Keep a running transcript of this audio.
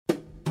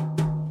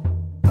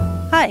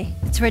Hi,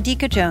 it's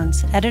Radhika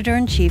Jones,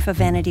 Editor-in-Chief of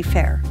Vanity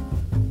Fair.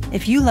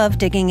 If you love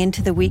digging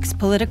into the week's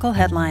political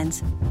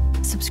headlines,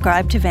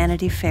 subscribe to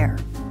Vanity Fair.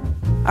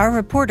 Our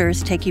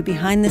reporters take you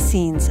behind the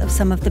scenes of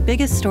some of the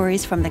biggest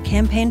stories from the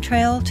campaign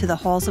trail to the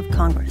halls of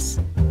Congress.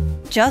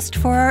 Just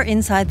for our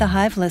Inside the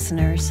Hive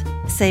listeners,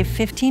 save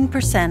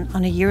 15%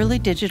 on a yearly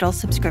digital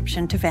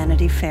subscription to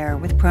Vanity Fair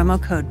with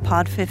promo code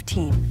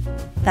POD15.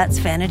 That's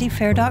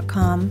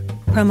vanityfair.com,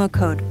 promo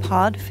code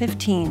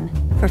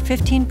POD15 for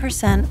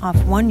 15%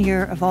 off 1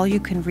 year of all you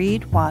can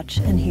read, watch,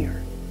 and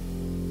hear.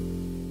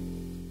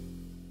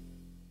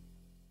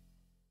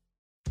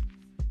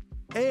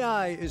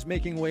 AI is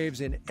making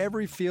waves in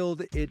every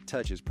field it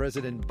touches.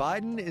 President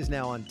Biden is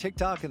now on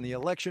TikTok, and the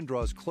election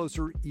draws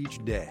closer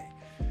each day.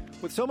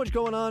 With so much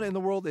going on in the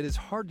world, it is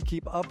hard to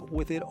keep up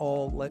with it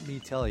all, let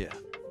me tell you.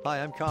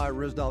 Hi, I'm Kai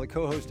Risdal, the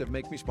co-host of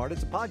Make Me Smart.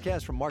 It's a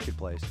podcast from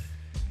Marketplace.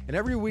 And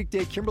every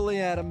weekday,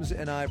 Kimberly Adams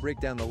and I break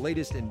down the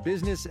latest in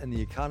business and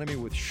the economy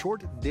with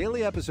short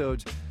daily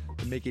episodes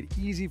to make it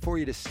easy for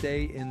you to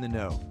stay in the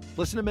know.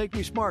 Listen to Make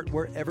Me Smart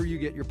wherever you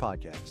get your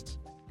podcasts.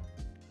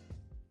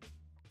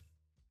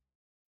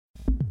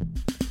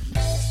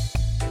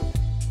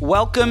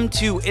 Welcome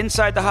to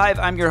Inside the Hive.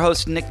 I'm your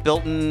host, Nick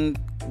Bilton,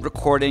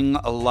 recording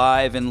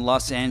live in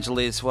Los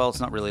Angeles. Well, it's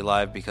not really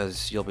live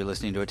because you'll be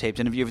listening to a taped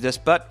interview of this,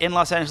 but in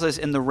Los Angeles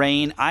in the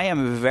rain. I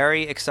am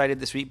very excited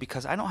this week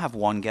because I don't have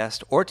one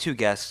guest or two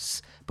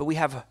guests, but we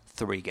have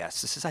three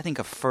guests. This is, I think,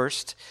 a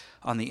first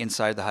on the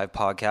Inside the Hive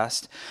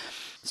podcast.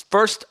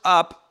 First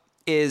up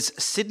is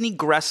Sydney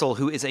Gressel,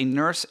 who is a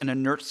nurse and a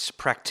nurse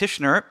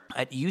practitioner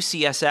at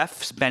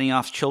UCSF's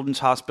Benioff Children's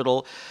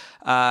Hospital.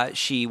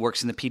 She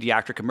works in the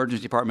pediatric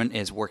emergency department,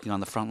 is working on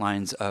the front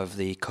lines of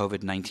the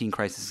COVID-19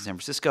 crisis in San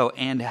Francisco,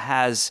 and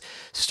has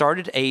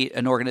started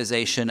an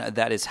organization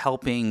that is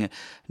helping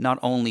not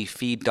only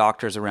feed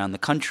doctors around the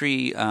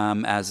country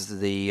as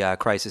the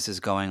crisis is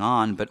going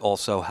on, but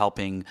also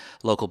helping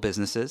local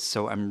businesses.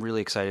 So I'm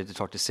really excited to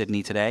talk to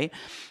Sydney today.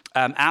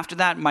 After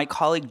that, my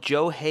colleague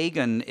Joe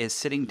Hagan is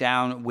sitting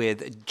down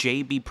with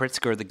J.B.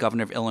 Pritzker, the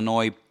governor of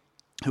Illinois,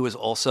 who is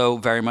also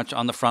very much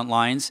on the front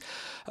lines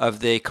of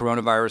the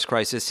coronavirus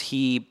crisis.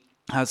 He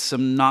has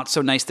some not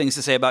so nice things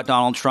to say about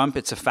Donald Trump.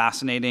 It's a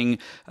fascinating,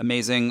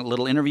 amazing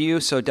little interview,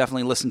 so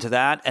definitely listen to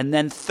that. And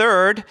then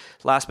third,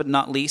 last but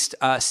not least,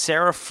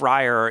 Sarah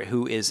Fryer,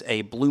 who is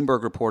a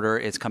Bloomberg reporter,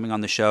 is coming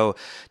on the show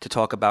to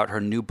talk about her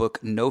new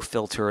book, No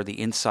Filter, The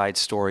Inside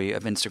Story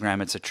of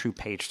Instagram. It's a true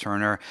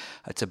page-turner.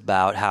 It's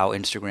about how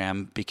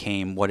Instagram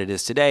became what it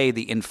is today,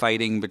 the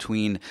infighting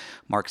between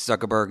Mark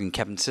Zuckerberg and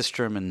Kevin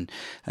Systrom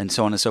and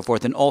so on and so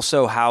forth, and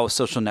also how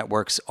social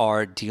networks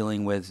are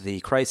dealing with the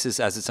crisis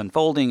as it's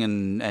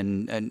unfolding and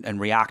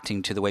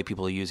reacting to the way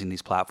people are using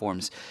these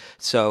platforms.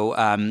 So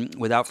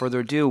without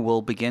further ado,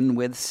 we'll begin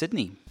with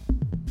Sydney.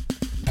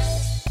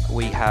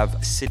 We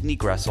have Sydney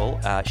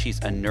Gressel. She's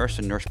a nurse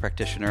and nurse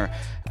practitioner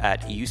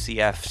at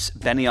UCF's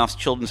Benioff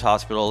Children's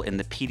Hospital in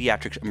the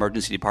pediatric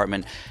emergency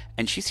department.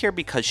 And she's here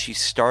because she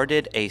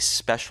started a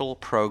special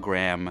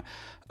program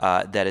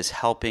that is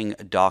helping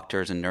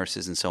doctors and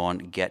nurses and so on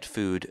get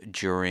food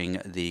during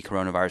the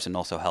coronavirus, and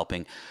also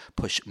helping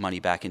push money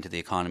back into the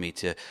economy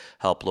to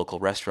help local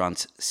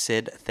restaurants.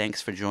 Sid,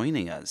 thanks for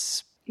joining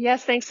us.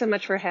 Yes, thanks so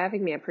much for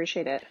having me. I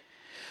appreciate it.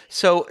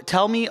 So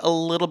tell me a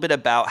little bit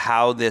about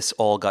how this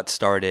all got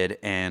started,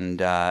 and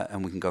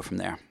we can go from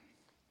there.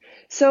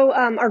 So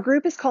our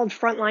group is called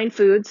Frontline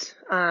Foods,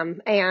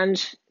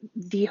 and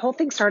the whole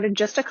thing started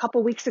just a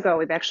couple weeks ago.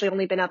 We've actually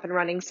only been up and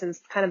running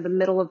since kind of the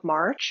middle of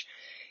March.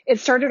 It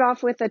started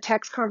off with a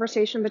text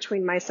conversation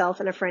between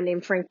myself and a friend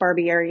named Frank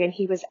Barbieri, and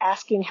he was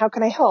asking, how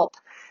can I help?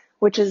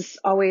 Which is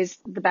always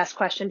the best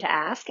question to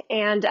ask.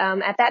 And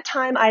at that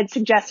time, I had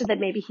suggested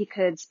that maybe he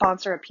could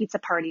sponsor a pizza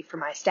party for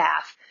my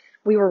staff.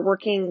 We were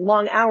working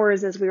long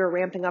hours as we were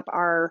ramping up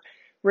our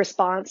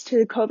response to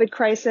the COVID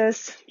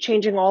crisis,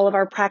 changing all of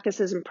our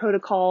practices and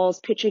protocols,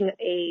 pitching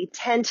a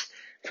tent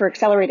for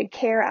accelerated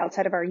care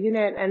outside of our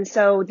unit. And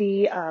so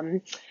the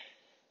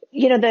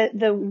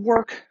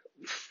work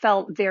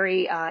felt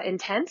very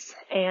intense.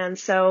 And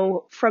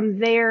so from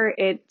there,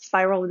 it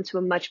spiraled into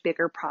a much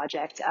bigger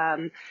project.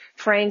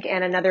 Frank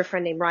and another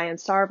friend named Ryan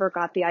Sarver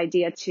got the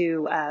idea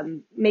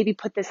to maybe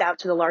put this out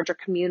to the larger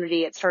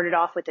community. It started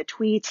off with a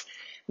tweet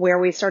where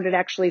we started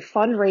actually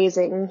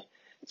fundraising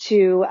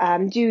to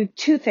do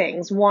two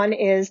things. One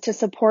is to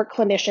support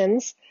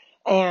clinicians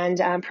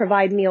and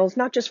provide meals,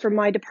 not just for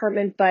my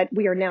department, but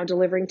we are now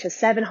delivering to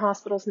 7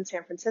 hospitals in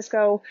San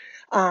Francisco,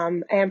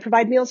 and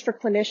provide meals for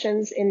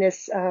clinicians in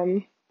this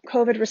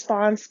COVID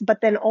response, but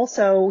then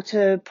also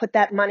to put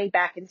that money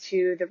back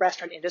into the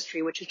restaurant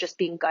industry, which is just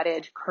being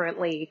gutted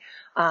currently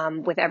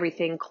with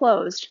everything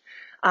closed.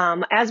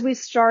 As we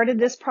started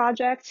this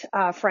project,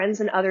 friends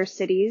in other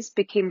cities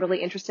became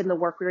really interested in the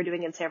work we were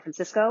doing in San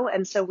Francisco.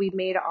 And so we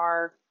made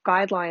our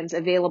guidelines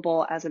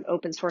available as an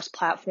open source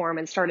platform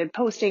and started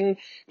posting,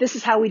 this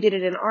is how we did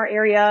it in our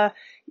area.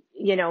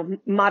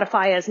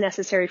 modify as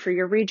necessary for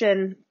your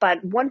region.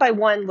 But one by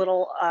one,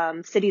 little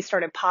cities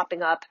started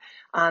popping up,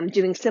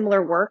 doing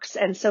similar works.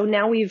 And so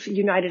now we've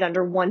united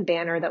under one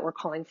banner that we're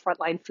calling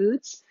Frontline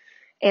Foods.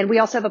 And we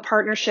also have a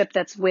partnership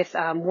that's with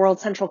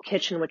World Central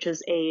Kitchen, which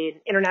is an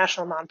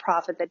international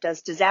nonprofit that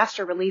does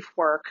disaster relief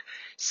work.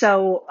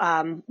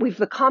 So we've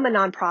become a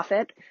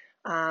nonprofit,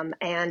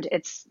 and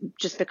it's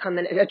just become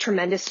a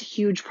tremendous,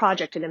 huge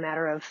project in a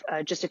matter of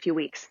just a few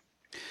weeks.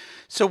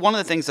 So one of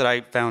the things that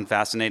I found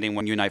fascinating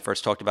when you and I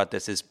first talked about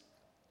this is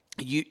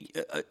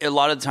a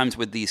lot of the times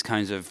with these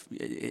kinds of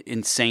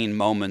insane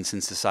moments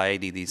in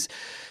society,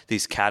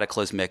 these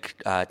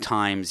cataclysmic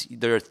times,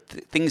 there are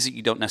things that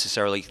you don't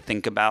necessarily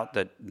think about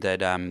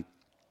that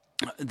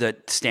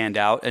stand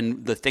out.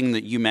 And the thing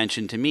that you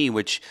mentioned to me,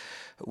 which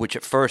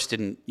at first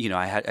didn't,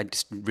 I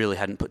just really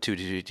hadn't put two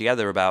to two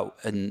together about,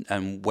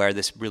 and where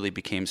this really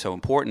became so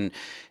important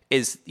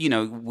is, you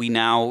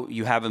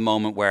have a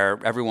moment where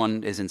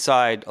everyone is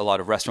inside, a lot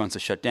of restaurants are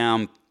shut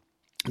down,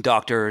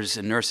 doctors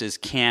and nurses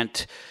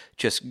can't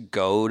just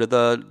go to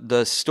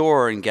the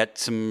store and get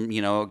some,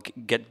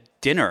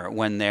 get dinner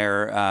when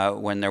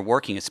they're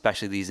working,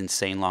 especially these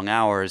insane long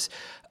hours,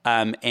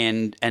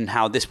 and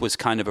how this was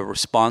kind of a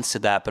response to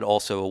that, but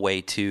also a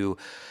way to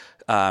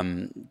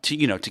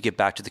give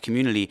back to the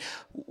community.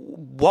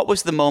 What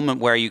was the moment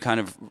where you kind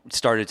of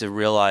started to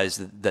realize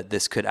that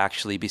this could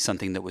actually be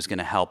something that was going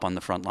to help on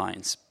the front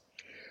lines?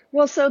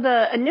 Well, so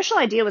the initial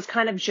idea was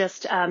kind of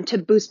just to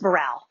boost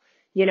morale.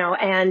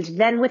 And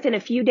then within a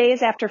few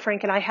days after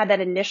Frank and I had that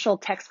initial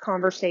text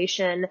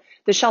conversation,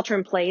 the shelter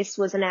in place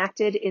was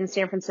enacted in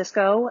San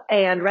Francisco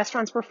and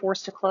restaurants were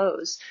forced to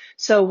close.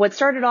 So what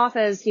started off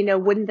as,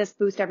 wouldn't this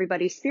boost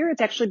everybody's spirits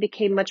actually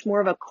became much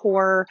more of a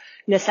core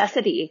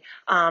necessity.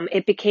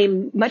 It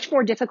became much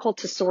more difficult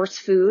to source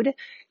food.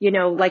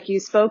 Like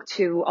you spoke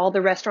to, all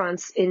the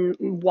restaurants in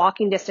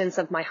walking distance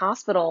of my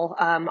hospital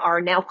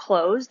are now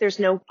closed. There's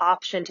no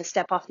option to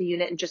step off the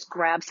unit and just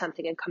grab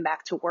something and come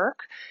back to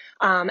work.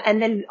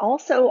 And then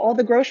also all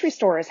the grocery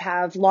stores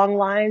have long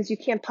lines. You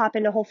can't pop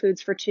into Whole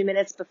Foods for 2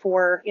 minutes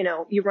before,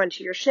 you run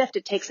to your shift.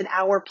 It takes an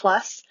hour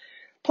plus.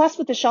 Plus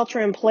with the shelter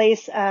in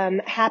place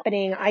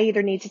happening, I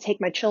either need to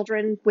take my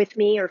children with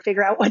me or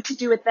figure out what to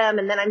do with them.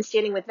 And then I'm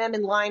standing with them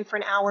in line for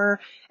an hour.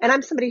 And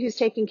I'm somebody who's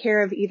taking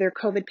care of either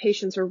COVID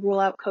patients or rule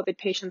out COVID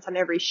patients on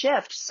every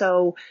shift.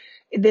 So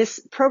this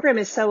program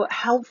is so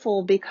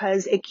helpful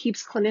because it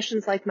keeps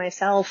clinicians like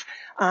myself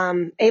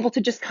able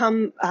to just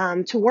come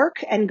to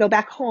work and go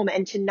back home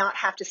and to not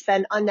have to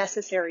spend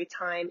unnecessary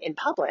time in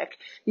public.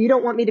 You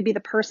don't want me to be the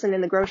person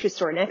in the grocery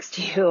store next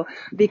to you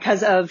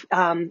because of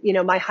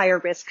my higher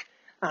risk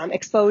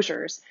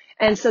exposures.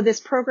 And so this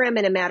program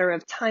in a matter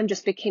of time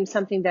just became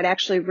something that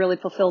actually really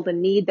fulfilled a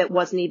need that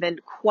wasn't even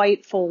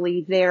quite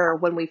fully there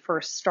when we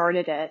first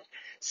started it.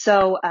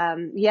 So,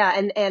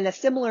 and a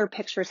similar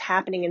picture is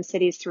happening in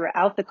cities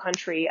throughout the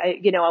country.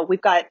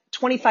 We've got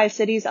 25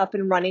 cities up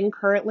and running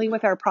currently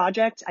with our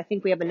project. I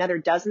think we have another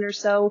dozen or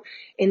so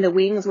in the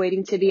wings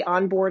waiting to be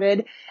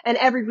onboarded. And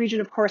every region,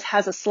 of course,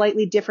 has a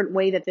slightly different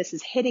way that this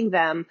is hitting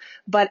them.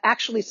 But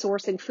actually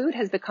sourcing food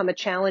has become a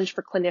challenge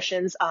for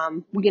clinicians.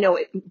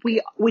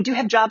 We do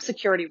have job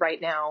security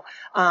right now,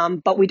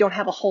 but we don't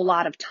have a whole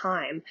lot of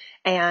time.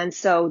 And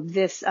so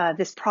this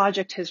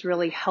project has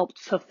really helped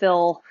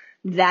fulfill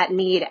that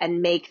need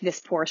and make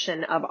this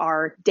portion of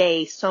our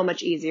day so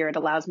much easier. It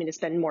allows me to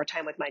spend more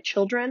time with my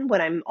children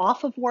when I'm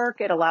off of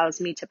work. It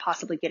allows me to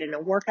possibly get in a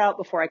workout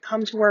before I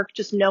come to work,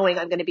 just knowing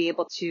I'm going to be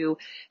able to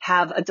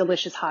have a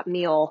delicious hot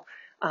meal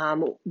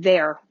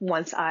there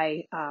once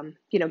I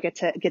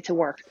get to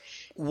work.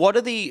 What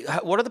are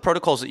the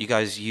protocols that you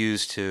guys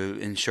use to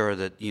ensure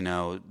that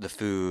the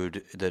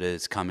food that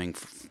is coming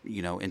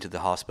into the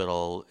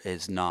hospital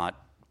is not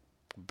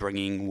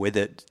bringing with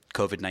it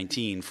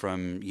COVID-19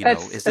 from,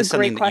 is this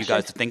something that you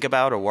guys think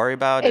about or worry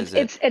about?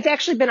 It's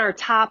actually been our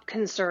top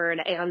concern,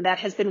 and that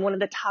has been one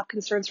of the top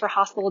concerns for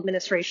hospital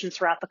administrations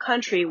throughout the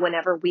country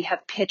whenever we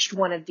have pitched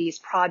one of these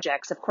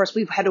projects. Of course,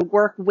 we've had to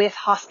work with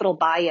hospital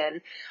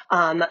buy-in.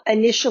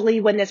 Initially,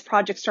 when this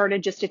project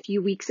started just a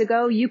few weeks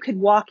ago, you could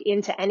walk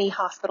into any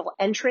hospital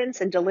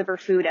entrance and deliver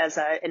food as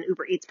an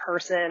Uber Eats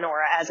person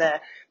or as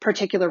a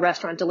particular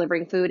restaurant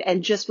delivering food.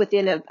 And just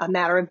within a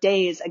matter of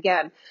days,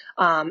 again,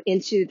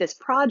 into this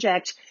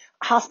project,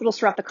 hospitals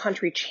throughout the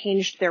country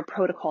changed their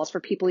protocols for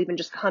people even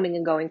just coming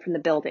and going from the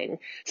building.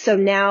 So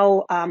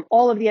now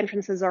all of the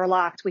entrances are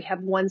locked. We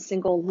have one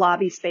single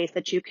lobby space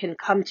that you can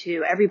come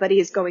to. Everybody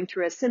is going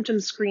through a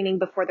symptom screening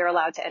before they're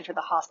allowed to enter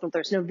the hospital.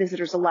 There's no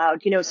visitors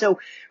allowed. So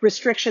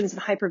restrictions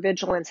and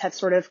hypervigilance have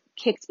sort of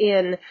kicked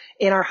in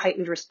our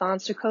heightened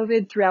response to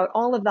COVID throughout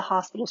all of the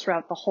hospitals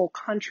throughout the whole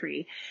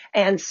country.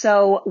 And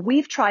so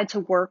we've tried to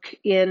work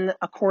in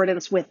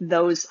accordance with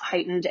those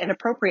heightened and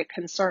appropriate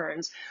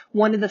concerns.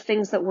 One of the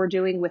things that we're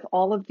doing with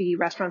all of the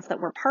restaurants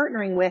that we're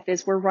partnering with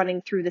is we're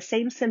running through the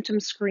same symptom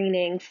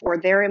screening for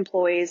their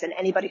employees and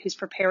anybody who's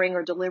preparing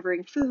or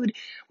delivering food.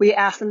 We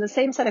ask them the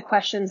same set of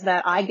questions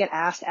that I get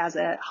asked as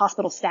a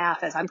hospital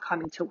staff as I'm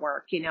coming to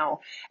work,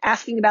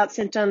 asking about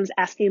symptoms,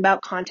 asking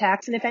about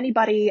contacts. And if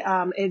anybody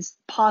is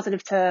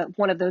positive to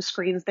one of those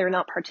screens, they're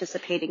not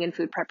participating in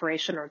food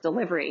preparation or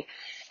delivery.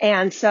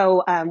 And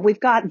so we've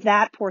got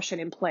that portion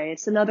in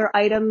place. Another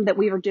item that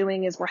we are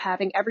doing is we're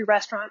having every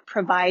restaurant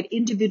provide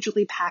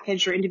individually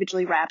packaged or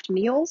individually wrapped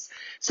meals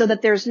so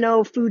that there's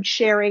no food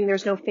sharing,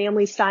 there's no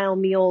family style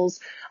meals.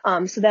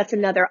 So that's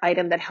another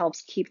item that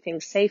helps keep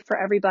things safe for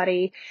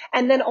everybody.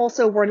 And then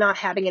also we're not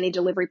having any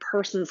delivery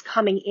persons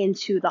coming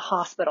into the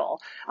hospital.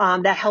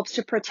 That helps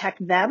to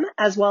protect them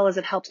as well as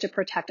it helps to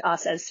protect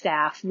us as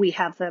staff. We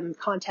have them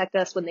contact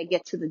us when they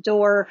get to the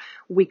door.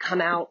 We come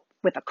out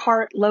with a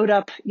cart, load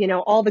up,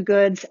 all the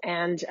goods,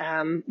 and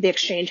the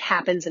exchange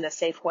happens in a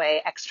safe way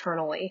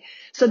externally.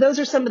 So those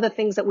are some of the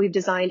things that we've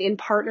designed in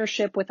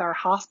partnership with our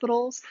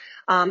hospitals.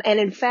 And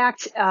in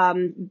fact,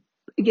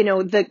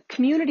 the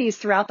communities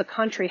throughout the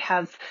country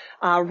have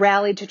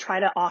rallied to try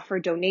to offer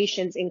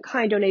donations,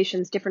 in-kind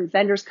donations, different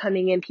vendors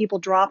coming in, people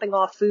dropping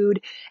off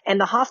food. And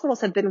the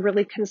hospitals have been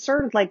really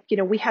concerned,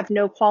 we have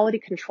no quality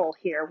control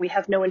here. We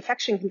have no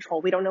infection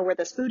control. We don't know where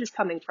this food is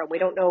coming from. We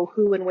don't know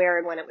who and where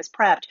and when it was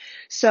prepped.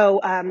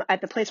 So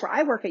at the place where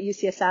I work at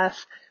UCSF,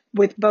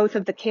 with both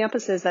of the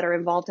campuses that are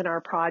involved in our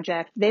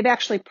project, they've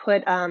actually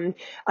put a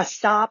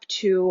stop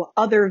to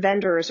other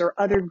vendors or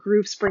other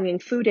groups bringing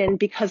food in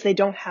because they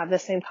don't have the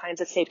same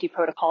kinds of safety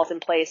protocols in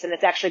place. And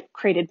it's actually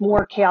created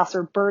more chaos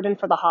or burden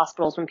for the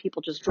hospitals when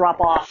people just drop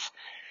off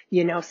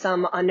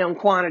some unknown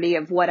quantity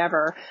of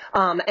whatever.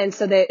 And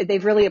so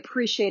they've really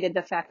appreciated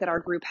the fact that our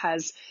group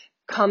has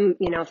come,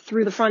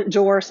 through the front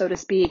door, so to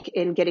speak,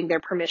 in getting their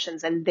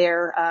permissions and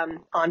their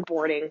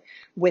onboarding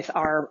with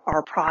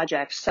our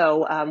project.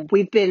 So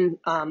we've been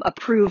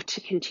approved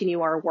to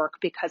continue our work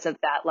because of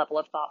that level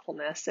of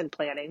thoughtfulness and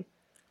planning.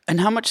 And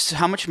how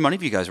much money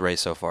have you guys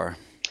raised so far?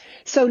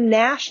 So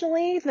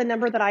nationally, the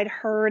number that I'd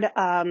heard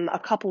a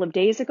couple of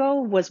days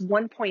ago was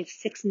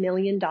 $1.6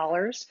 million.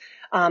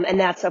 And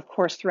that's, of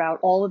course, throughout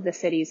all of the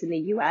cities in the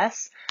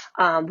U.S.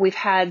 We've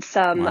had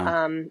some...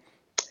 Wow.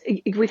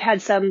 We've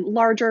had some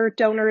larger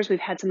donors. We've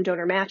had some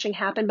donor matching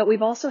happen, but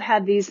we've also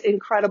had these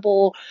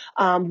incredible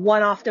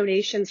one-off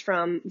donations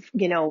from,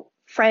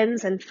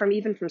 friends and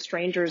even from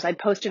strangers. I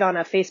posted on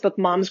a Facebook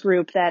moms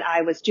group that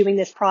I was doing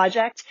this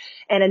project,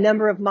 and a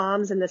number of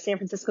moms in the San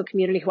Francisco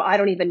community who I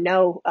don't even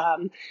know,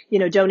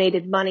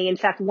 donated money. In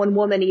fact, one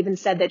woman even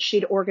said that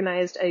she'd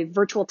organized a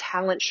virtual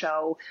talent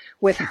show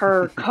with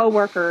her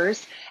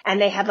coworkers,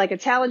 and they had a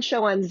talent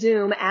show on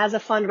Zoom as a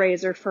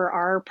fundraiser for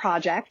our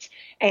project.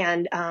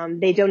 And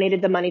they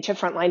donated the money to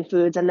Frontline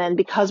Foods. And then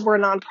because we're a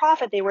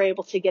nonprofit, they were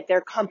able to get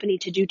their company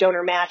to do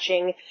donor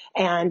matching.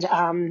 And,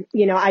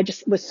 I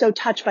just was so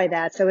touched by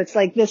that. So it's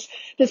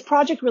this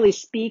project really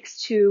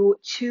speaks to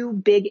two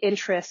big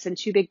interests and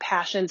two big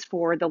passions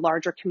for the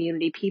larger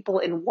community. People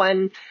in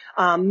one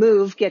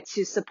move get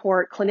to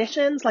support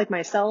clinicians like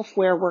myself,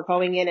 where we're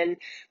going in and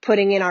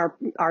putting in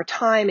our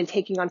time and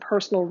taking on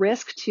personal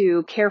risk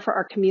to care for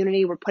our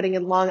community. We're putting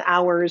in long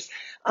hours,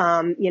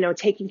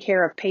 taking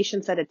care of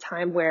patients at a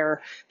time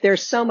where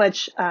there's so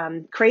much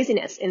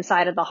craziness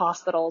inside of the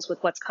hospitals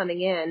with what's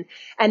coming in.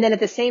 And then at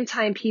the same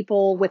time,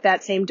 people with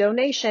that same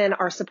donation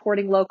are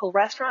supporting local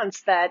restaurants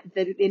that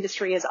the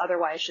industry is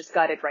otherwise just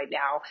gutted right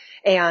now.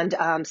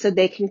 And so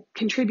they can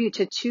contribute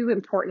to two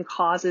important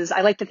causes.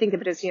 I like to think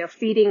of it as,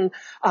 feeding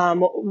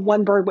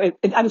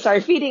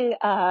feeding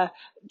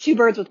two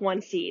birds with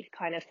one seed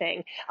kind of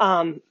thing.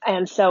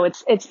 And so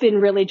it's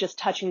been really just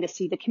touching to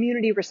see the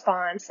community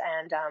response.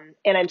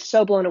 And I'm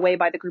so blown away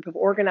by the group of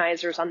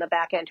organizers on the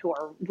back end who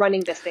are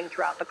running this thing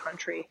throughout the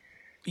country.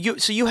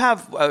 So you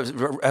have,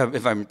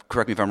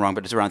 correct me if I'm wrong,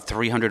 but it's around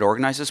 300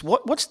 organizers.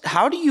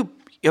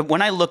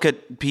 When I look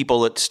at people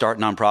that start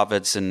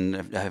nonprofits,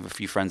 and I have a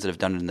few friends that have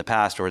done it in the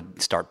past or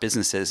start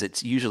businesses,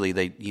 it's usually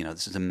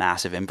this is a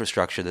massive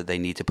infrastructure that they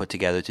need to put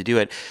together to do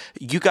it.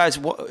 You guys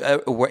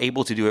were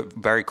able to do it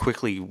very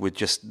quickly with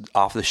just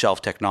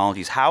off-the-shelf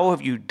technologies. How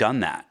have you done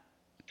that?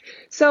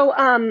 So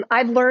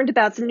I've learned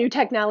about some new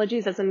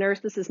technologies as a nurse.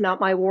 This is not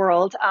my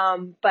world,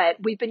 but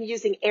we've been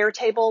using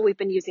Airtable, we've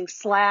been using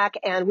Slack,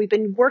 and we've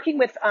been working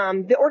with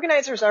the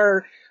organizers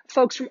are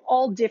folks from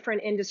all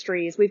different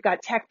industries. We've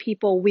got tech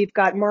people, we've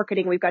got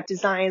marketing, we've got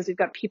designs, we've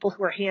got people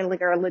who are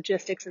handling our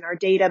logistics and our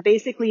data,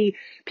 basically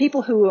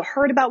people who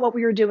heard about what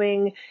we were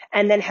doing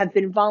and then have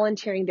been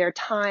volunteering their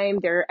time,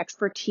 their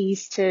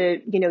expertise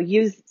to,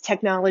 use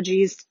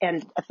technologies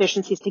and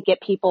efficiencies to get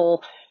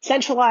people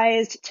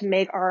centralized, to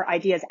make our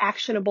ideas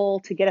actionable,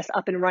 to get us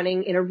up and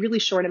running in a really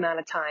short amount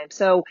of time.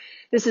 So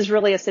this is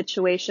really a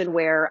situation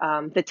where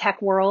the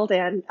tech world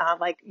and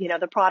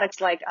the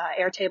products like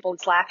Airtable and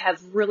Slack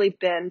have really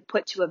been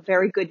put to a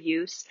very good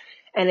use.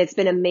 And it's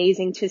been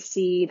amazing to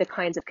see the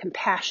kinds of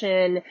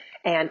compassion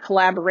and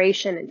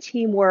collaboration and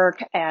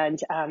teamwork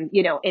and,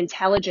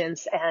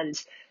 intelligence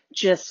and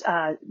just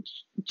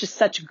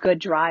such good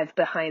drive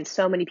behind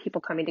so many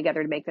people coming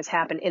together to make this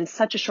happen in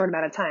such a short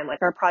amount of time.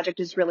 Like our project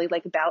is really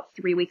like about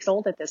 3 weeks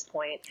old at this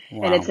point.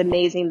 Wow. And it's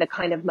amazing the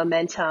kind of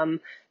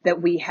momentum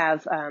that we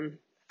have,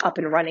 up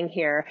and running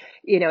here.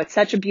 It's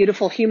such a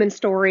beautiful human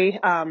story,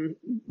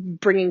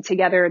 bringing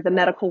together the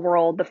medical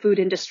world, the food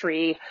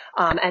industry,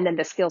 and then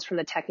the skills from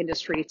the tech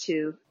industry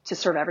to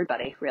serve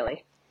everybody,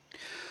 really.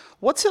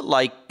 What's it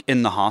like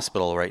in the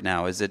hospital right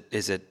now? Is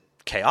it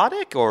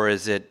chaotic, or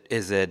is it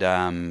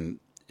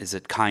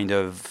kind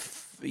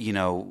of,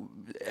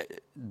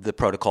 the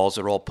protocols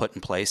are all put in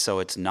place so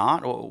it's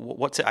not? Or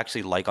what's it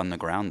actually like on the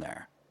ground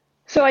there?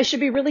 So I should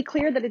be really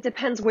clear that it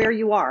depends where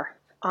you are.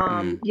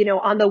 On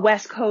the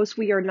West Coast,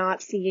 we are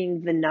not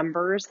seeing the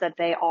numbers that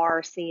they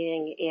are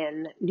seeing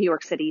in New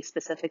York City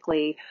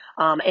specifically,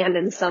 and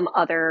in some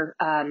other,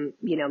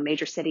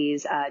 major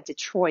cities,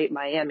 Detroit,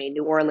 Miami,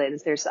 New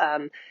Orleans. There's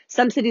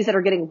some cities that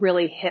are getting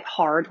really hit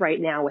hard right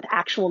now with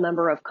actual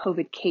number of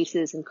COVID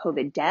cases and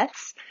COVID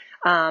deaths.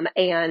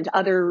 And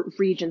other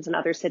regions and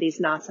other cities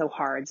not so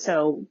hard.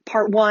 So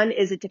part one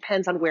is it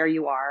depends on where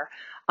you are.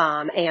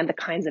 And the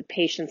kinds of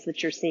patients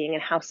that you're seeing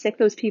and how sick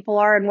those people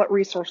are and what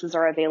resources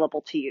are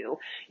available to you.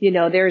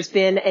 There's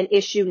been an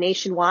issue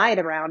nationwide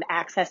around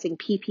accessing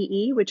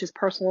PPE, which is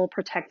personal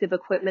protective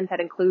equipment that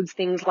includes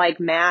things like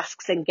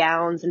masks and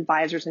gowns and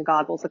visors and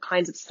goggles, the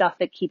kinds of stuff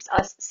that keeps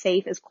us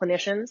safe as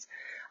clinicians.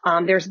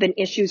 There's been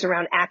issues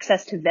around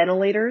access to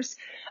ventilators.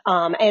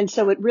 And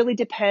so it really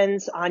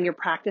depends on your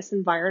practice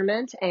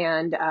environment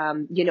and,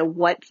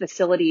 what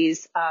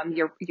facilities,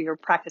 you're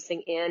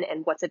practicing in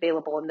and what's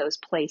available in those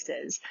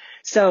places.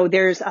 So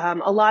there's,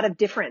 a lot of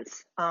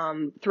difference,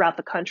 throughout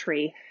the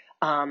country.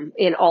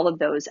 In all of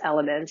those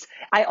elements.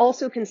 I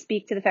also can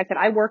speak to the fact that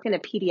I work in a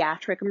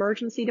pediatric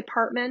emergency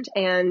department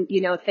and,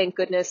 thank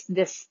goodness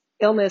this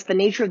illness, the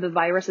nature of the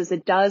virus is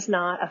it does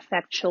not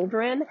affect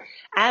children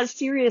as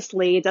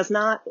seriously. It does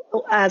not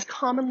as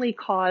commonly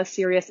cause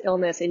serious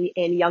illness in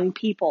young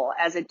people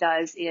as it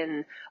does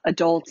in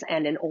adults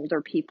and in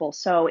older people.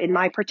 So in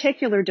my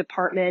particular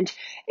department,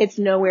 it's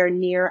nowhere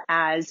near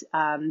as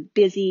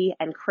busy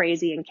and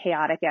crazy and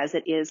chaotic as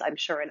it is, I'm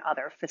sure, in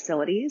other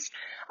facilities.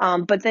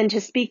 But then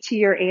to speak to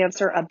your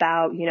answer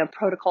about,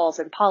 protocols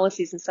and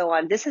policies and so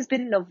on, this has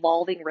been an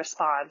evolving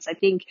response. I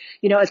think,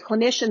 as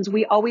clinicians,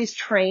 we always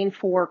train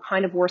for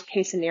kind of worst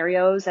case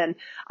scenarios. And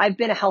I've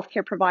been a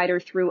healthcare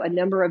provider through a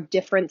number of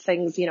different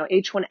things,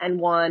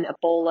 H1N1,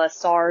 Ebola,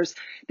 SARS.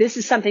 This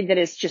is something that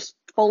is just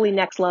fully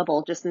next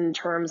level, just in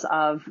terms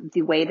of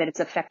the way that it's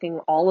affecting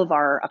all of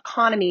our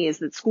economy, is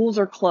that schools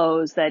are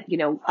closed, that,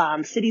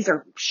 cities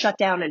are shut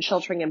down and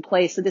sheltering in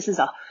place. So this is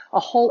a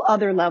whole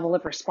other level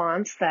of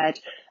response that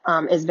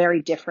is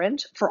very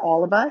different for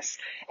all of us.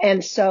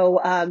 And so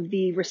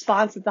the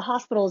response that the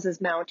hospitals is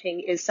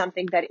mounting is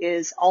something that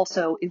is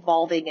also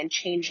evolving and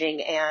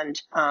changing and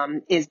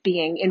is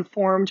being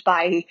informed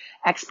by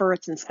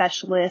experts and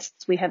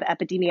specialists. We have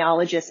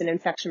epidemiologists and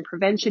infection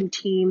prevention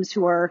teams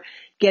who are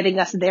giving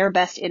us their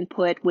best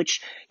input,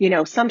 which,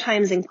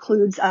 sometimes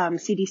includes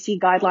CDC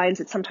guidelines.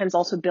 It sometimes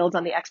also builds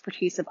on the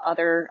expertise of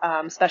other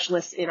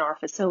specialists in our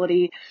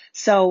facility.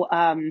 So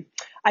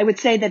I would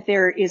say that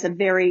there is a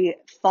very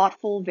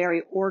thoughtful,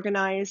 very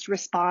organized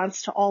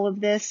response to all of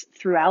this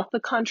throughout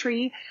the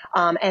country.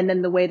 And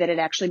then the way that it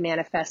actually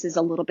manifests is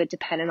a little bit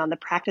dependent on the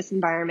practice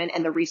environment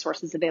and the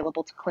resources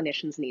available to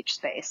clinicians in each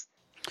space.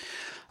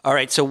 All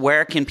right. So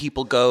where can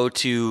people go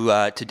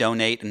to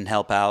donate and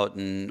help out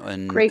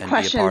and Great and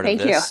question. be a part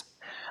Thank of this?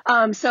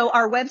 you. So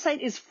our website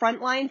is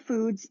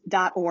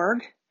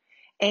frontlinefoods.org.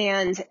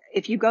 And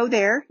if you go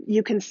there,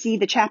 you can see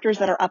the chapters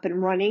that are up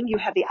and running. You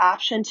have the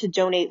option to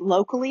donate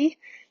locally.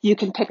 You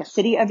can pick a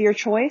city of your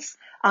choice,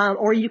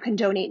 or you can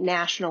donate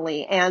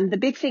nationally. And the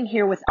big thing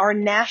here with our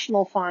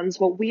national funds,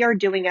 what we are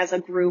doing as a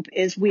group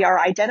is we are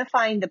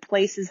identifying the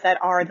places that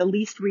are the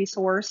least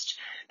resourced,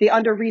 the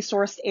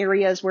under-resourced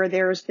areas where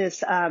there's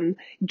this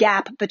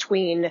gap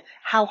between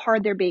how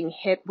hard they're being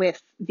hit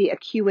with the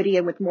acuity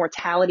and with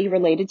mortality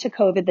related to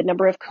COVID, the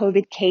number of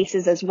COVID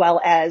cases, as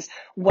well as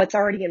what's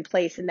already in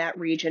place in that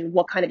region,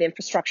 what kind of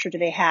infrastructure do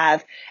they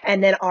have.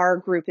 And then our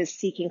group is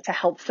seeking to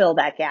help fill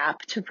that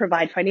gap, to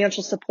provide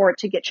financial support,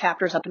 to get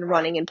chapters up and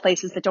running in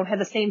places that don't have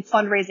the same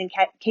fundraising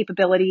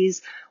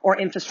capabilities or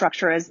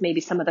infrastructure as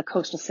maybe some of the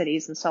coastal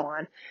cities and so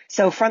on.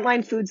 So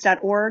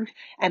frontlinefoods.org,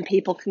 and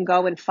people can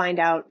go and find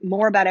out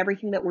more about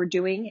everything that we're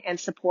doing and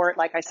support,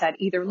 like I said,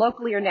 either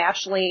locally or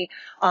nationally.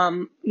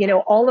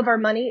 All of our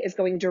money is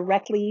going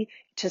directly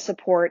to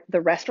support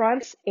the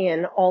restaurants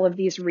in all of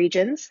these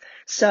regions.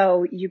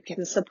 So you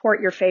can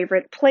support your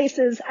favorite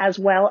places as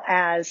well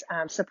as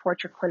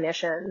support your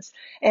clinicians.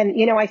 And,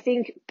 I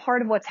think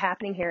part of what's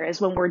happening here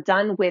is when we're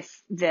done with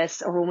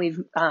this, or when we've,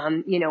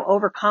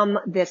 overcome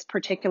this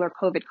particular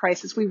COVID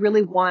crisis, we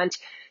really want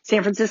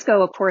San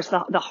Francisco, of course,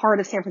 the heart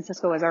of San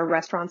Francisco is our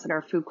restaurants and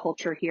our food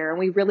culture here. And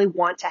we really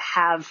want to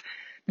have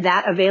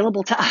that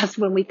available to us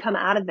when we come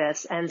out of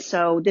this. And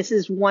so this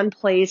is one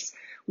place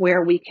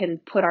where we can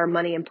put our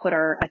money and put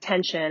our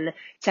attention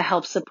to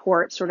help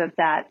support sort of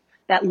that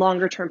that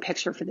longer term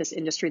picture for this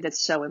industry that's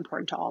so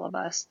important to all of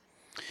us.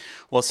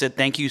 Well, Sid,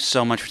 thank you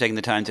so much for taking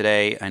the time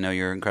today. I know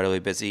you're incredibly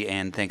busy,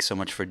 and thanks so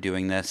much for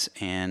doing this.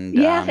 And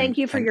Yeah, thank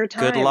you for and your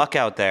time. Good luck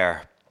out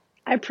there.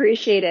 I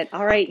appreciate it.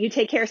 All right, you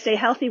take care. Stay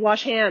healthy.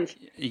 Wash hands.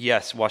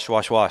 Yes, wash,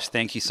 wash, wash.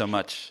 Thank you so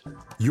much.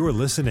 You're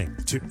listening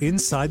to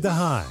Inside the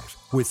Hive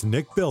with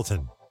Nick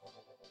Bilton.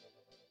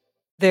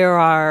 There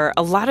are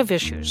a lot of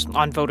issues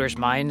on voters'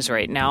 minds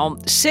right now.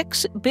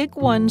 6 big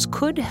ones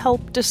could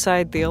help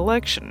decide the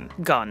election: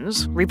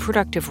 guns,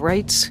 reproductive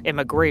rights,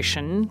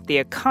 immigration, the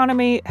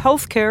economy,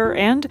 healthcare,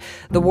 and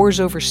the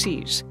wars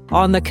overseas.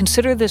 On the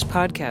Consider This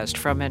podcast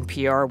from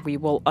NPR, we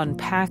will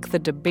unpack the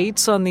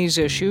debates on these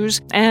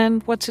issues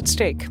and what's at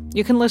stake.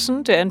 You can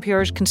listen to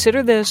NPR's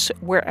Consider This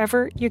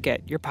wherever you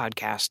get your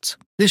podcasts.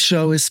 This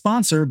show is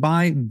sponsored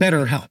by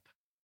BetterHelp.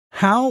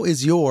 How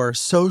is your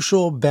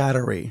social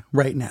battery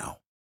right now?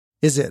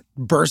 Is it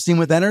bursting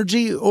with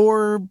energy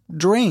or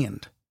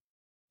drained?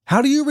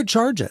 How do you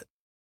recharge it?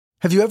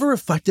 Have you ever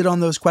reflected on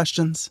those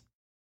questions?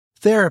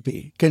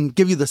 Therapy can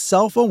give you the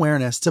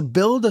self-awareness to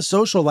build a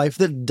social life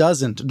that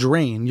doesn't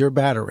drain your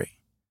battery.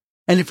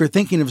 And if you're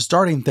thinking of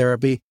starting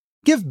therapy,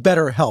 give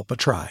BetterHelp a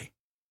try.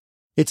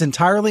 It's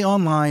entirely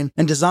online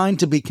and designed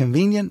to be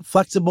convenient,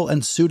 flexible,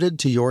 and suited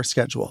to your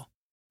schedule.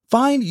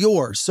 Find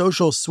your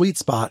social sweet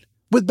spot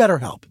with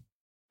BetterHelp.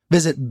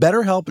 Visit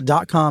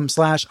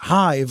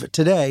BetterHelp.com/hive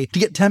today to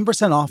get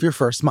 10% off your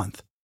first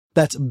month.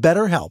 That's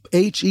BetterHelp,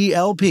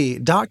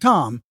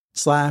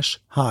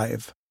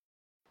 HELP.com/hive.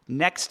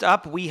 Next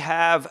up, we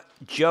have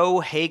Joe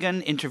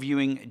Hagan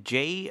interviewing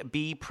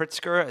J.B.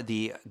 Pritzker,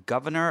 the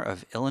governor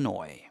of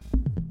Illinois.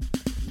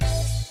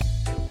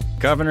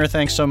 Governor,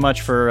 thanks so much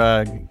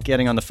for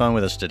getting on the phone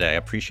with us today. I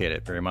appreciate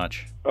it very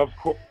much. Of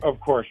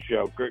course,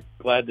 Joe.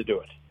 Glad to do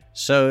it.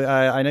 So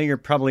I know you're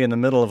probably in the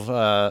middle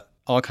of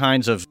all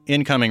kinds of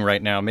incoming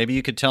right now. Maybe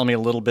you could tell me a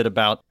little bit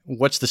about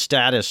what's the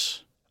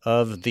status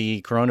of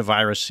the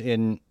coronavirus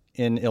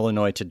in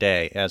Illinois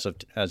today as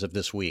of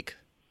this week.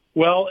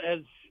 Well, as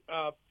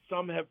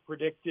some have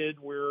predicted,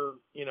 we're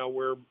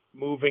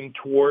moving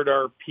toward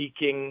our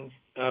peaking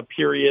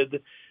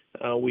period.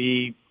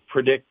 We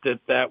predict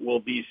that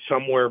will be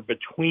somewhere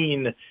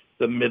between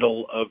the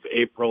middle of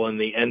April and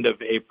the end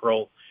of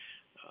April.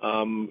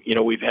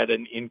 We've had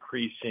an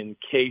increase in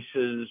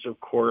cases, of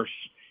course,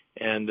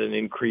 and an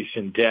increase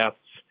in deaths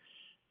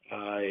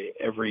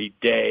every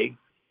day,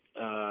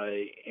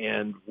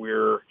 and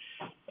we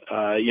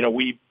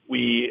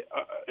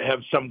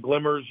have some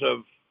glimmers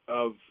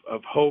of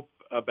hope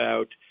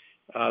about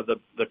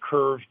the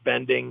curve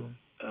bending,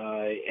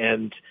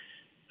 and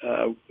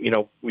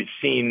we've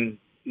seen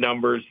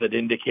numbers that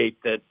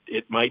indicate that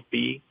it might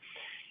be,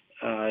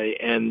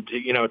 and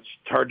it's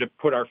hard to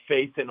put our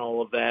faith in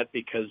all of that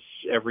because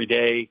every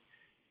day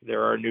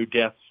there are new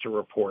deaths to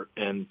report,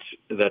 and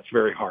that's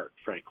very hard,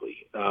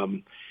 frankly.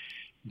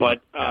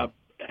 But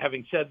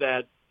having said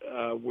that,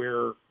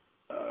 we're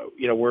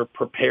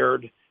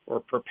prepared or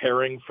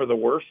preparing for the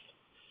worst.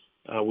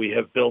 We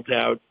have built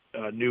out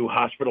new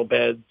hospital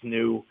beds,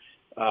 new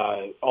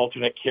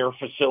alternate care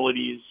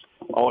facilities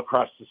all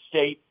across the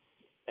state,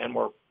 and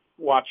we're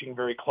watching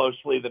very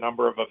closely the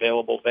number of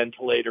available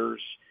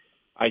ventilators,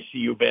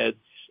 ICU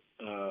beds,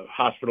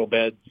 hospital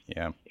beds,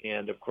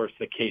 and, of course,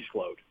 the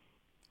caseload.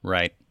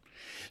 Right.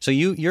 So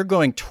you're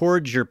going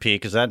towards your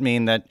peak. Does that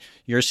mean that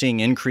you're seeing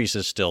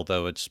increases still,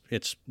 though?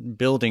 It's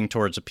building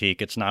towards a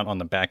peak. It's not on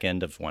the back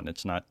end of one.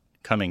 It's not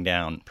coming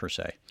down, per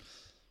se.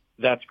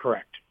 That's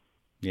correct.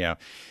 Yeah.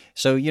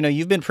 So,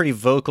 you've been pretty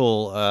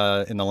vocal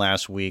in the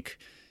last week,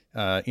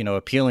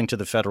 appealing to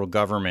the federal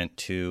government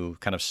to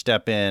kind of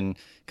step in,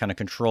 kind of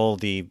control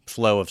the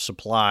flow of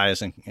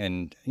supplies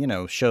and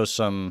show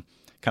some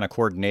kind of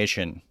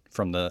coordination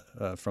from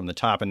the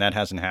top, and that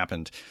hasn't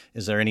happened.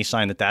 Is there any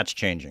sign that that's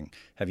changing?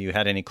 Have you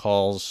had any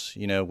calls,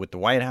 with the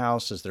White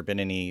House? Has there been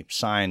any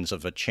signs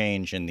of a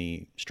change in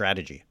the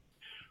strategy?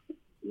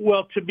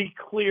 Well, to be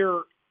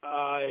clear,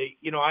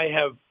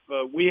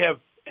 we have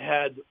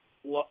had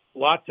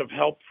lots of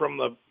help from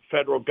the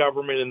federal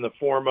government in the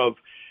form of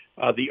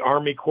the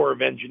Army Corps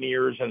of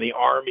Engineers and the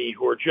Army,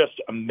 who are just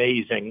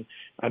amazing.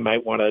 I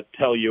might want to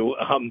tell you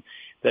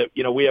that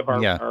we have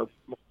our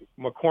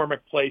McCormick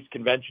Place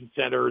Convention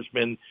Center has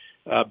been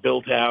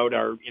built out.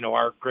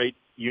 Our great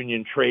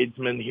union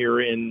tradesmen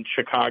here in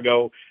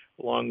Chicago,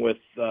 along with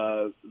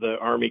the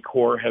Army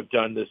Corps, have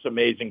done this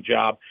amazing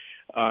job.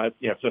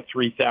 It's a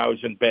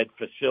 3,000 bed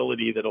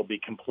facility that'll be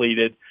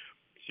completed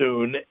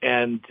soon,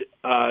 and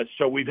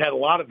so we've had a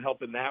lot of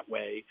help in that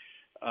way.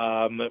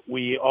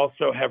 We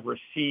also have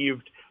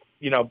received,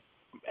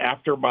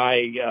 after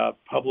my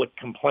public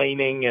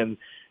complaining and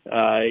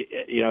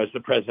as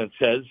the president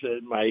says,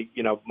 my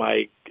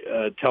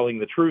telling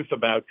the truth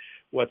about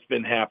what's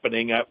been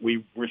happening,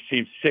 we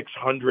received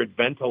 600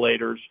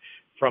 ventilators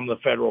from the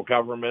federal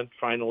government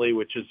finally,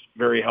 which is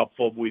very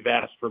helpful. We've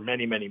asked for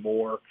many, many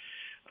more,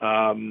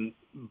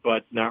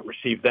 but not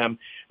received them.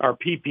 Our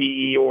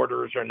PPE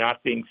orders are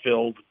not being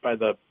filled by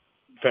the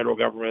federal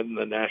government and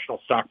the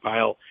national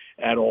stockpile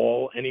at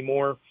all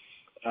anymore.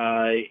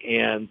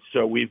 And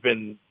so we've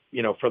been,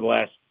 for the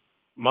last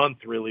month,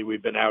 really,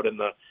 we've been out in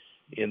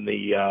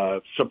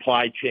the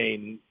supply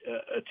chain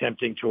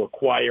attempting to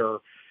acquire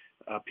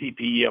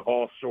PPE of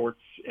all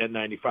sorts,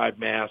 N95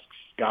 masks,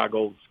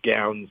 goggles,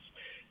 gowns,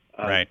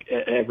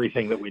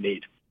 everything that we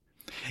need.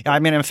 I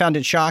mean, I found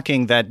it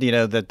shocking that,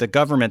 that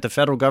the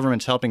federal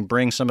government's helping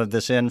bring some of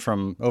this in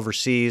from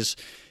overseas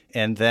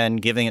and then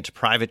giving it to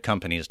private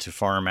companies to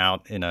farm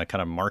out in a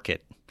kind of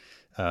market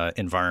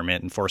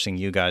environment and forcing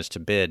you guys to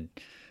bid,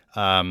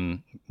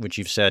 which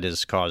you've said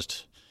has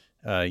caused,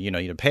 you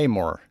to pay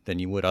more than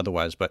you would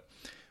otherwise. But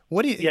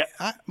what do you,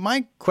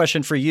 my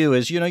question for you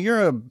is,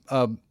 you're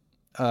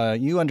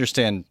you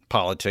understand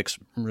politics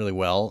really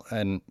well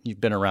and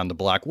you've been around the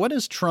block. What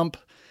is Trump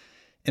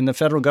in the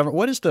federal government?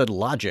 What is the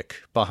logic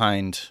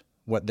behind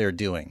what they're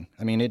doing?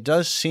 I mean, it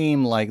does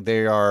seem like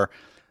they are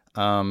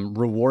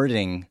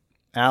rewarding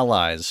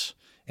allies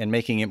and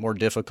making it more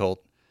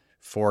difficult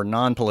for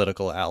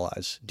non-political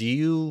allies. Do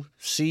you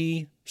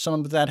see some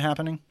of that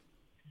happening?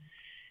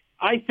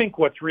 I think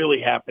what's really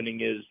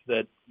happening is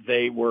that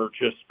they were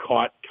just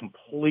caught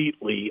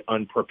completely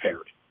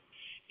unprepared.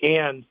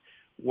 And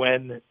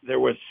when there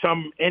was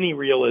any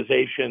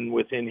realization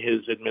within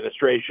his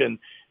administration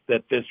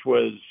that this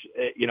was,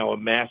 a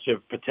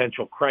massive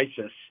potential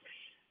crisis,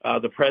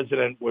 the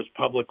president was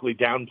publicly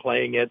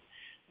downplaying it,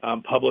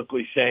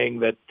 publicly saying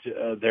that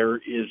there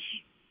is,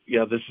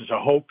 this is a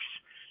hoax,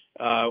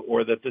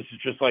 or that this is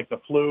just like the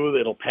flu,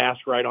 it'll pass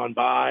right on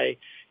by,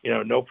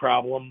 no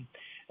problem.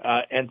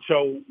 And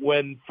so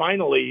when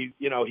finally,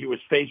 he was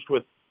faced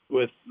with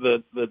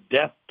the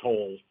death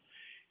toll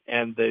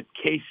and the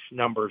case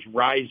numbers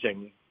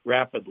rising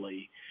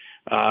rapidly,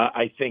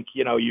 I think,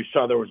 you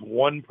saw there was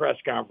one press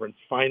conference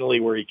finally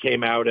where he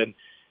came out and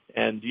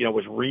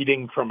was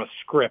reading from a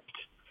script,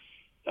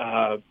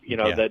 that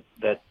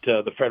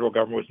the federal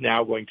government was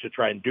now going to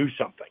try and do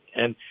something.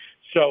 And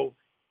so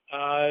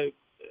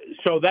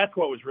that's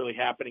what was really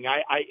happening.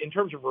 I in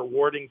terms of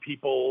rewarding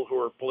people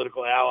who are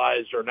political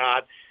allies or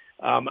not,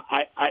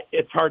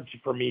 it's hard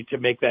for me to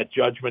make that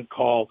judgment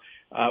call.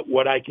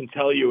 What I can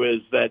tell you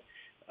is that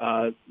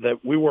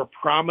we were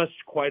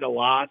promised quite a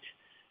lot,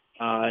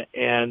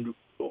 and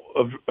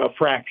a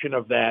fraction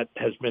of that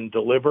has been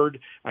delivered.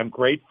 I'm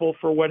grateful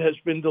for what has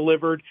been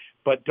delivered,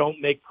 but don't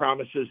make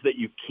promises that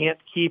you can't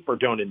keep or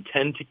don't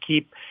intend to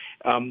keep.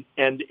 And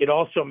it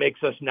also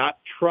makes us not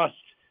trust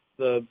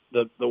the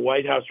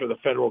White House or the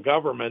federal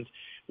government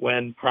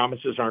when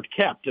promises aren't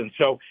kept. And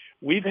so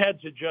we've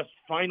had to just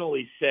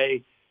finally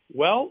say,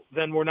 well,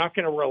 then we're not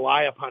going to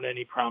rely upon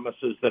any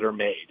promises that are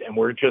made, and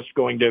we're just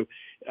going to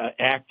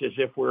act as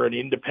if we're an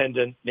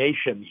independent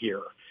nation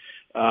here,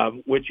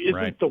 which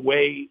isn't the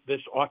way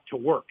this ought to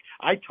work.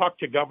 I talk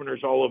to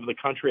governors all over the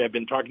country. I've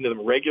been talking to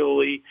them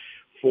regularly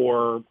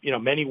for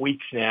many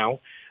weeks now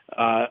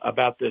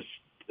about this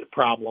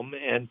problem,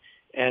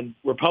 and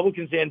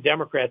Republicans and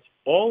Democrats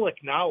all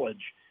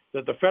acknowledge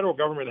that the federal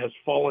government has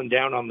fallen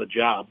down on the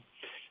job.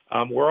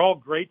 We're all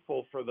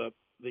grateful for the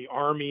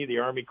Army, the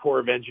Army Corps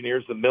of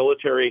Engineers, the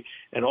military,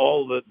 and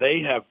all that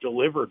they have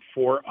delivered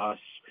for us.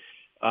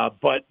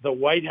 But the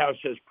White House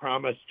has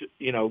promised,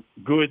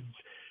 goods,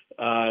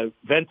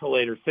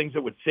 ventilators, things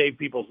that would save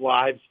people's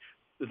lives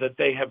that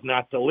they have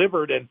not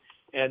delivered.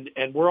 And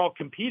we're all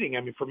competing.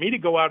 I mean, for me to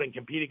go out and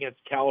compete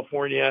against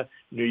California,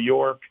 New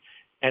York,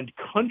 and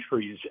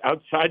countries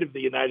outside of the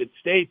United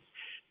States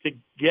to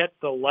get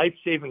the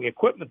life-saving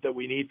equipment that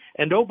we need.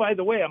 And, oh, by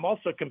the way, I'm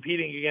also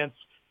competing against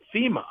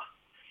FEMA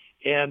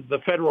and the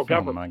federal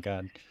government. Oh, my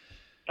God.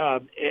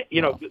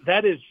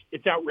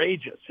 It's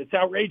outrageous. It's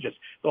outrageous.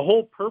 The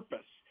whole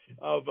purpose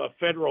of a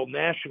federal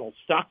national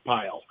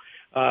stockpile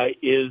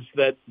is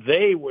that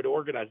they would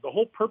organize. The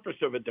whole purpose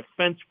of a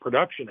Defense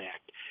Production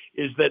Act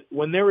is that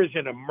when there is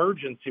an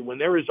emergency, when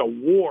there is a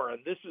war,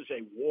 and this is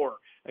a war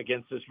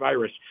against this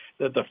virus,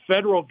 that the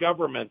federal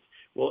government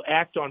will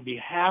act on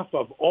behalf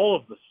of all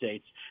of the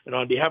states and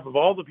on behalf of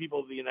all the people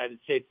of the United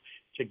States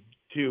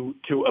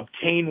to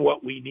obtain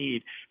what we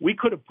need. We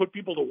could have put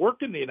people to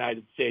work in the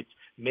United States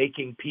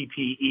making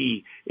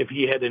PPE if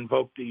he had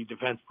invoked the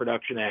Defense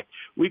Production Act.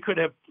 We could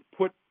have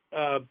put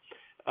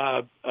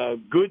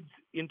goods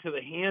into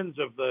the hands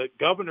of the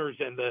governors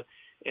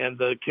and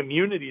the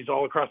communities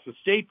all across the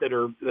state that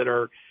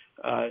are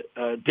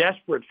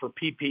desperate for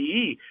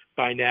PPE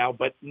by now,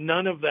 but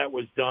none of that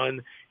was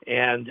done.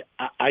 And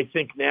I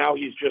think now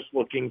he's just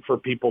looking for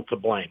people to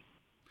blame.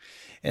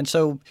 And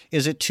so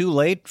is it too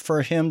late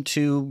for him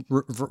to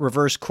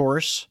reverse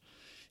course,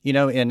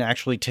 and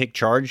actually take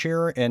charge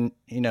here? And,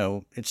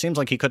 it seems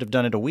like he could have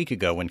done it a week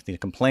ago when the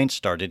complaints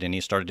started and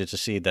he started to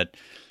see that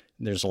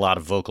there's a lot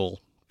of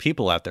vocal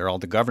people out there, all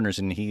the governors,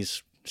 and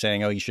he's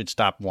saying, oh, you should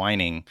stop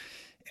whining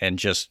and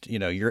just,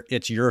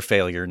 it's your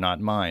failure, not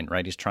mine,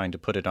 right? He's trying to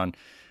put it on.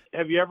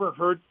 Have you ever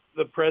heard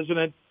the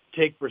president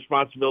take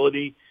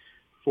responsibility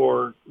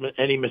for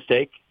any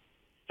mistake?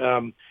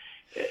 No,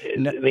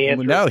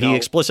 he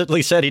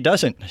explicitly said he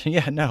doesn't.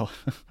 Yeah, no.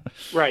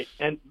 Right.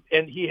 And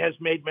he has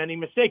made many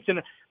mistakes.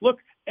 And look,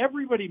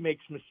 everybody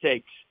makes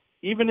mistakes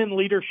even in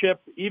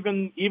leadership,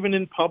 even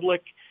in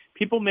public,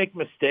 people make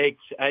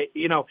mistakes. I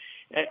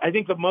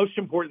think the most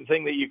important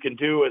thing that you can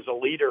do as a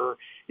leader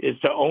is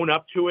to own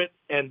up to it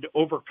and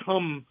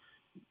overcome,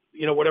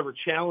 whatever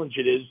challenge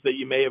it is that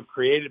you may have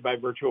created by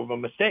virtue of a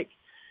mistake.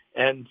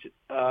 And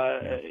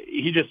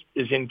he just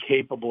is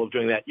incapable of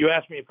doing that. You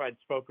asked me if I'd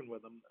spoken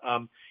with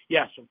him.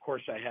 Yes, of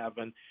course I have.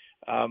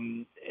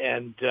 I've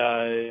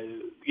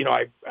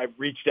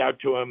reached out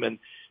to him and,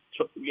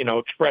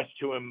 expressed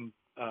to him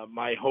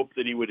my hope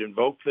that he would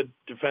invoke the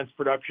Defense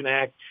Production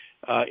Act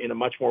in a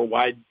much more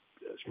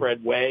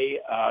widespread way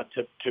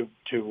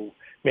to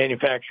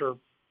manufacture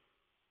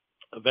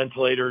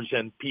ventilators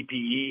and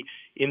PPE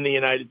in the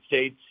United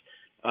States.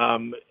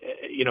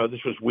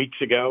 This was weeks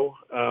ago,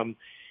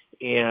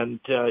 and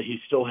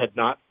he still had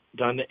not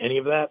done any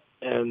of that.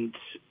 And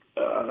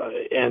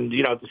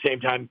at the same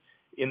time,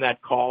 in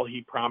that call,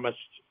 he promised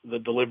the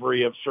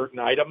delivery of certain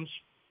items,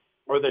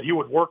 or that he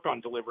would work on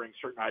delivering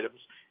certain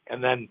items.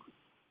 And then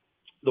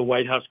the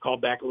White House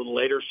called back a little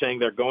later saying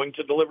they're going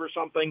to deliver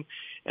something,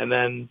 and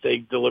then they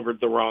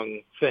delivered the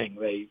wrong thing.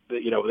 They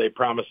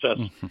promised us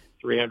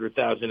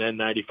 300,000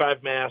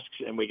 N95 masks,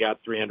 and we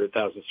got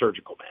 300,000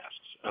 surgical masks.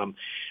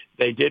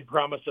 They did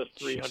promise us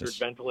 300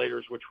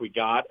 ventilators, which we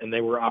got, and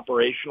they were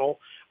operational,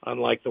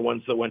 unlike the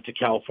ones that went to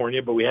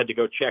California. But we had to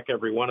go check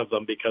every one of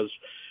them because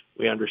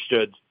we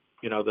understood,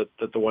 that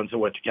the ones that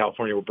went to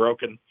California were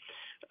broken.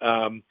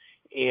 So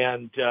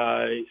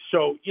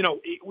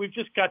we've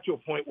just got to a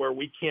point where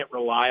we can't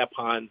rely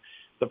upon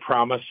the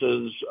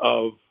promises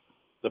of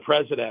the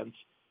president.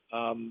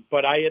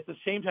 But at the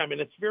same time,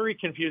 and it's very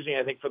confusing,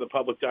 I think, for the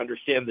public to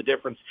understand the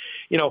difference.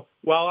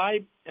 While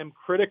I am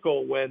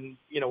critical when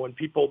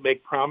people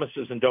make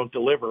promises and don't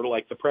deliver,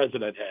 like the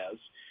president has,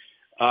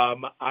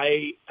 I'm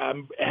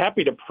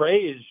happy to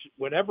praise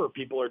whenever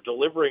people are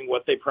delivering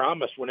what they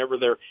promise, whenever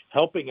they're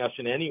helping us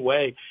in any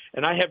way.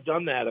 And I have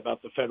done that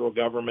about the federal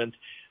government.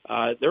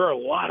 There are a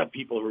lot of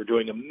people who are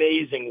doing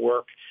amazing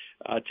work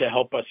to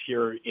help us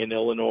here in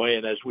Illinois.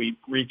 And as we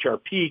reach our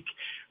peak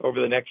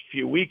over the next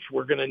few weeks,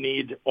 we're going to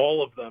need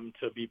all of them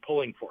to be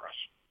pulling for us.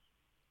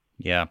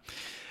 Yeah.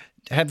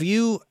 Have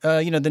you,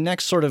 the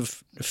next sort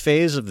of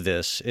phase of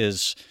this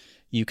is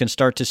you can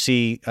start to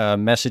see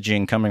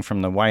messaging coming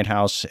from the White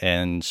House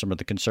and some of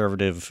the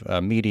conservative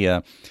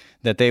media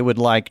that they would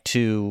like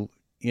to,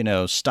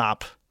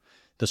 stop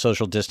the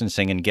social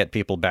distancing and get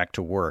people back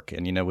to work.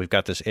 And, we've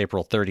got this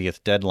April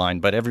 30th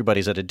deadline, but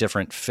everybody's at a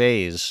different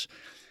phase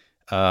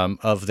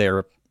of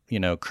their,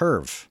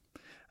 curve.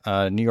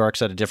 New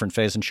York's at a different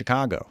phase than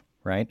Chicago,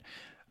 right?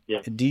 Yeah.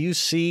 What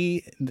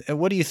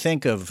do you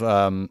think of,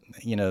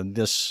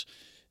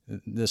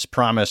 this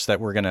promise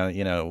that we're going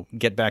to,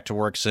 get back to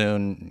work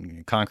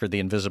soon, conquer the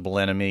invisible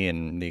enemy,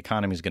 and the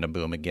economy is going to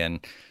boom again,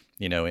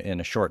 in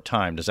a short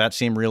time? Does that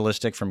seem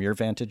realistic from your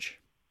vantage?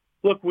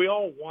 Look, we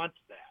all want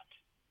that.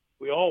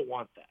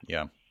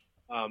 Yeah.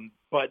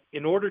 But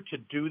in order to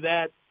do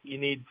that, you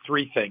need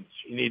three things.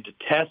 You need to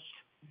test,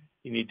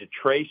 you need to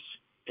trace,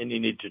 and you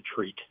need to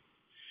treat.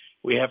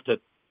 We have to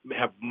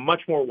have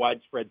much more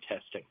widespread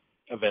testing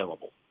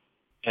available.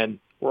 And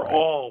we're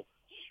all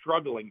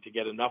struggling to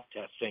get enough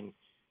testing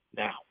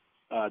now,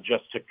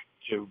 just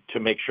to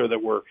make sure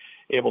that we're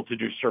able to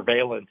do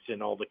surveillance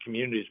in all the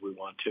communities we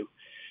want to.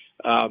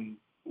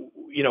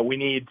 We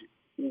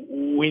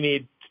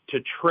need to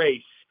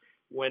trace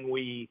when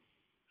we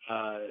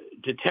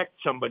detect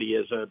somebody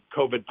as a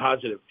COVID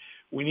positive.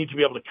 We need to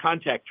be able to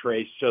contact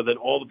trace so that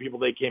all the people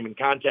they came in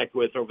contact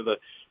with over the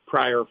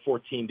prior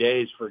 14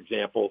 days, for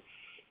example,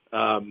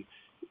 that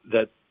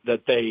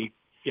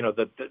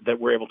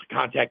we're able to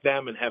contact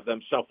them and have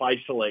them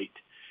self-isolate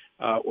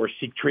or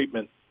seek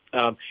treatment.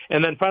 And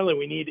then finally,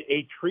 we need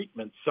a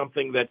treatment,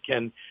 something that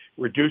can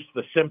reduce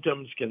the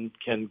symptoms, can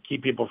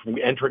keep people from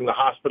entering the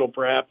hospital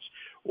perhaps,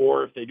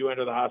 or if they do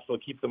enter the hospital,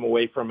 keep them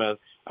away from an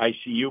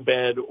ICU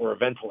bed or a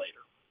ventilator.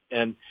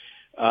 And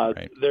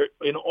there,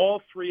 in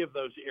all three of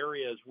those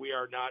areas, we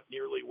are not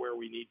nearly where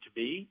we need to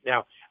be.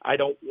 Now, I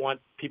don't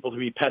want people to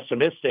be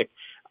pessimistic.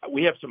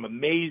 We have some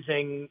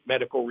amazing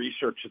medical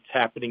research that's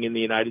happening in the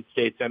United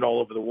States and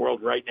all over the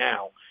world right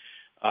now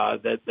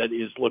that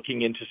is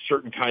looking into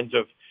certain kinds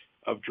of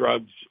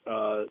drugs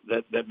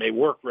that may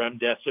work.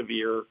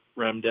 Remdesivir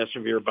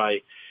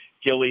by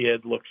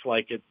Gilead looks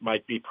like it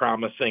might be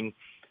promising.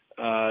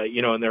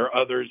 And there are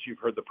others. You've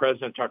heard the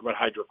president talk about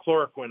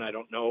hydrochloroquine. I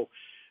don't know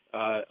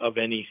of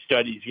any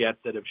studies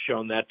yet that have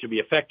shown that to be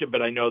effective,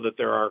 but I know that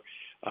there are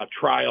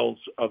trials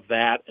of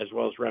that as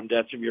well as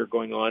remdesivir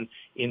going on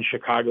in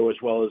Chicago as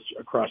well as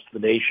across the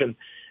nation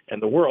and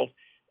the world.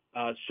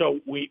 So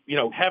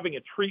having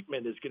a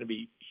treatment is going to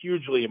be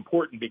hugely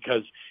important,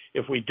 because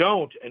if we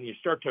don't, and you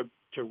start to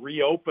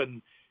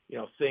reopen,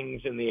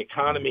 things in the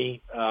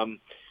economy,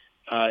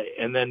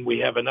 and then we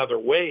have another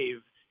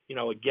wave,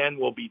 again,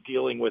 we'll be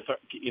dealing with,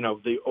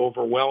 the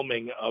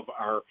overwhelming of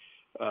our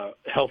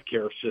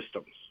healthcare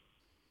systems.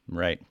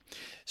 Right.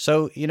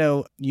 So,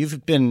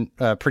 you've been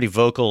pretty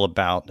vocal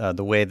about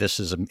the way this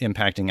is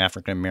impacting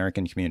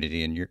African-American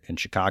community in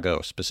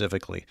Chicago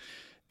specifically,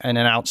 in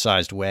an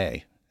outsized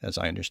way. as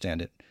I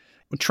understand it.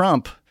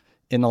 Trump,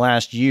 in the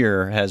last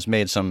year, has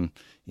made some,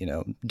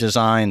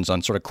 designs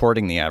on sort of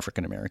courting the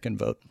African American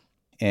vote.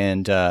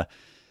 And, and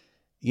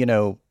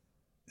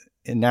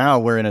now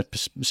we're in a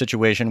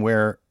situation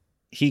where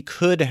he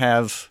could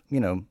have,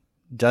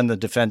 done the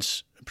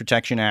Defense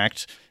Protection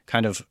Act,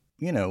 kind of,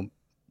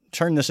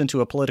 turn this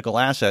into a political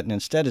asset, and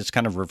instead it's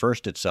kind of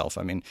reversed itself.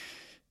 I mean,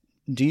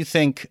 do you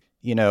think,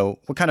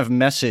 what kind of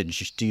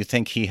message do you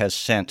think he has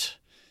sent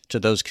to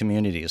those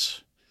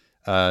communities,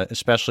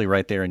 especially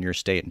right there in your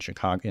state in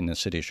Chicago, in the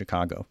city of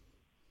Chicago?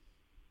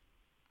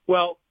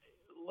 Well,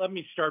 let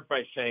me start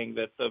by saying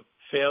that the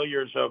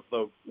failures of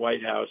the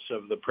White House,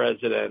 of the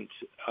president,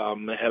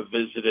 have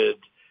visited,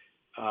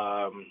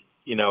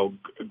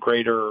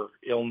 greater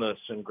illness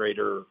and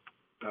greater,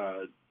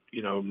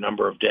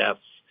 number of deaths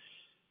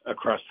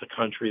across the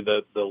country,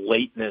 the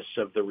lateness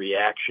of the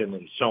reaction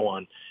and so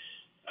on.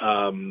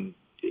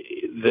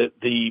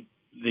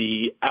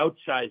 The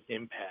outsized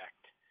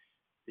impact,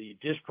 the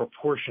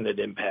disproportionate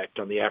impact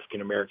on the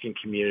African American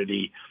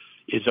community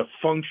is a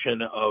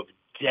function of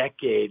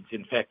decades,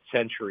 in fact,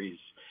 centuries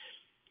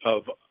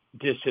of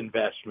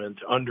disinvestment,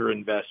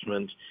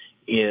 underinvestment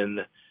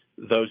in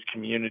those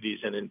communities,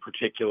 and in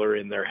particular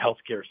in their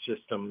healthcare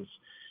systems,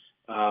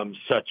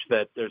 such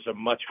that there's a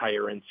much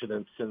higher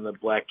incidence in the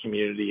Black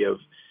community of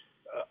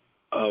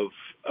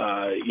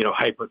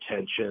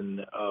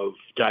hypertension, of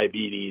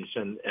diabetes,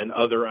 and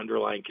other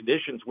underlying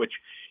conditions, which,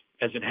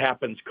 as it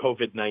happens,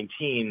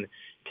 COVID-19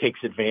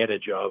 takes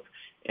advantage of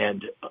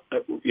and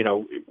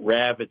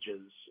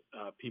ravages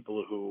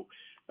people who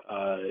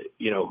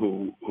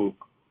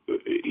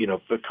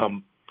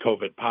become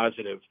COVID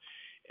positive.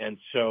 And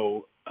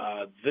so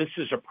this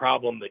is a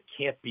problem that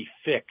can't be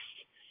fixed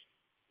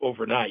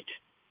overnight.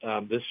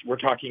 We're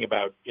talking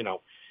about,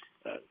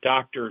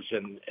 doctors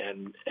and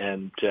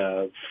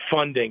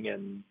funding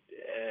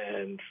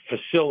and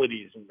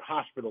facilities and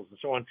hospitals and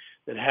so on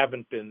that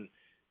haven't been,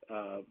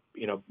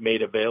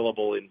 made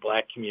available in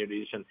Black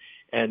communities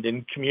and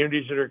in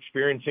communities that are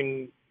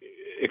experiencing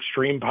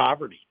extreme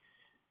poverty.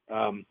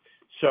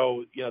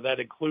 So that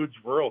includes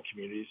rural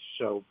communities.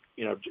 So,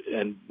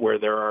 and where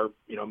there are,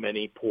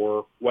 many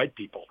poor white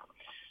people.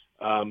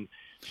 But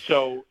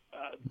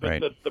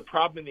the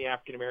problem in the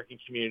African American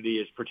community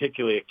is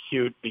particularly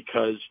acute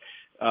because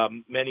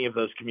many of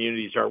those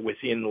communities are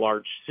within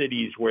large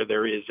cities where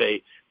there is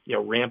a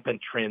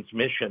rampant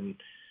transmission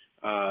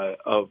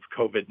of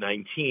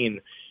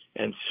COVID-19,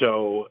 and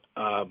so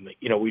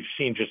we've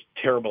seen just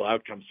terrible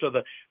outcomes. So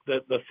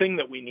the thing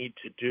that we need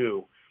to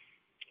do,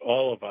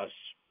 all of us,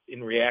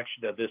 in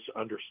reaction to this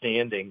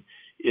understanding,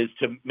 is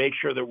to make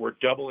sure that we're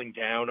doubling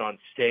down on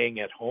staying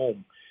at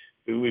home.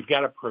 We've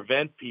got to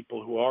prevent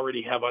people who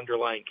already have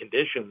underlying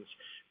conditions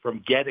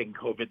from getting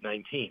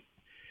COVID-19.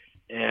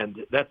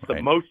 And that's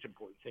the most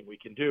important thing we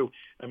can do.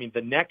 I mean,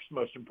 the next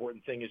most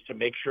important thing is to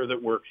make sure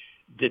that we're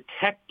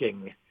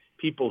detecting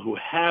people who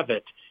have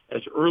it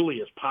as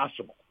early as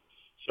possible.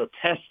 So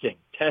testing.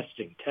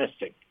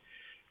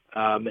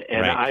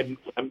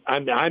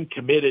 I'm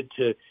committed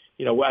to,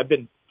 I've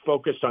been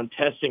focused on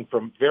testing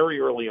from very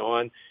early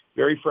on,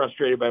 very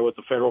frustrated by what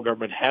the federal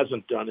government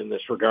hasn't done in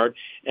this regard.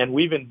 And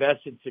we've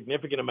invested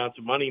significant amounts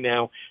of money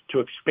now to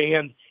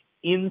expand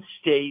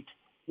in-state,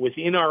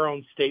 within our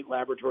own state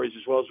laboratories,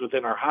 as well as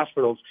within our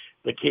hospitals,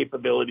 the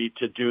capability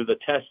to do the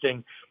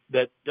testing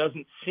that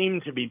doesn't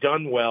seem to be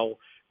done well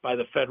by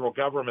the federal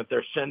government.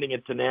 They're sending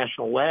it to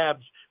national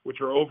labs,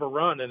 which are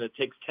overrun, and it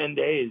takes 10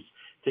 days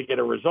to get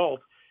a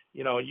result.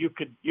 You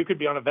could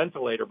be on a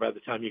ventilator by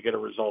the time you get a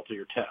result of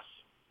your test.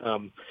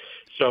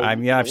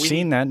 I've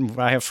seen that.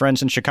 I have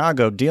friends in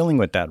Chicago dealing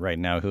with that right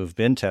now who've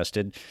been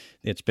tested.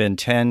 It's been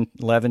 10,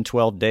 11,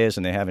 12 days,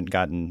 and they haven't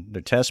gotten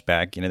their test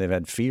back. They've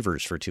had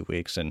fevers for 2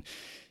 weeks, and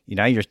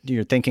now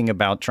you're thinking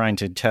about trying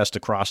to test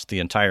across the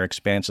entire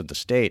expanse of the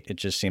state. It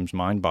just seems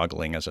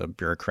mind-boggling as a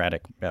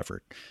bureaucratic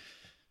effort.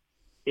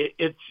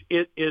 It's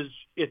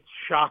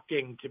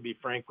shocking, to be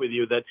frank with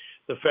you, that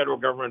the federal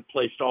government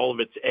placed all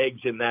of its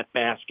eggs in that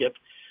basket,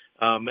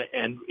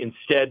 and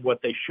instead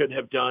what they should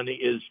have done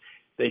is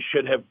they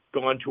should have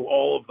gone to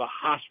all of the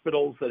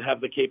hospitals that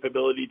have the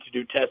capability to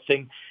do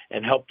testing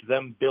and helped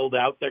them build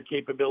out their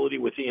capability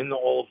within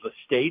all of the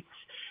states.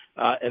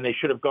 And they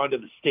should have gone to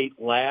the state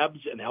labs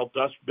and helped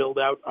us build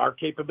out our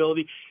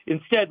capability.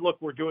 Instead, look,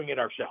 we're doing it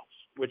ourselves,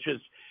 which is,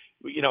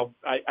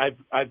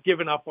 I've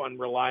given up on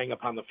relying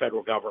upon the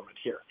federal government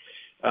here.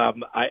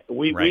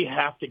 We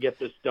have to get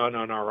this done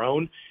on our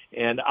own,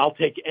 and I'll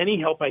take any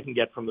help I can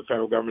get from the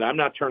federal government. I'm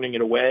not turning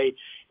it away,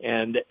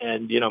 and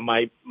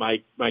my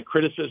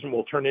criticism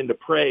will turn into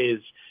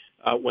praise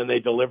when they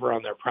deliver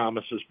on their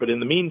promises. But in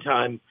the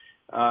meantime,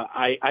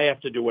 I have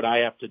to do what I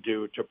have to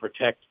do to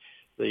protect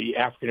the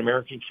African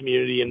American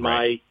community in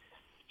my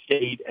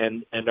state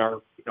and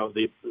our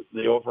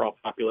the overall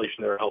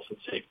population, their health and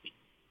safety.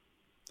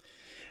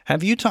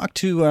 Have you talked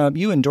to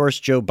you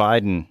endorsed Joe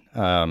Biden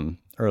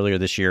earlier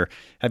this year?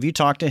 Have you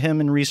talked to him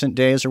in recent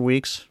days or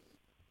weeks?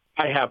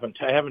 I haven't.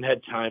 I haven't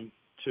had time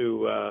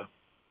to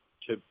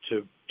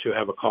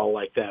have a call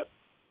like that.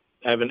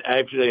 haven't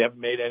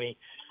made any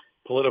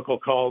political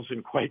calls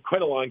in quite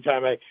a long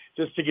time.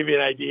 Just to give you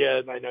an idea,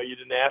 and I know you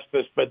didn't ask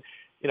this, but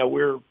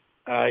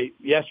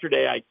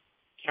yesterday I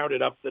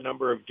counted up the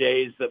number of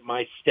days that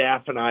my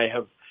staff and I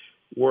have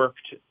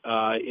worked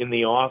in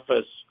the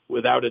office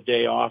without a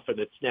day off, and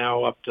it's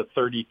now up to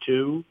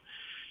 32.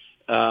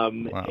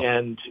 Wow.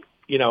 And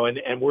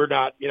we're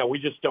not, we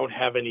just don't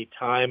have any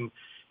time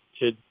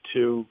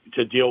to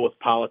deal with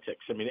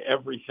politics. I mean,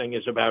 everything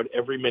is about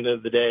every minute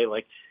of the day.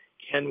 Like,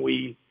 can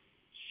we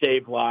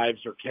save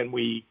lives or can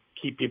we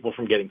keep people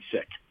from getting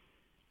sick?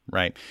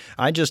 Right.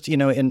 I just,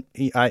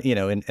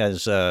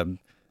 as a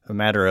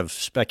matter of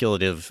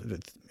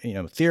speculative,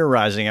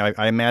 theorizing,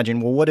 I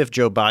imagine, well, what if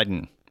Joe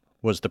Biden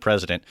was the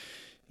president?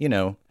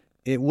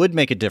 It would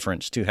make a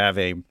difference to have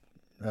a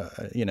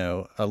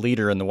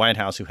leader in the White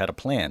House who had a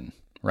plan,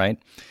 right?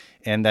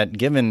 And that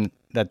given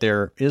that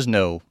there is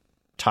no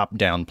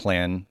top-down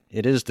plan,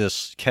 it is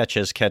this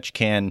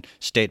catch-as-catch-can,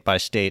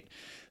 state-by-state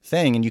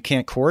thing, and you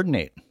can't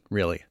coordinate,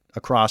 really,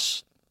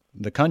 across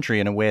the country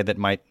in a way that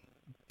might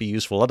be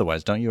useful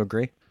otherwise. Don't you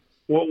agree?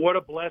 Well, what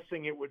a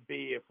blessing it would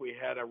be if we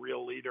had a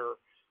real leader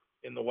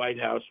in the White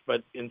House,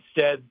 but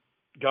instead,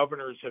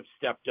 governors have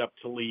stepped up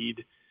to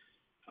lead.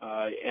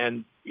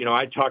 And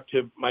I talk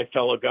to my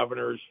fellow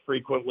governors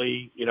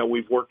frequently.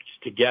 We've worked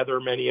together,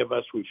 many of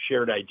us. We've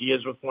shared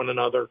ideas with one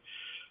another.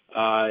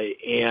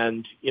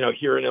 And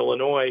here in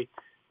Illinois,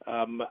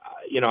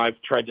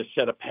 I've tried to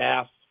set a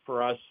path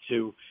for us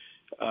to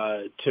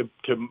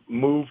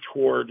move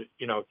toward,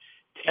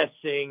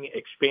 testing,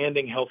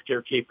 expanding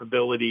healthcare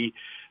capability,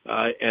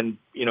 and,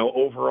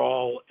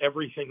 overall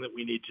everything that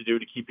we need to do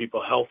to keep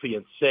people healthy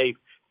and safe.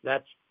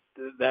 That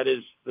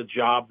is the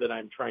job that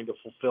I'm trying to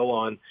fulfill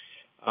on.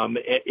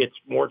 It's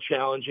more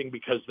challenging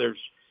because there's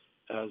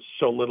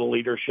so little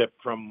leadership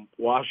from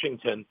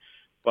Washington,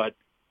 but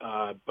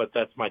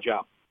that's my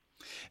job.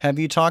 Have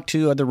you talked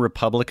to other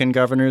Republican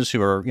governors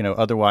who are,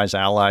 otherwise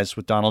allies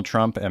with Donald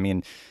Trump? I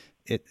mean,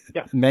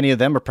 many of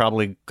them are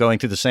probably going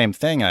through the same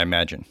thing, I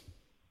imagine.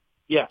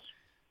 Yes,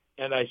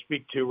 and I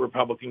speak to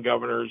Republican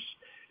governors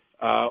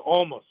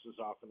almost as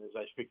often as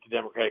I speak to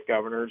Democratic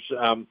governors.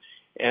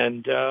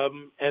 And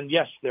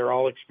yes, they're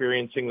all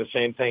experiencing the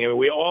same thing. I mean,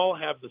 we all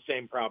have the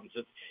same problems.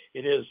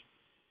 It is,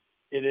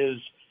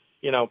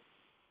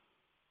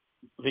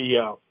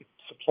 the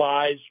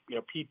supplies,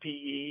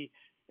 PPE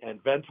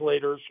and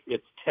ventilators.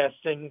 It's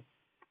testing,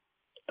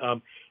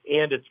 and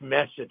it's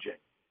messaging.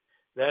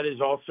 That is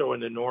also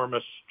an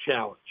enormous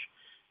challenge.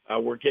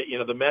 We're getting,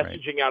 the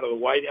messaging out of the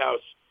White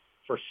House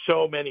for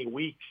so many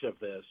weeks of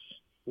this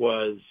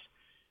was,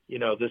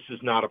 this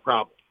is not a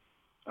problem,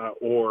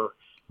 or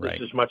this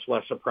is much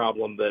less a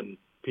problem than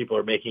people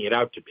are making it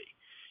out to be.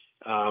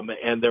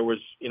 And there was,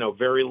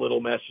 very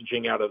little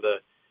messaging out of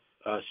the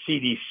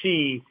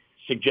CDC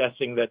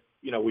suggesting that,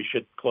 we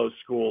should close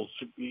schools,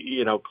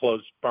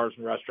 close bars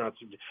and restaurants,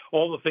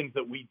 all the things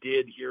that we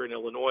did here in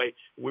Illinois.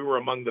 We were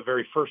among the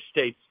very first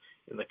states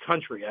in the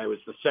country. I was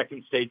the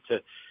second state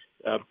to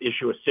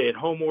issue a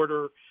stay-at-home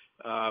order.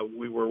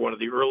 We were one of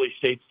the early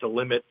states to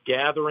limit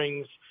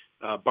gatherings,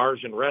 bars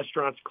and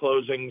restaurants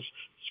closings,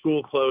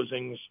 school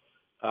closings.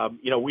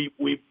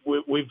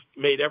 We've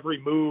made every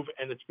move,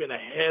 and it's been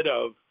ahead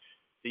of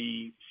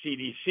the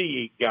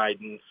CDC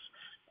guidance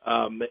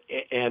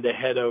and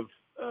ahead of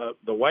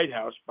the White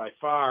House by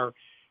far.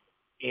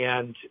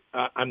 And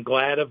I'm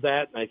glad of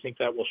that, and I think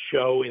that will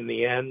show in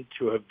the end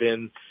to have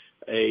been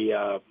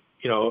a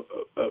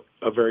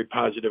very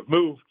positive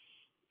move.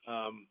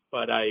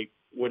 But I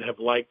would have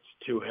liked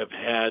to have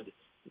had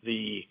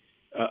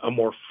a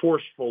more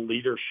forceful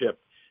leadership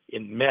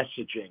in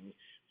messaging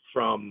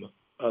from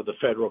the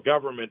federal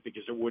government,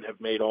 because it would have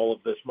made all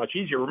of this much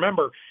easier.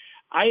 Remember,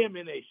 I am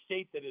in a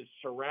state that is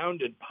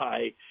surrounded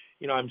by,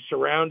 I'm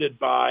surrounded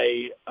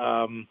by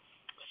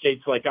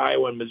states like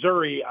Iowa and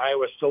Missouri.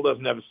 Iowa still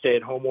doesn't have a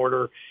stay-at-home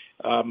order.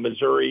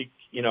 Missouri,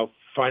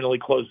 finally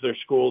closed their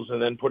schools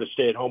and then put a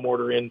stay-at-home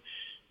order in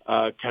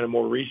kind of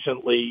more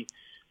recently.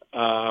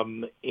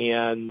 And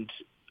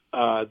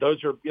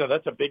those are,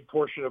 that's a big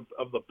portion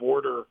of the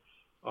border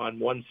on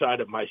one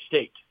side of my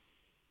state.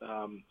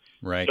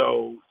 Right.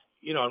 So,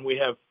 and we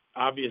have,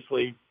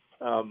 obviously,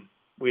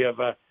 we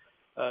have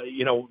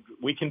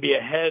we can be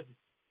ahead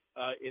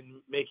in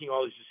making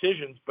all these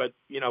decisions, but,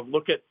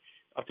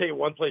 I'll tell you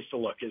one place to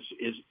look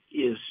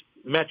is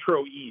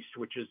Metro East,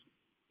 which is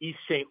East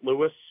St.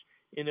 Louis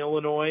in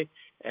Illinois,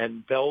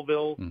 and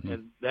Belleville,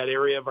 and that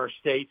area of our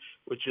state,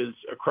 which is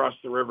across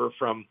the river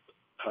from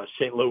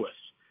St. Louis.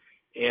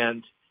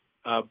 And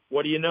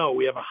what do you know?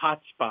 We have a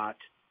hot spot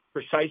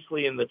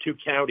precisely in the two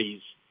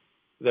counties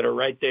that are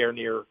right there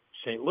near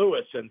St.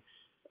 Louis, and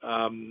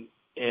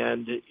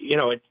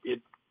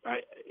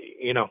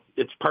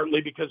it's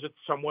partly because it's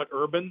somewhat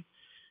urban,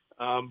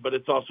 but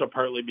it's also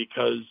partly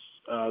because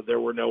there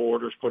were no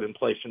orders put in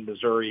place in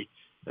Missouri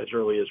as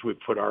early as we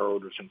put our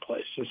orders in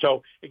place. And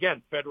so,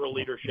 again, federal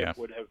leadership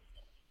would have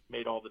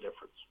made all the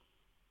difference.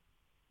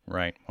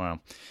 Right. Wow.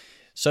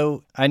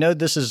 So I know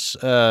this is,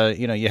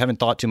 you haven't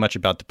thought too much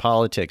about the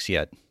politics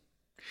yet,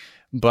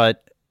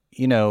 but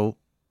and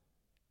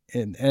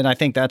I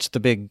think that's the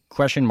big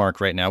question mark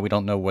right now. We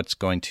don't know what's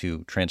going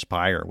to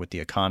transpire with the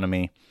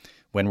economy,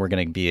 when we're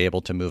going to be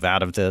able to move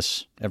out of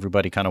this.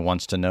 Everybody kind of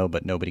wants to know,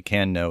 but nobody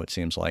can know, it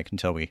seems like,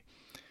 until we,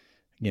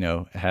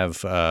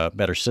 have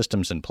better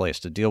systems in place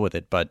to deal with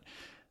it. But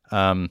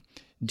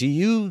do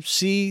you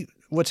see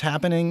what's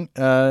happening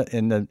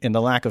in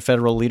the lack of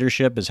federal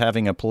leadership as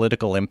having a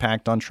political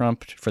impact on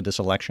Trump for this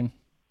election?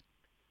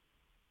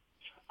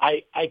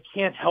 I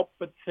can't help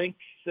but think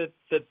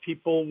that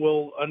people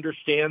will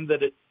understand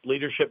that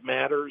leadership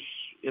matters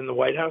in the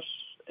White House,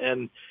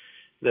 and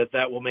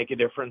that will make a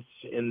difference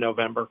in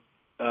November.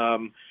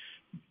 So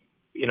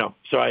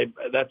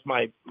that's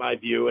my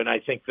view, and I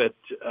think that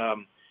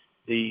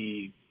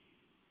the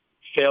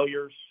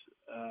failures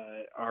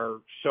are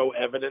so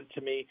evident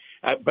to me.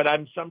 But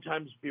I'm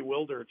sometimes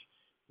bewildered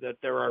that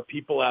there are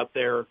people out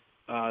there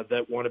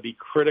that want to be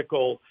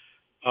critical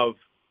of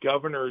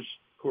governors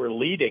who are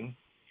leading,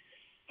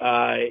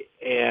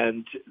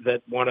 and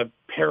that want to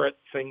parrot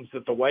things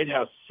that the White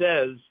House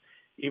says,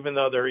 even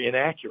though they're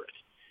inaccurate.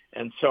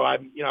 And so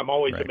I'm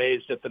always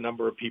amazed at the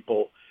number of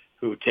people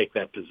who take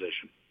that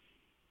position.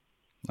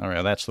 All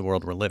right, that's the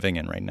world we're living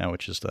in right now,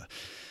 which is the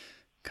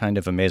kind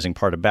of amazing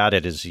part about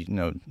it is,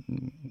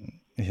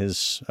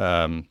 his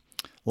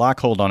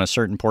lockhold on a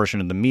certain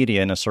portion of the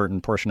media and a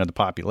certain portion of the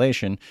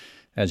population.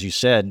 As you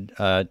said,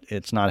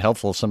 it's not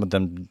helpful. Some of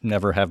them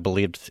never have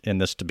believed in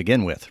this to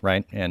begin with,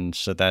 right? And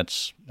so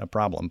that's a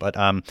problem. But,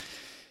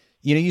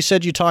 you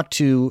said you talked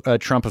to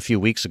Trump a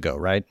few weeks ago,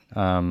 right?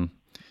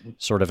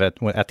 Sort of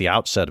at the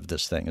outset of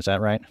this thing. Is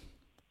that right?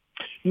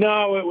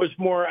 No, it was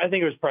more, I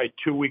think it was probably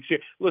 2 weeks.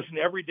 Listen,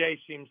 every day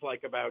seems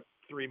like about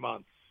 3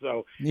 months.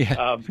 So,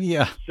 I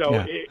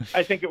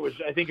think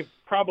it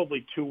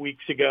probably 2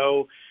 weeks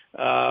ago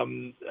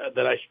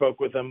that I spoke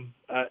with him,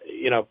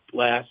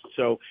 last.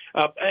 So,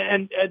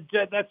 and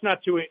that's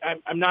not too,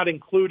 I'm not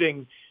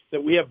including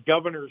that we have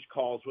governors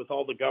calls with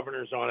all the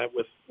governors on it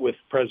with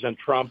President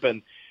Trump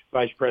and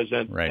Vice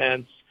President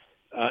Pence.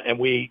 And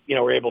we,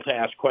 were able to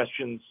ask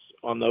questions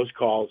on those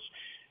calls.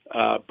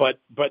 But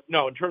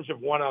no, in terms of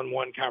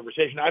one-on-one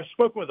conversation, I've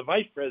spoken with the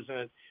vice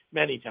president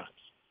many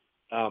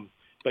times.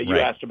 But you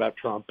asked about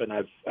Trump, and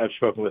I've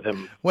spoken with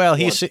him. Well,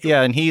 he's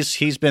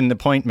been the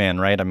point man,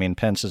 right? I mean,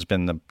 Pence has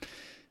been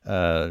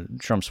the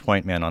Trump's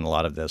point man on a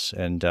lot of this,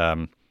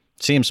 and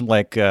seems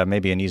like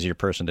maybe an easier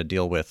person to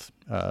deal with,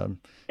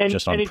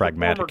 just on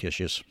pragmatic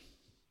issues.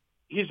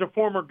 He's a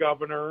former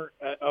governor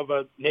of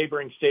a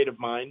neighboring state of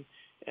mine,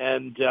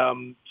 and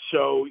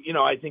so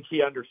I think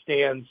he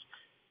understands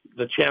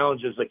the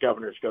challenges that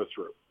governors go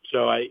through.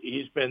 So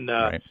he's been,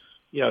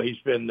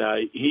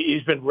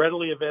 he's been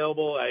readily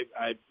available.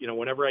 I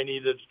whenever I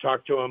needed to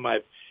talk to him,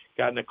 I've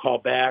gotten a call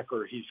back,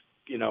 or he's,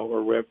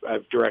 or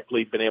I've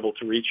directly been able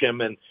to reach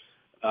him. And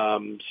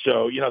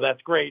so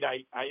that's great.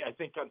 I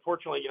think,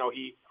 unfortunately,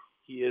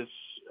 he is,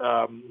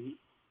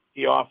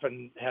 he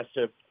often has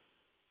to,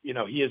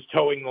 he is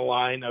towing the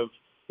line of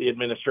the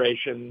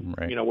administration,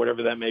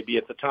 whatever that may be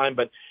at the time.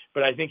 But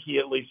I think he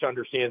at least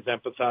understands,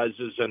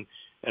 empathizes,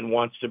 and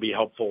wants to be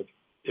helpful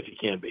if he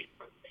can be.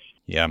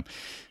 Yeah.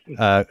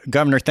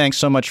 Governor, thanks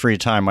so much for your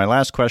time. My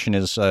last question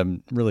is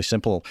really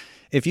simple.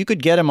 If you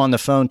could get him on the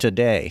phone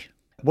today,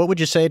 what would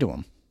you say to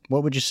him?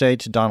 What would you say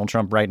to Donald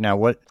Trump right now?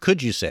 What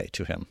could you say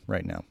to him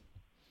right now?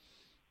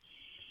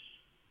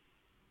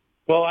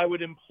 Well, I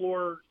would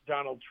implore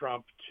Donald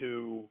Trump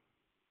to,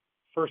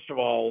 first of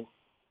all,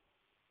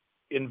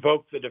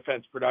 invoke the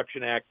Defense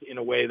Production Act in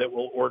a way that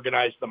will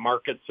organize the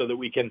market so that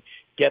we can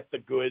get the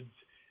goods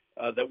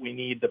that we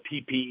need, the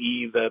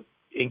PPE, the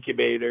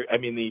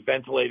the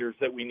ventilators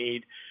that we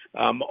need,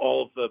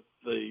 all of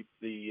the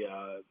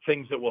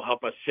things that will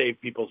help us save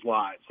people's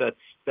lives.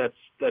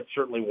 That's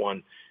certainly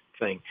one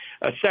thing.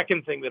 A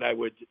second thing that I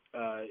would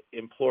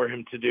implore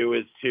him to do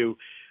is to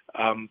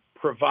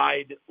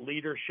provide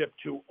leadership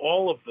to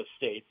all of the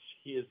states.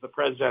 He is the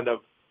president of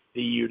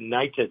the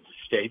United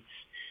States.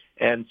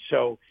 And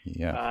so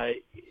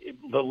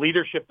the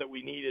leadership that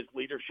we need is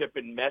leadership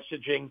in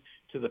messaging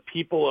to the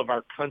people of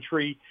our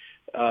country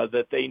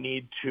that they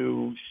need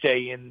to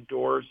stay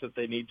indoors, that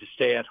they need to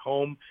stay at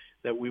home,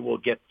 that we will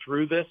get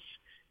through this,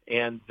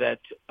 and that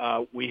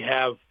we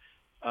have,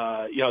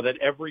 that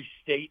every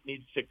state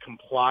needs to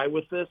comply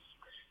with this,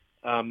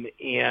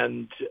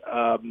 and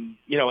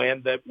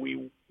that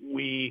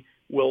we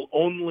will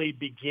only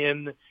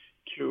begin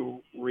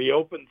to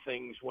reopen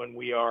things when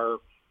we are,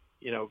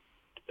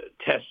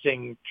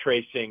 testing,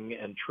 tracing,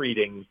 and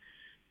treating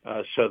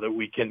so that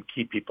we can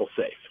keep people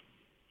safe.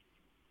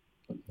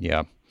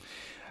 Yeah.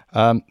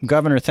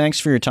 Governor,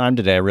 thanks for your time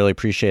today. I really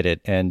appreciate it,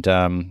 and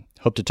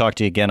hope to talk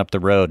to you again up the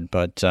road.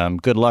 But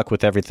good luck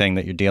with everything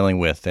that you're dealing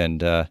with,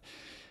 and I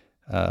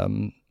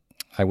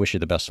wish you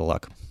the best of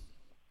luck.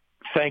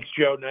 Thanks,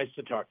 Joe. Nice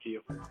to talk to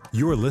you.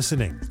 You're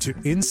listening to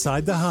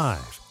Inside the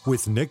Hive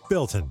with Nick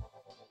Bilton.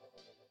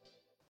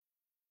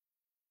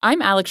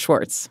 I'm Alex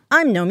Schwartz.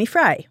 I'm Nomi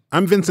Fry.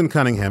 I'm Vincent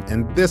Cunningham,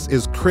 and this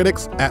is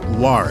Critics at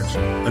Large,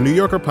 a New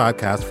Yorker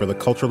podcast for the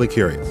culturally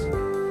curious.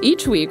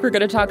 Each week, we're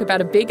going to talk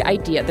about a big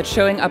idea that's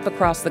showing up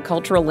across the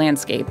cultural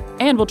landscape,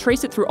 and we'll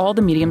trace it through all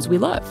the mediums we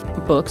love: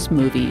 books,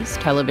 movies,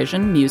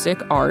 television, music,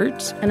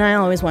 art. And I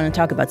always want to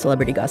talk about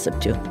celebrity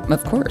gossip, too.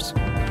 Of course.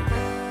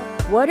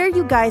 What are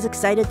you guys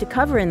excited to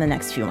cover in the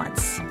next few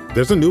months?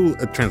 There's a new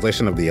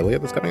translation of the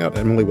Iliad that's coming out,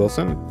 Emily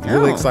Wilson.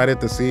 Really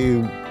excited to see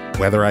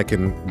whether I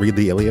can read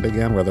the Iliad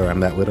again, whether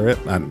I'm that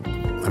literate. I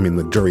mean,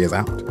 the jury is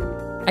out.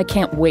 I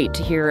can't wait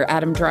to hear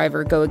Adam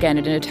Driver go again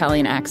in an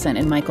Italian accent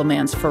in Michael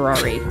Mann's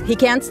Ferrari. He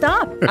can't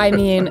stop. I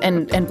mean,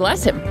 and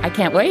bless him. I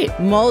can't wait.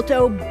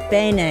 Molto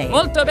bene.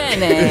 Molto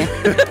bene.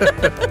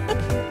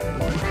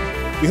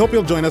 We hope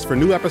you'll join us for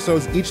new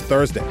episodes each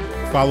Thursday.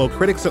 Follow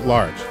Critics at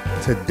Large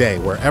today,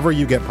 wherever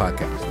you get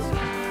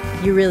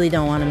podcasts. You really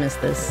don't want to miss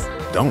this.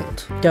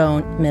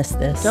 Don't miss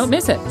this. Don't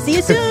miss it. See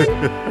you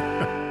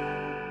soon.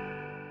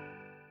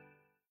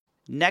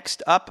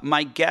 Next up,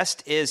 my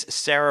guest is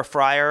Sarah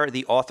Friar,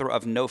 the author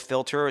of No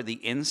Filter,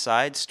 The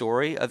Inside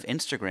Story of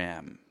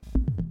Instagram.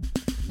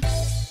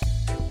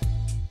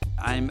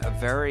 I'm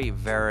very,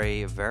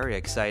 very, very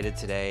excited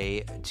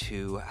today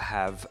to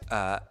have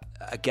a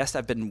guest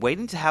I've been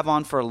waiting to have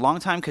on for a long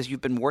time, because you've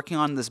been working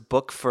on this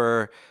book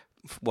for,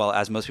 well,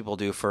 as most people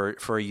do,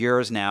 for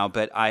years now,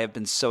 but I have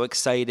been so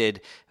excited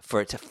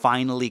for it to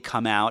finally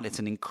come out. It's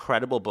an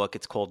incredible book.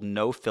 It's called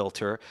No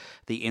Filter,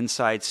 The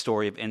Inside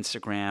Story of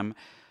Instagram.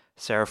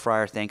 Sarah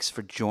Friar, thanks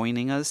for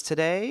joining us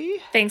today.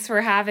 Thanks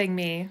for having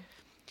me.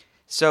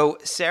 So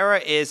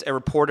Sarah is a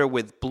reporter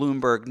with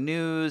Bloomberg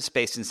News,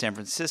 based in San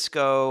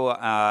Francisco,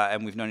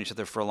 and we've known each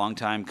other for a long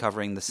time,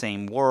 covering the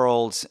same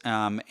worlds.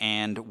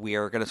 And we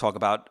are going to talk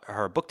about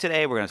her book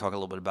today. We're going to talk a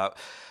little bit about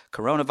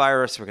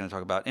coronavirus. We're going to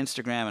talk about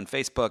Instagram and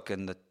Facebook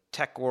and the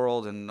tech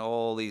world and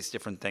all these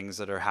different things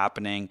that are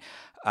happening.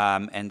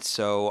 And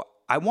so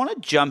I want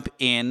to jump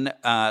in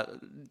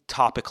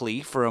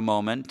topically for a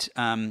moment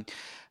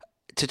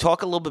to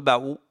talk a little bit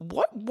about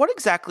what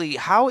exactly,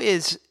 how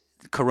is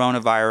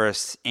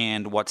coronavirus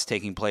and what's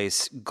taking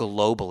place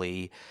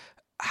globally,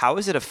 how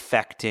is it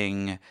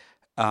affecting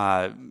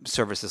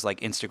services like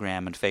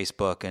Instagram and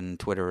Facebook and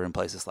Twitter and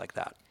places like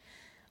that?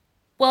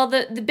 Well,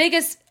 the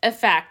biggest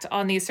effect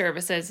on these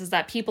services is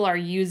that people are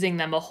using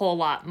them a whole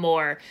lot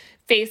more.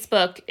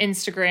 Facebook,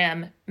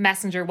 Instagram,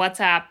 Messenger,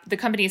 WhatsApp, the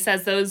company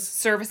says those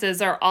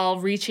services are all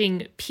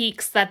reaching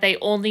peaks that they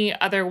only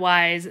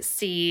otherwise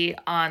see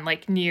on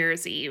like New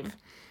Year's Eve.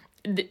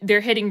 They're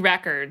hitting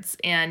records,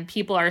 and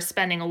people are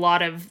spending a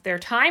lot of their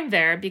time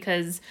there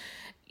because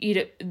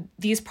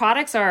these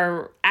products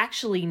are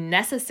actually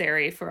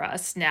necessary for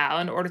us now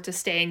in order to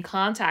stay in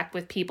contact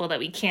with people that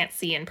we can't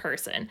see in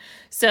person.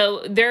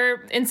 So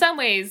they're in some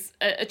ways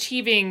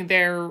achieving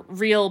their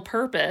real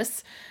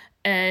purpose,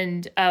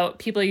 and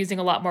people are using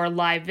a lot more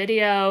live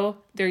video.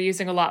 They're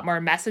using a lot more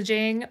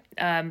messaging.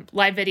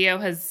 Live video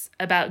has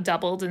about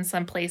doubled in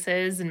some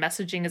places, and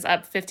messaging is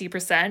up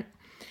 50%.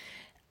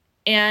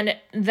 And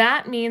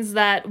that means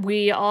that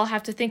we all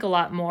have to think a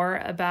lot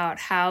more about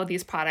how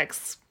these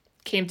products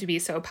came to be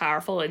so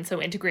powerful and so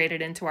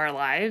integrated into our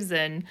lives.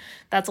 And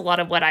that's a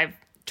lot of what I've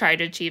tried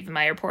to achieve in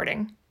my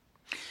reporting.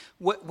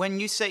 When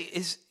you say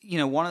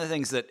one of the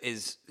things that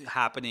is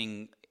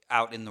happening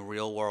out in the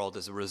real world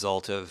as a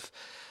result of,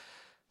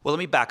 well, let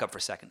me back up for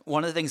a second.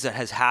 One of the things that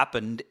has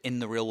happened in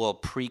the real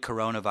world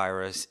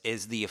pre-coronavirus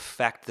is the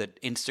effect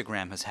that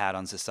Instagram has had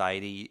on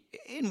society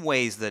in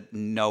ways that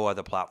no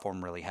other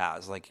platform really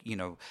has. Like,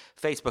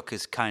 Facebook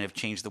has kind of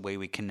changed the way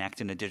we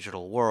connect in a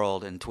digital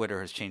world, and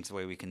Twitter has changed the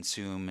way we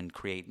consume and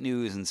create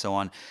news and so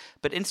on.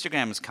 But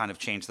Instagram has kind of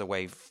changed the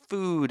way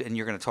food, and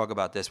you're going to talk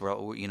about this, where, I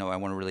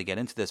want to really get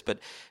into this, but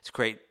it's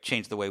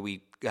changed the way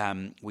we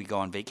go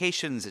on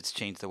vacations. It's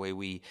changed the way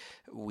we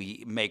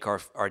make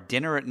our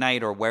dinner at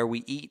night, or where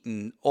we eat,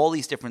 and all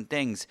these different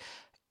things.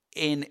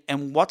 And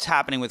what's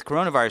happening with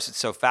coronavirus, it's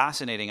so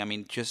fascinating. I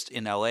mean, just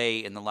in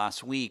LA in the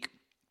last week,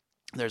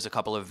 there's a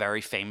couple of very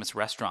famous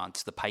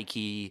restaurants, the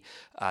Pikey,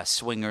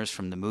 Swingers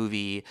from the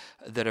movie,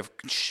 that have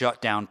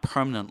shut down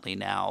permanently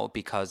now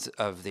because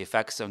of the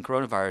effects on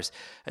coronavirus.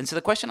 And so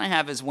the question I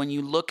have is, when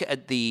you look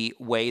at the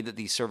way that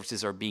these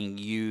services are being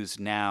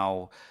used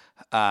now,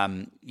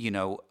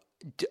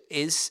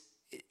 is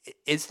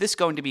this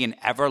going to be an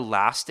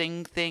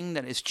everlasting thing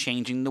that is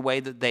changing the way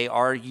that they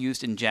are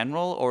used in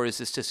general? Or is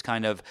this just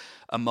kind of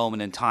a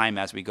moment in time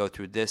as we go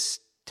through this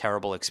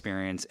terrible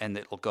experience, and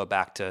it'll go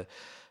back to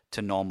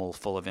normal,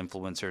 full of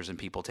influencers and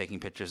people taking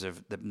pictures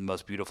of the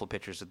most beautiful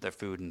pictures of their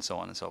food and so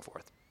on and so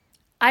forth?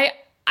 I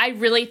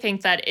really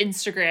think that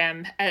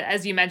Instagram,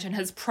 as you mentioned,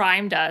 has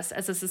primed us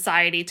as a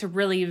society to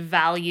really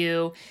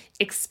value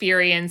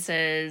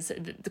experiences,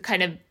 the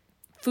kind of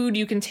food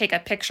you can take a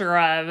picture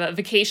of, a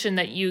vacation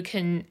that you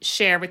can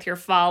share with your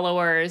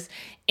followers,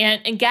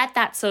 and get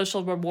that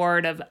social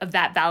reward of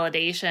that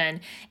validation.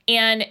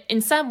 And in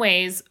some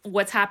ways,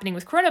 what's happening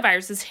with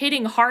coronavirus is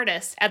hitting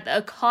hardest at the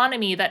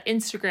economy that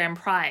Instagram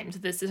primed,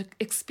 this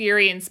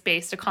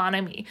experience-based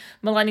economy.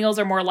 Millennials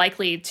are more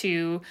likely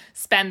to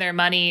spend their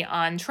money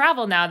on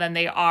travel now than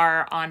they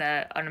are on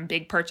a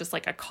big purchase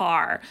like a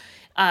car,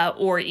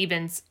 or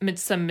even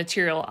some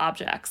material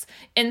objects.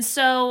 And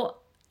so,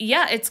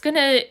 yeah, it's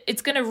gonna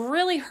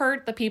really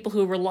hurt the people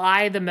who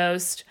rely the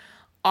most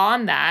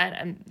on that.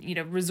 And,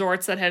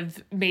 resorts that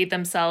have made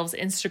themselves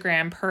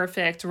Instagram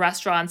perfect,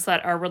 restaurants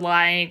that are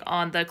relying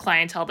on the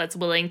clientele that's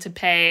willing to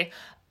pay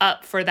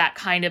up for that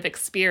kind of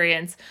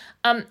experience.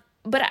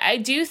 But I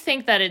do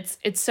think that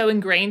it's so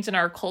ingrained in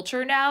our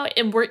culture now,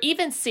 and we're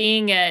even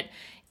seeing it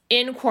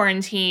in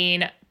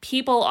quarantine.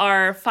 People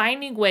are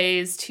finding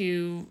ways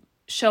to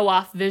show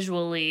off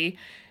visually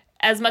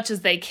as much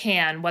as they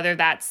can, whether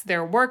that's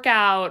their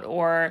workout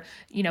or,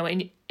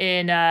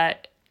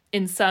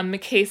 in some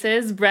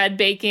cases, bread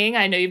baking.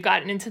 I know you've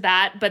gotten into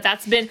that, but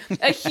that's been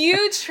a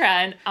huge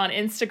trend on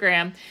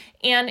Instagram.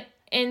 And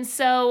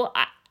so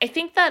I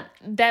think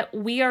that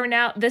we are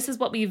now, this is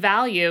what we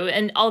value.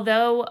 And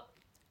although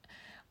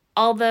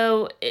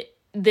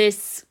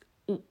this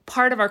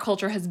part of our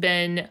culture has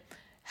been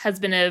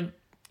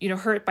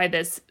hurt by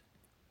this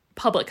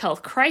public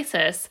health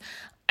crisis,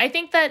 I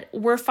think that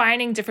we're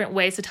finding different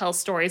ways to tell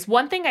stories.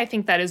 One thing I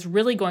think that is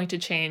really going to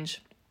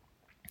change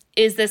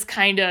is this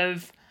kind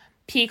of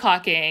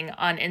peacocking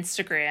on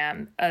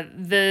Instagram,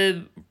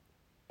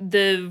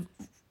 the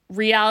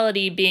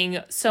reality being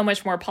so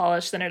much more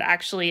polished than it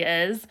actually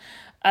is.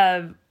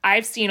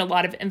 I've seen a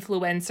lot of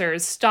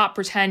influencers stop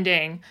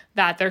pretending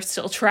that they're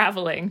still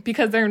traveling,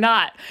 because they're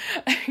not.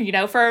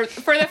 For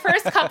the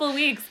first couple of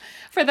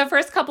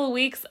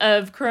weeks,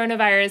 of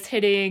coronavirus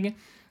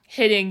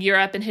hitting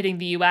Europe and hitting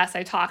the US,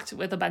 I talked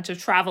with a bunch of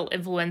travel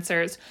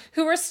influencers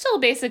who were still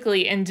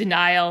basically in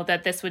denial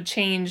that this would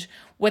change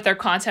what their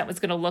content was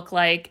going to look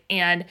like.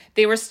 And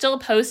they were still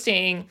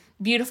posting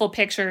beautiful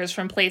pictures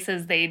from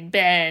places they'd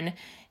been.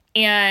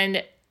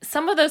 And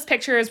some of those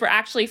pictures were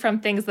actually from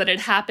things that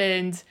had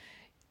happened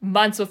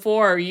months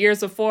before or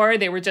years before.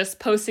 They were just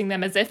posting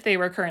them as if they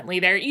were currently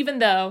there, even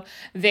though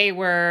they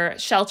were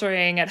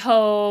sheltering at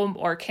home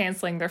or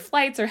canceling their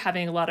flights or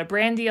having a lot of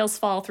brand deals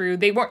fall through.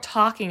 They weren't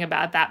talking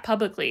about that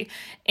publicly.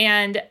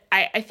 And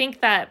I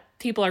think that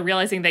people are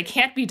realizing they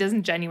can't be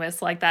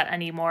disingenuous like that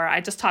anymore.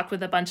 I just talked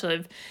with a bunch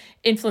of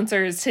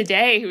influencers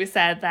today who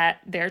said that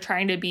they're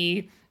trying to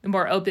be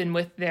more open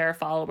with their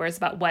followers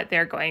about what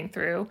they're going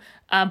through,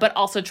 but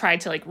also try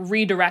to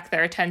redirect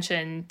their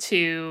attention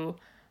to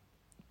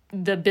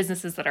the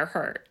businesses that are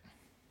hurt.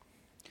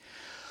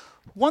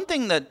 One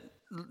thing that,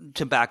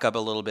 to back up a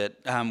little bit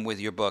with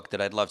your book,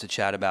 that I'd love to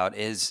chat about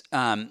is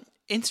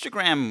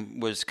Instagram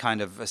was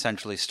kind of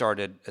essentially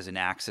started as an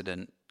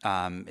accident.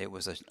 It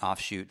was an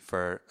offshoot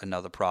for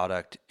another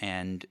product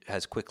and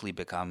has quickly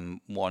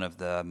become one of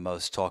the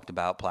most talked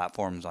about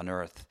platforms on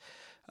earth.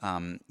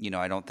 I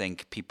don't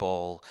think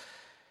people,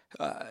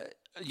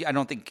 I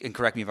don't think, and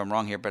correct me if I'm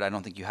wrong here, but I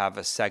don't think you have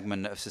a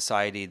segment of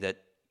society that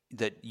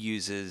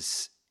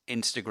uses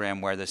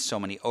Instagram where there's so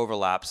many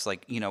overlaps.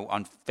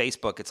 On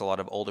Facebook, it's a lot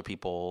of older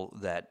people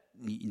that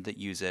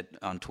use it.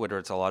 On Twitter,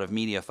 it's a lot of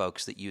media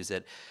folks that use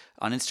it.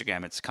 On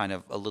Instagram, it's kind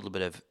of a little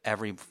bit of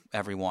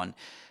everyone.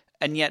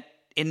 And yet,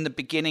 in the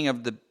beginning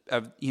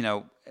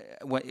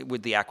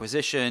with the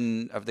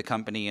acquisition of the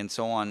company and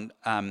so on,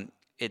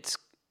 it's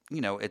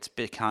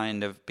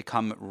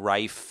become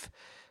rife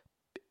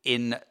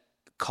in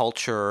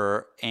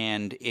culture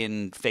and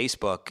in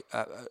Facebook.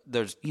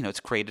 It's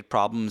created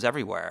problems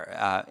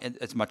everywhere,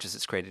 as much as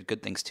it's created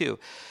good things too.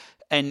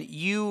 And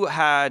you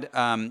had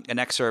an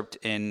excerpt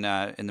in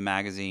the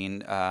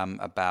magazine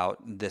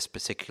about this,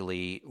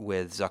 particularly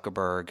with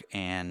Zuckerberg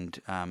and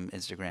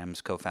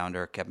Instagram's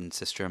co-founder Kevin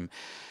Systrom.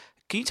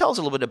 Can you tell us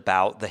a little bit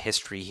about the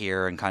history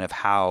here and kind of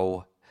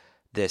how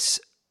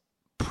this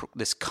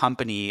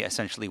company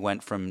essentially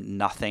went from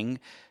nothing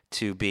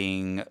to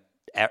being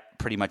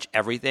pretty much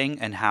everything,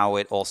 and how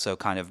it also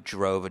kind of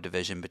drove a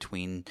division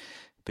between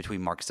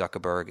Mark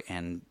Zuckerberg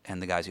and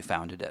the guys who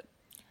founded it?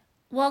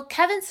 Well,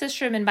 Kevin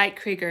Systrom and Mike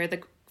Krieger,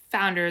 the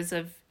founders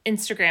of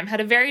Instagram,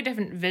 had a very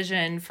different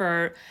vision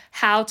for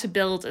how to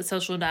build a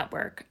social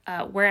network,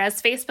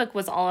 whereas Facebook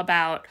was all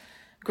about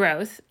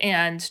growth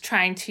and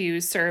trying to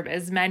serve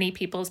as many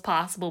people as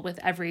possible with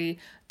every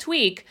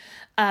tweak.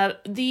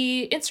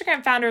 The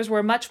Instagram founders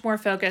were much more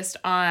focused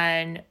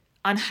on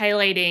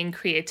highlighting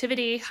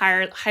creativity,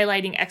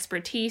 highlighting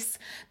expertise,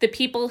 the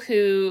people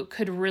who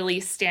could really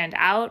stand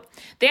out.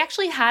 They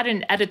actually had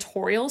an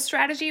editorial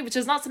strategy, which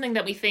is not something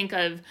that we think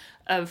of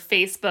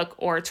Facebook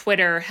or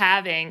Twitter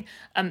having.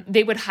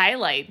 They would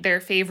highlight their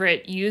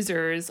favorite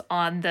users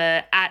on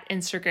the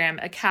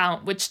 @Instagram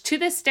account, which to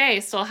this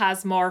day still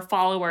has more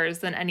followers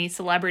than any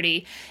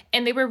celebrity.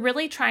 And they were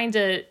really trying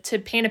to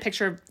paint a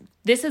picture of,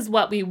 this is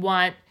what we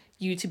want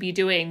you to be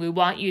doing. We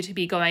want you to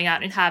be going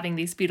out and having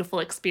these beautiful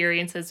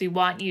experiences. We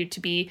want you to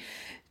be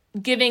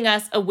giving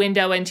us a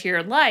window into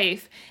your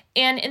life.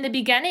 And in the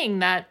beginning,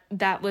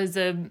 that was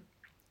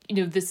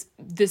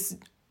this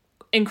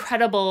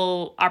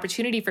incredible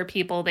opportunity for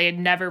people. They had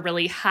never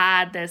really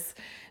had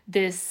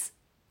this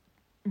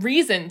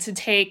reason to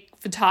take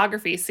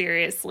photography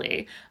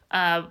seriously.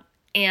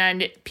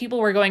 And people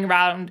were going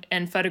around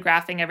and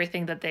photographing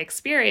everything that they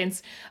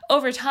experienced.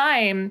 Over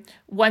time,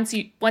 once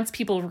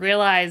people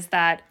realized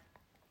that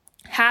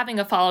having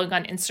a following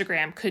on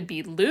Instagram could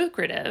be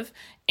lucrative,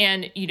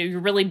 and you're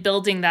really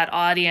building that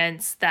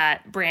audience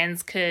that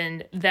brands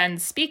can then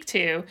speak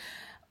to,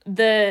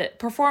 the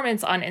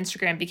performance on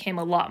Instagram became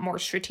a lot more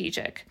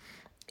strategic.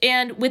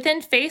 And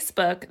within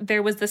Facebook,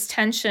 there was this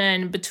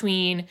tension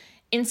between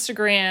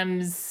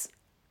Instagram's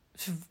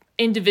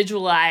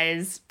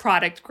individualized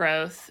product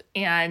growth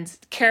and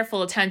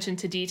careful attention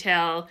to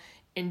detail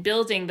in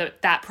building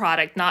that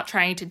product, not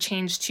trying to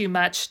change too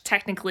much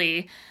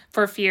technically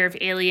for fear of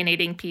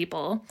alienating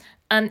people.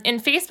 And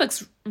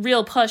Facebook's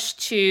real push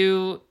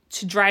to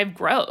drive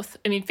growth.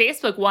 I mean,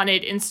 Facebook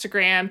wanted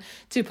Instagram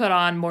to put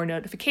on more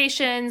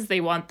notifications.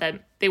 They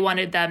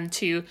wanted them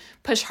to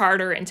push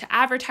harder into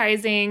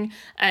advertising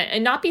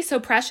and not be so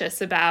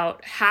precious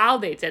about how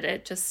they did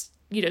it. Just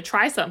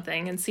try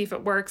something and see if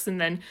it works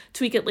and then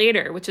tweak it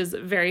later, which is a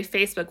very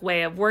Facebook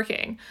way of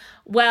working.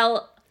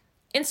 Well,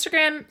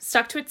 Instagram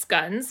stuck to its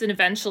guns and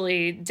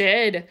eventually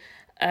did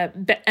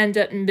end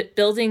up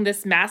building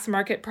this mass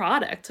market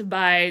product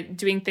by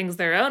doing things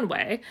their own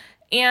way.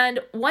 And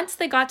once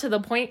they got to the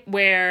point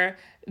where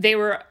they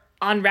were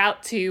en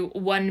route to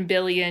 1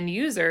 billion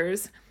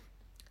users,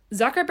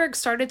 Zuckerberg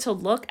started to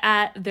look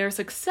at their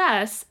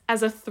success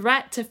as a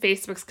threat to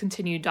Facebook's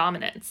continued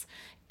dominance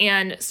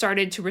and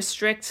started to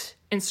restrict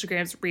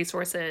Instagram's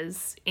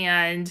resources.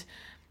 And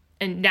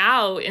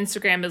now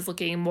Instagram is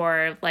looking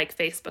more like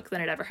Facebook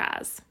than it ever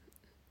has.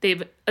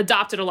 They've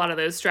adopted a lot of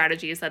those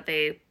strategies that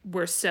they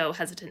were so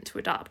hesitant to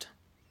adopt.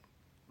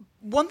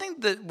 One thing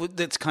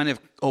that's kind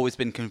of always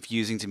been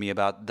confusing to me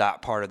about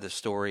that part of the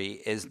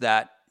story is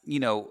that,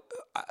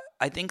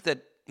 I think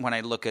that when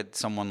I look at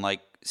someone like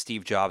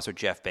Steve Jobs or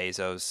Jeff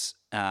Bezos,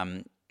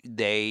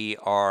 they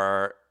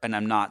are, and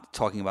I'm not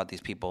talking about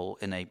these people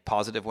in a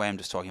positive way, I'm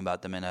just talking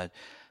about them in a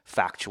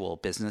factual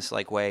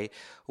business-like way.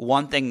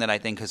 One thing that I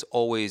think has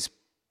always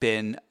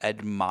been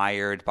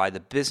admired by the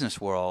business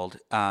world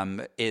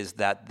is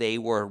that they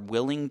were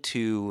willing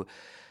to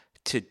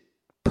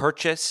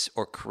purchase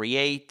or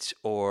create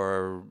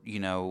or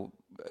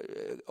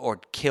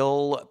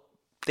kill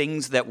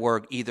things that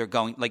were either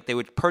going, like they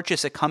would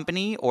purchase a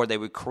company or they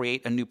would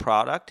create a new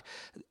product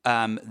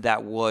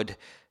that would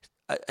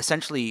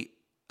essentially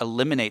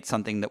eliminate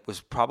something that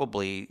was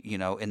probably,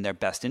 in their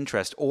best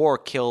interest, or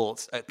kill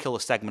a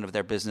segment of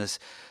their business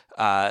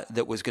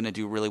that was going to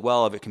do really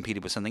well if it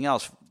competed with something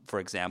else. For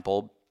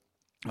example,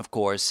 of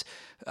course,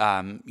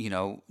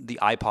 the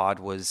iPod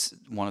was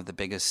one of the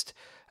biggest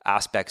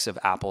aspects of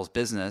Apple's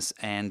business,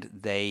 and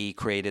they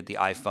created the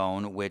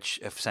iPhone, which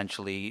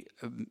essentially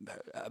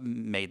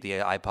made the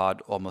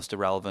iPod almost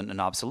irrelevant and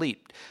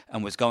obsolete,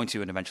 and was going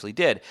to, and eventually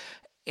did.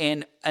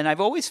 And I've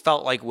always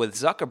felt like with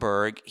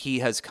Zuckerberg, he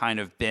has kind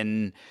of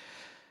been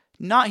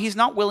he's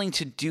not willing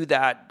to do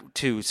that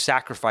to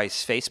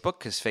sacrifice Facebook,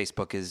 because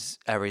Facebook is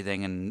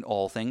everything and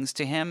all things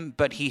to him.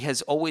 But he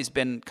has always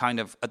been kind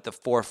of at the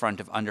forefront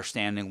of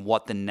understanding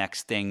what the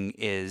next thing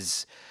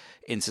is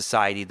in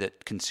society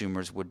that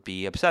consumers would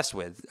be obsessed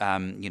with.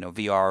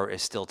 VR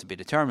is still to be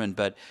determined,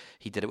 but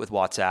he did it with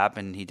WhatsApp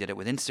and he did it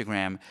with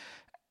Instagram.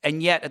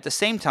 And yet, at the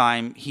same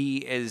time, he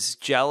is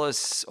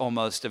jealous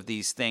almost of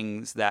these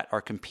things that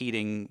are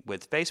competing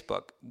with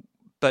Facebook.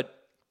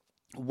 But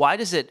why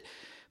does it,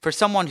 for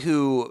someone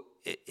who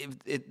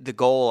the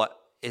goal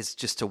is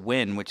just to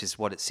win, which is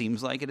what it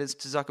seems like it is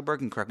to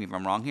Zuckerberg, and correct me if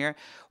I'm wrong here,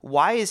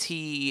 why is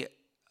he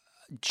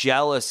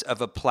jealous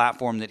of a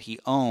platform that he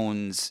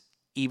owns,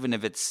 even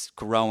if it's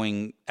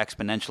growing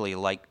exponentially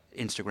like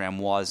Instagram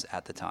was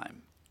at the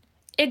time?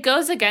 It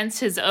goes against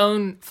his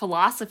own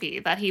philosophy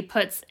that he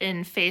puts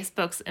in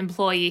Facebook's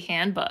employee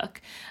handbook.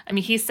 I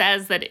mean, he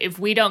says that if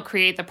we don't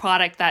create the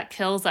product that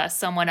kills us,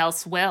 someone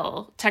else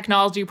will.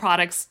 Technology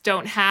products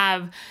don't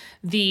have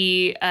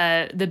the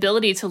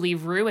ability to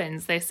leave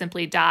ruins. They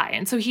simply die.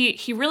 And so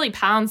he really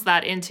pounds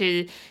that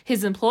into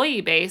his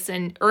employee base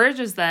and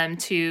urges them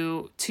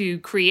to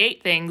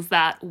create things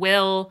that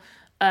will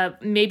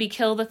maybe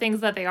kill the things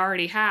that they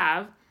already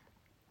have.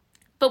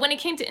 But when it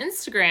came to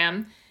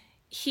Instagram,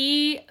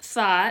 he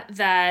thought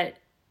that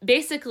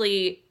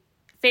basically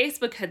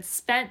Facebook had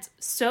spent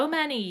so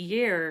many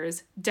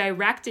years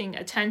directing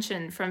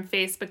attention from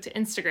Facebook to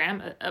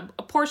Instagram,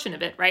 a portion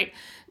of it, right?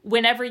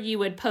 Whenever you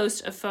would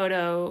post a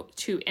photo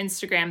to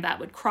Instagram that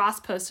would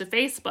cross-post to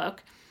Facebook,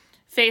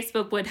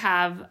 Facebook would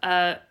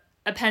have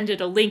appended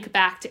a link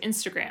back to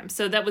Instagram.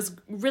 So that was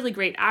really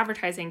great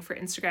advertising for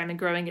Instagram and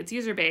growing its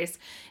user base.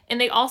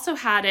 And they also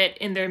had it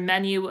in their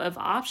menu of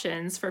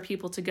options for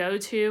people to go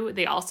to.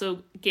 They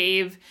also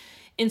gave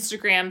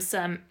Instagram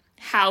some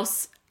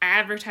house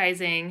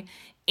advertising.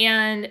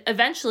 And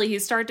eventually he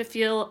started to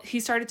feel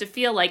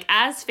like,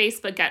 as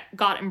Facebook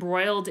got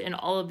embroiled in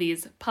all of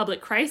these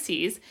public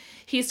crises,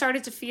 he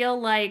started to feel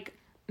like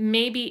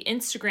maybe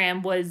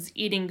Instagram was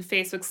eating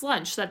Facebook's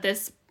lunch, that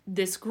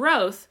this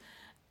growth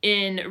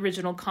in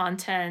original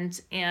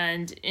content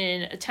and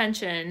in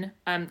attention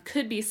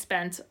could be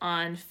spent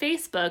on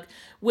Facebook,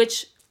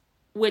 which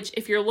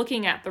if you're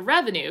looking at the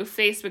revenue,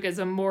 Facebook is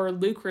a more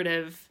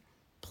lucrative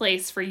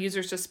place for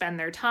users to spend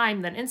their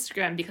time than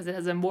Instagram because it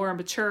has a more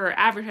mature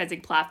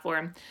advertising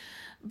platform.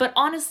 But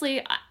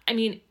honestly, I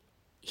mean,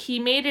 he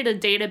made it a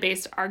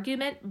data-based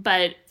argument,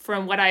 but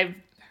from what I've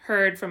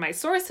heard from my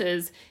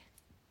sources,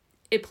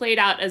 it played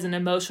out as an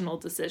emotional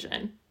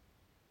decision.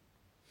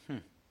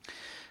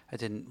 I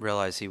didn't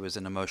realize he was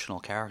an emotional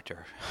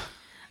character.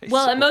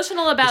 Well,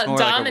 emotional about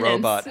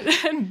dominance,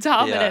 like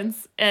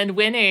dominance and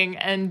winning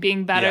and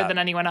being better than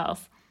anyone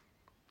else.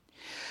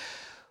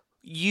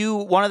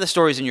 One of the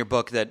stories in your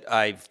book that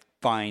I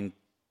find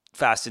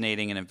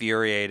fascinating and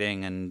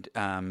infuriating,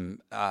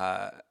 and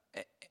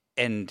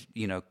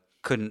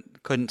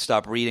couldn't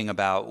stop reading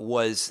about,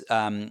 was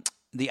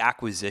the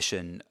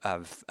acquisition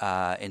of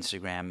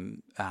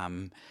Instagram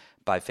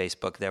by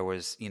Facebook. There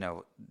was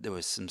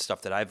some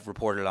stuff that I've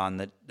reported on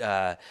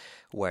that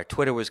where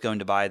Twitter was going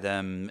to buy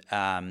them,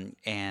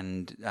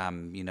 and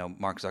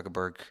Mark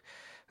Zuckerberg,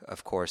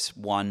 of course,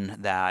 won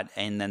that.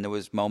 And then there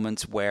was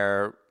moments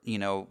where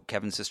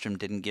Kevin Systrom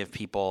didn't give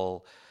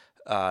people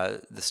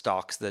the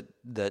stocks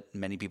that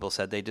many people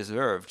said they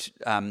deserved.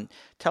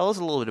 Tell us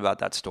a little bit about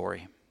that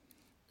story.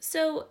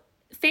 So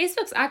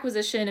Facebook's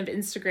acquisition of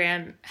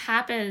Instagram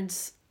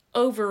happened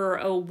over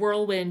a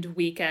whirlwind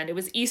weekend. It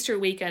was Easter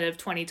weekend of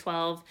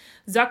 2012.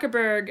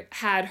 Zuckerberg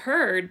had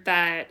heard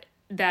that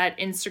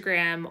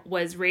Instagram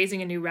was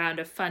raising a new round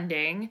of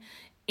funding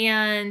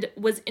and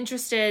was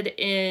interested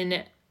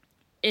in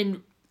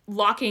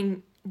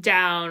locking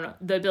down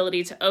the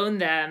ability to own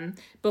them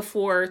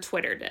before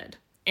Twitter did.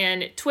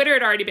 And Twitter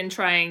had already been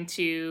trying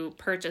to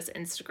purchase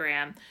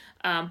Instagram,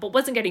 but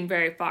wasn't getting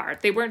very far.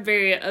 They weren't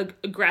very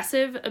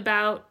aggressive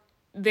about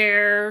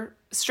their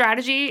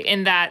strategy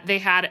in that they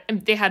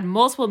had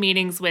multiple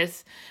meetings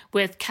with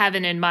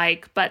Kevin and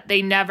Mike, but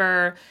they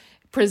never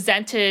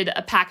presented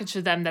a package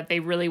to them that they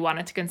really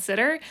wanted to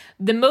consider.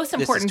 The most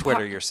important This is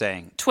Twitter, you're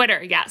saying?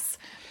 Twitter, yes.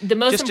 The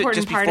most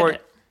important part of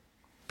it.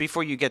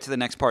 Before you get to the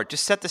next part,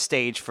 just set the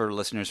stage for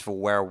listeners for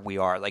where we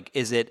are. Like,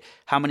 is it,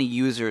 how many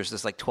users?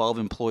 There's like 12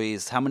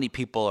 employees. How many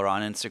people are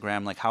on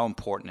Instagram? Like, how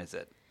important is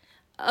it?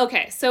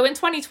 Okay, so in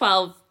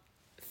 2012,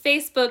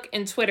 Facebook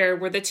and Twitter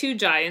were the two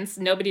giants.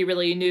 Nobody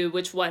really knew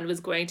which one was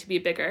going to be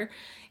bigger.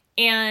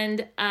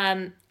 And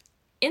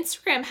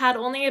Instagram had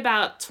only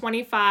about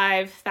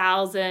 25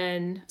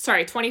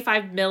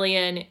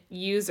 million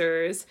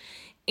users,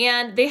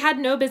 and they had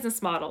no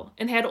business model,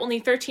 and they had only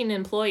 13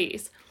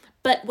 employees.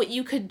 But what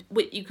you could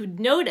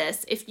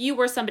notice, if you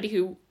were somebody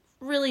who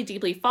really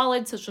deeply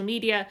followed social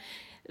media,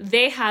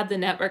 they had the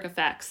network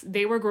effects.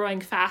 They were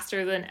growing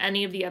faster than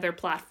any of the other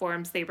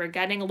platforms. They were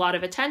getting a lot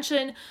of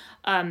attention.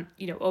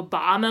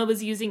 Obama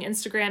was using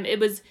Instagram. It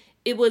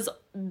was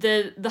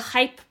the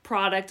hype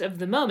product of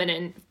the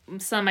moment,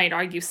 and some might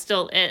argue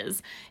still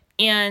is.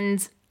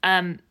 And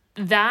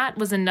that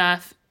was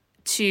enough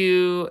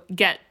to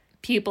get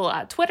people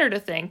at Twitter to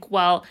think,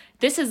 well,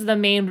 this is the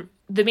main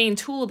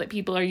tool that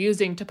people are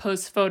using to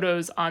post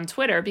photos on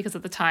Twitter, because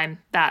at the time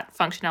that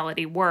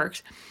functionality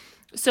worked.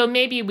 So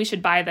maybe we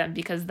should buy them,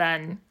 because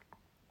then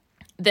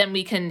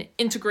we can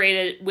integrate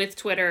it with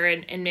Twitter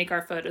and make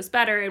our photos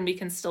better, and we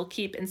can still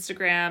keep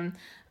Instagram.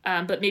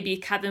 But maybe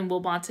Kevin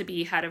will want to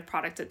be head of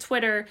product at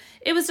Twitter.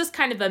 It was just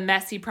kind of a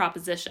messy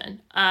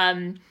proposition.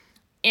 And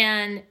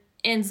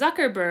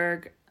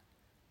Zuckerberg,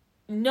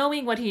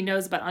 knowing what he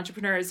knows about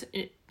entrepreneurs,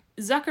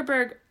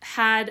 Zuckerberg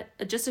had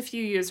just a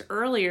few years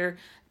earlier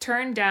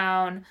turned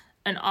down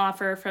an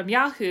offer from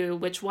Yahoo,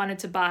 which wanted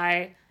to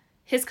buy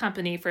his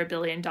company for $1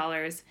 billion.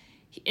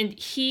 And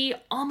he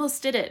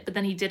almost did it, but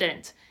then he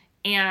didn't.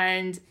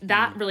 And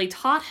that really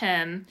taught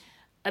him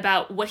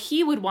about what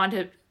he would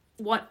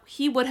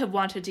have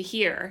wanted to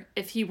hear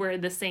if he were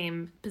in the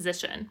same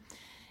position,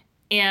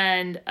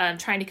 and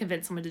trying to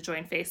convince someone to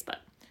join Facebook.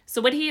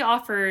 So what he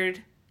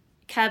offered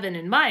Kevin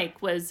and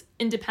Mike was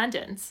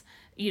independence.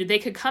 They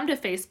could come to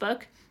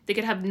Facebook. They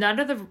could have none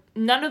of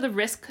the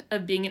risk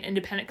of being an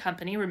independent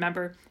company.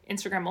 Remember,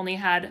 Instagram only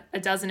had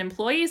 12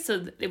 employees,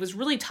 so it was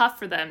really tough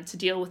for them to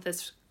deal with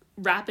this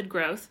rapid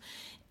growth.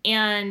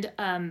 And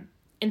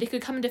they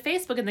could come into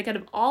Facebook, and they could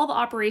have all the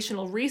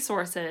operational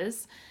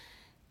resources,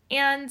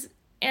 and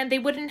they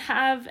wouldn't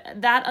have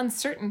that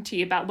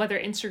uncertainty about whether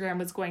Instagram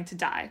was going to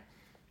die.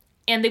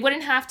 And they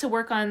wouldn't have to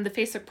work on the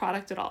Facebook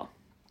product at all.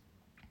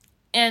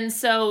 And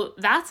so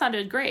that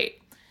sounded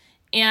great.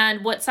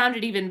 And what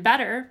sounded even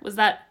better was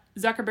that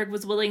Zuckerberg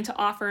was willing to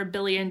offer $1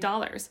 billion,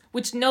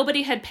 which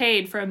nobody had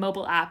paid for a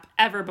mobile app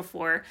ever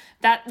before.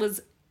 That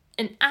was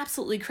an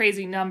absolutely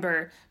crazy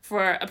number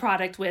for a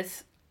product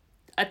with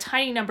a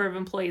tiny number of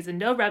employees and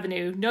no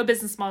revenue, no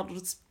business model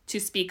to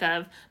speak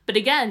of. But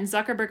again,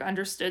 Zuckerberg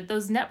understood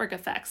those network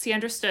effects. He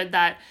understood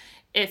that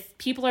if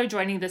people are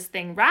joining this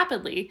thing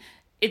rapidly,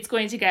 it's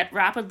going to get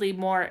rapidly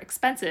more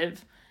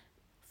expensive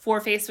for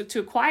Facebook to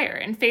acquire.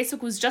 And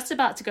Facebook was just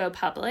about to go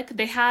public.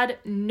 They had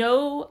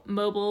no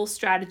mobile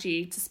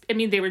strategy.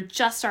 They were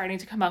just starting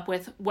to come up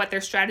with what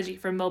their strategy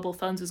for mobile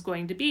phones was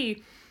going to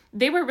be.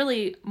 They were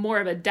really more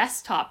of a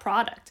desktop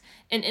product,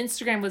 and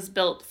Instagram was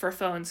built for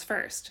phones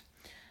first.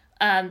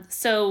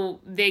 So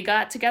they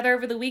got together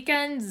over the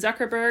weekend.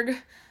 Zuckerberg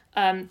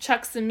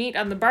chucked some meat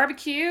on the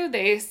barbecue.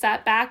 They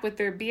sat back with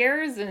their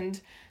beers and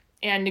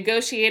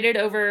negotiated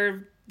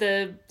over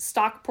the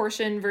stock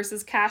portion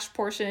versus cash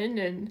portion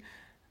and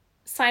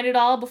signed it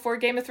all before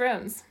Game of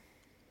Thrones.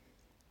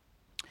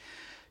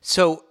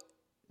 So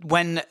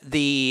when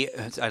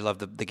I love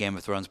the Game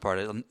of Thrones part,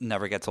 it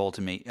never gets old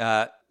to me.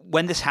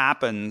 When this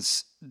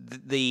happens,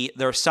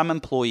 there are some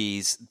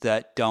employees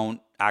that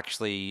don't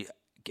actually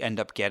end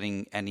up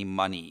getting any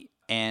money.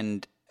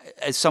 And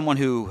as someone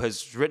who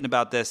has written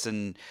about this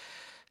and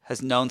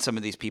has known some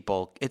of these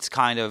people, it's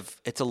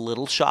a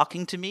little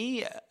shocking to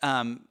me.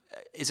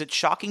 Is it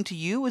shocking to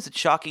you? Is it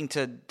shocking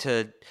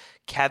to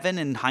Kevin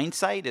in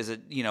hindsight? Is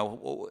it,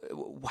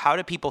 how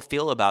do people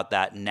feel about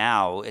that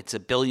now? It's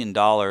 $1 billion.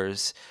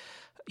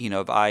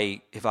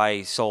 If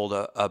I sold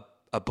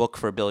a book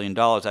for $1 billion,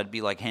 I'd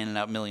be like handing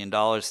out $1 million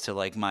to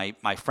like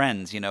my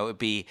friends. It'd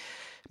be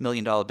 $1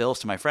 million bills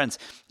to my friends.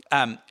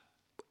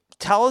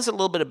 Tell us a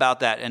little bit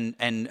about that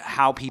and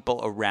how people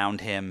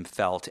around him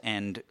felt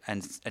and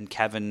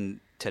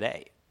Kevin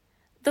today.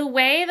 The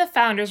way the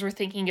founders were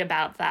thinking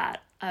about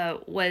that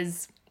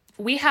was,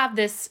 we have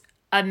this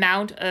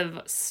amount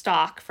of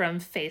stock from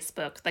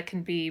Facebook that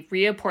can be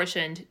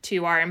reapportioned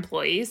to our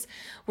employees.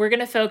 We're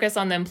going to focus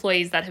on the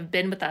employees that have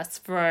been with us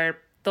for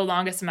the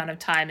longest amount of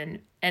time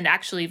and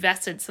actually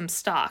vested some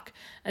stock.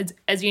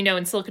 As you know,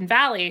 in Silicon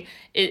Valley,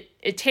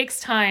 it takes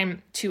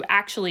time to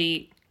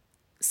actually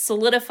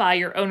solidify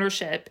your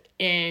ownership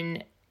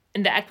in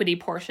the equity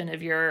portion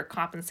of your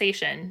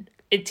compensation.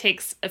 It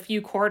takes a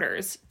few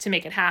quarters to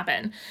make it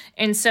happen.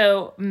 And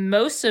so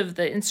most of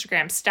the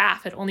Instagram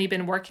staff had only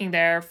been working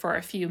there for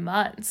a few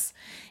months.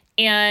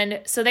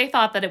 And so they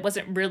thought that it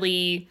wasn't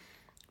really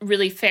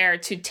fair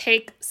to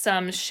take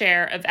some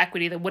share of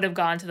equity that would have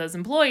gone to those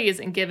employees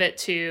and give it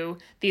to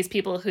these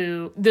people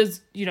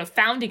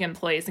founding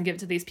employees, and give it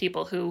to these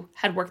people who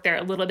had worked there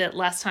a little bit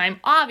less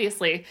time.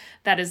 Obviously,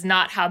 that is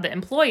not how the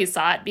employees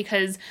saw it,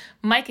 because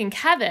Mike and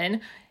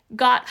Kevin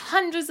got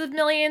hundreds of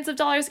millions of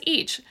dollars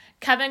each.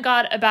 Kevin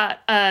got about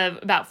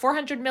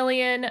 $400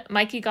 million.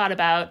 Mikey got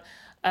about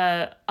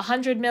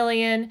 $100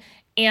 million,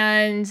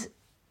 and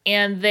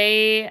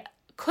they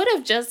could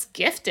have just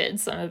gifted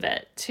some of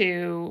it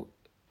to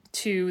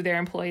their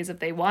employees if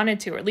they wanted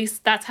to, or at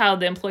least that's how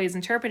the employees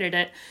interpreted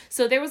it.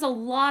 So there was a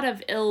lot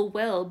of ill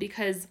will,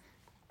 because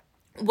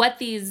what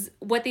these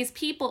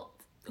people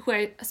who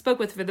I spoke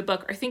with for the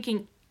book are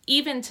thinking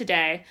even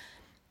today,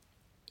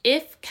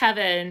 if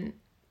Kevin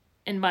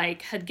and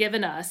Mike had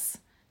given us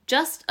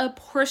just a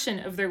portion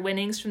of their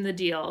winnings from the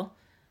deal,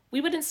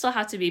 we wouldn't still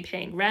have to be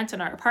paying rent on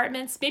our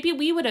apartments. Maybe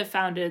we would have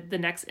founded the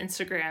next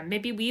Instagram.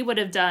 Maybe we would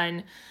have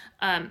done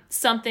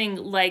something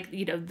like,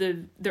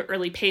 the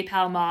early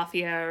PayPal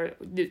mafia, or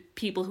the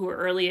people who were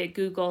early at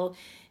Google,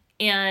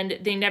 and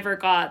they never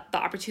got the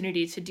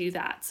opportunity to do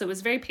that. So it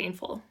was very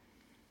painful.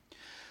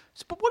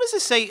 But what does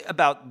this say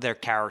about their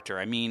character?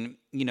 I mean,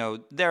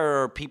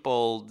 there are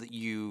people that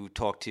you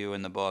talk to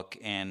in the book,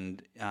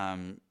 and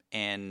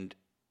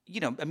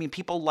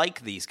people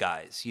like these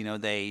guys.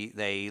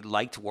 They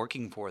liked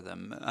working for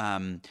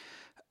them.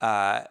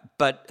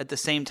 But at the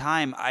same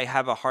time, I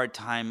have a hard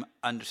time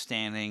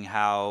understanding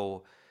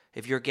how,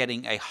 if you're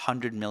getting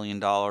 $100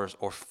 million or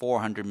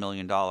 $400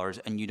 million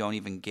and you don't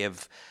even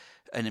give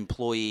an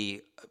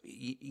employee,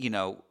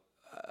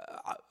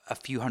 a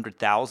few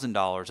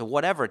 $100,000 or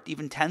whatever,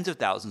 even tens of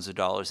thousands of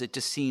dollars, it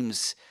just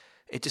seems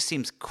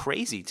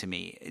crazy to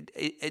me.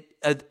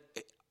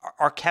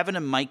 Are Kevin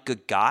and Mike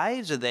good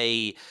guys? Are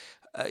they?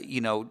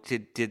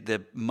 Did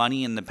the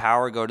money and the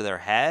power go to their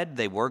head?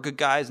 They were good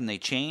guys and they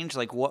changed.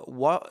 Like,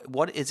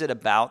 what is it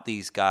about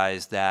these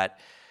guys that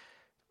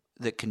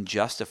can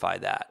justify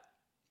that?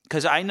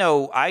 Because I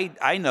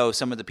know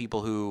some of the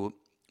people who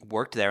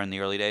worked there in the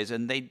early days,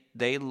 and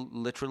they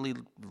literally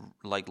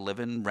like live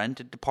in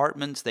rented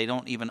apartments. They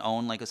don't even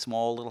own like a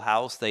small little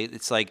house. They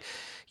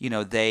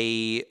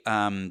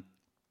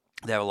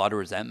have a lot of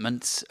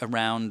resentments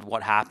around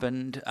what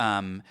happened.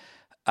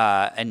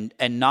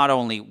 And not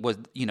only was,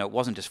 it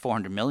wasn't just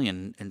 $400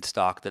 million in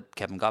stock that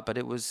Kevin got, but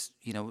it was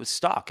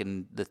stock,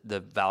 and the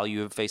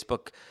value of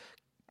Facebook,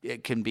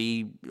 it can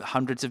be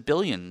hundreds of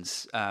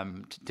billions,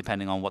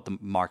 depending on what the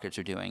markets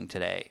are doing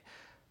today.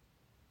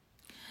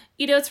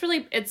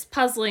 It's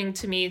puzzling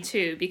to me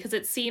too, because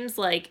it seems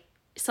like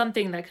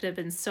something that could have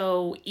been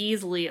so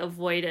easily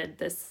avoided,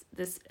 this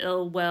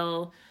ill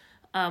will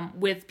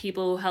with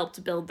people who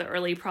helped build the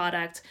early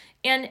product.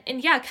 And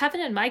yeah, Kevin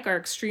and Mike are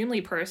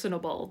extremely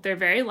personable. They're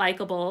very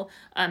likable.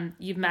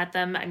 You've met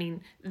them. I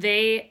mean,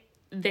 they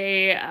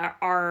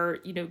are,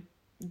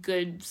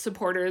 good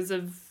supporters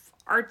of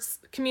arts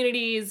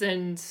communities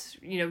and,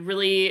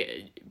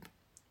 really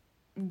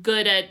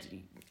good at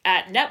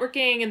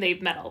networking, and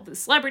they've met all the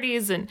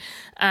celebrities. And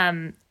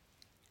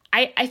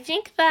I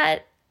think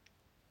that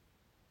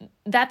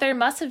there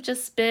must have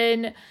just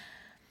been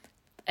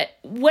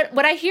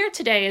what I hear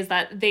today is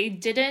that they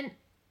didn't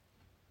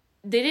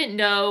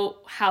know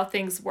how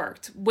things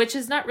worked, which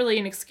is not really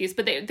an excuse,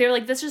 but they're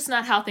like, that's just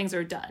not how things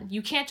are done.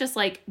 You can't just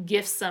like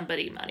gift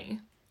somebody money,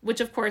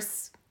 which of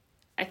course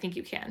I think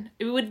you can.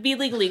 It would be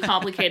legally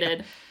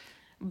complicated,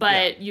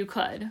 but you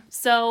could.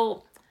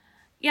 So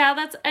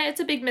yeah, it's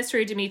a big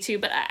mystery to me too.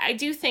 But I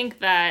do think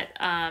that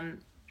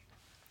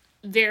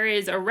there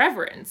is a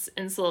reverence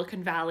in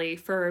Silicon Valley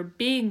for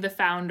being the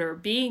founder,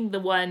 being the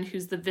one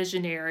who's the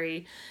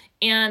visionary,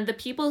 and the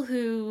people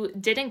who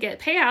didn't get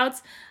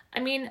payouts.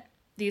 I mean,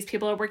 these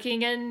people are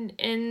working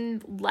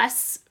in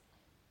less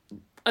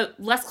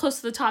close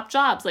to the top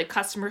jobs like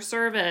customer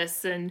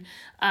service and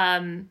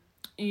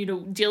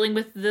dealing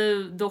with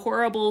the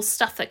horrible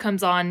stuff that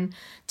comes on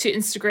to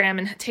Instagram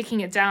and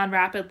taking it down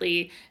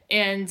rapidly,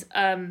 and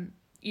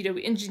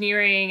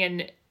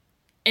engineering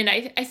and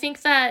I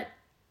think that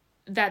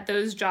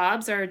those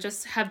jobs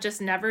have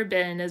just never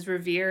been as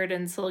revered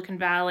in Silicon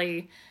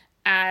Valley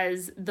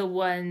as the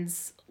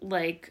ones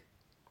like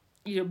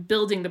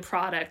building the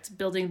product,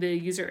 building the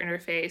user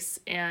interface,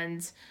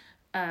 and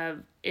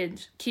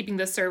keeping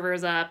the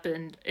servers up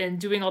and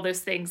doing all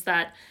those things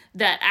that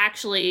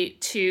actually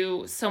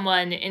to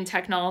someone in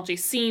technology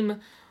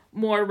seem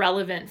more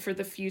relevant for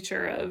the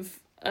future of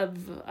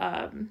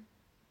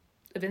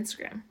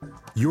Instagram.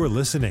 You're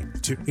listening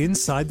to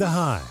Inside the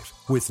Hive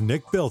with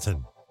Nick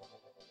Bilton.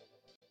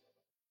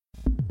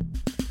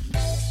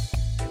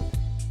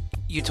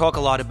 You talk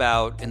a lot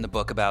in the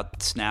book about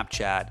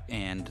Snapchat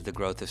and the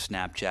growth of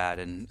Snapchat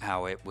and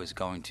how it was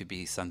going to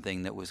be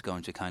something that was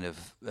going to kind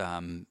of,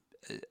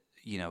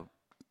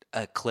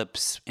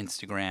 eclipse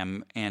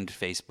Instagram and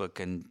Facebook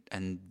and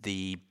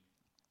the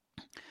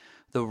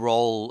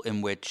role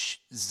in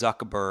which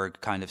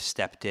Zuckerberg kind of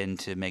stepped in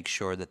to make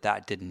sure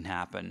that didn't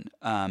happen.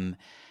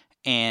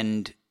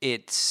 And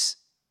it's,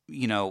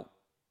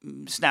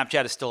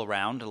 Snapchat is still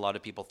around. A lot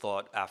of people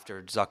thought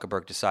after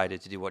Zuckerberg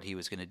decided to do what he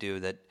was going to do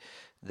that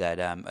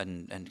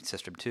and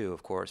System 2,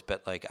 of course,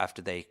 but like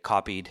after they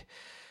copied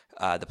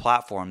the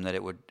platform that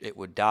it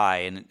would die,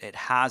 and it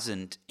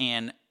hasn't.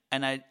 And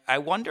I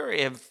wonder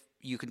if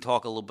you can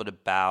talk a little bit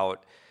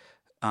about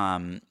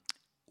how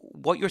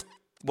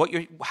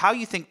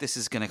you think this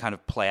is going to kind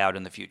of play out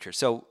in the future.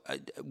 So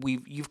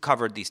you've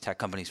covered these tech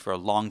companies for a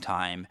long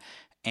time,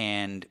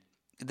 and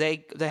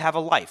they have a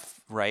life,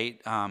 right?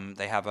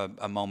 They have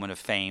a moment of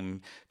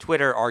fame.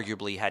 Twitter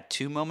arguably had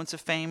 2 moments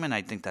of fame, and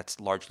I think that's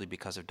largely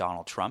because of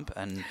Donald Trump.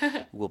 And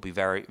will be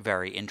very,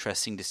 very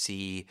interesting to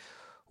see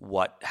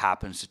what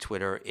happens to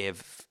Twitter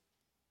if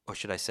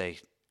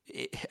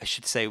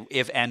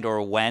and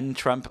or when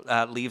Trump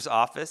leaves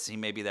office. He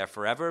may be there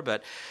forever,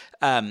 but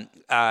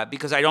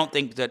because I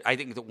think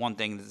that one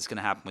thing that's going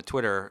to happen with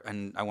Twitter,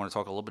 and I want to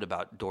talk a little bit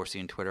about Dorsey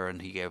and Twitter,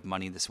 and he gave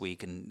money this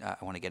week, and I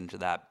want to get into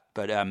that,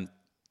 but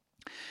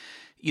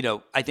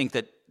I think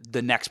that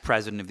the next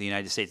president of the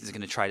United States is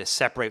going to try to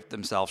separate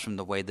themselves from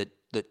the way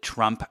that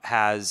Trump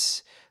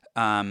has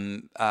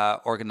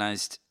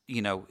organized,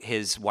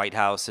 his White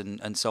House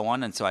and so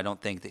on. And so I don't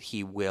think that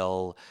he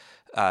will,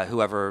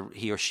 whoever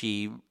he or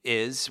she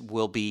is,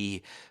 will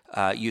be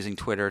using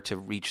Twitter to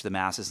reach the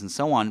masses and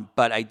so on.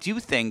 But I do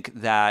think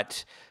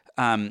that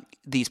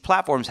these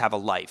platforms have a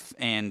life,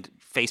 and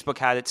Facebook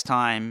had its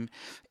time.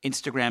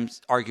 Instagram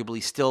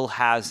arguably still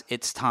has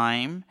its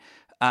time.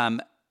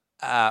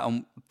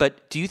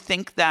 But do you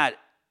think that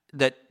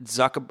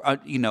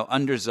Zuckerberg,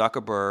 under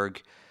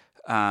Zuckerberg,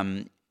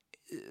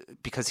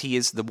 because he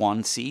is the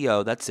one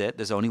CEO, that's it.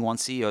 There's only one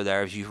CEO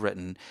there, as you've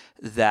written,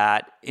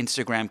 that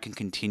Instagram can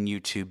continue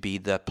to be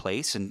the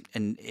place, and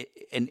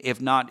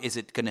if not, is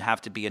it going to have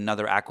to be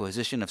another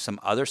acquisition of some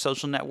other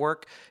social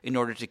network in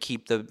order to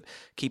keep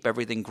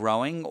everything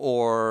growing,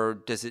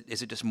 or is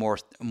it just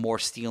more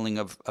stealing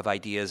of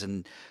ideas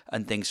and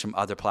things from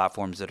other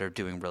platforms that are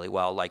doing really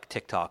well, like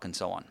TikTok and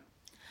so on?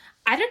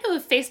 I don't know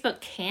if Facebook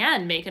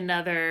can make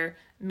another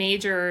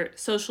major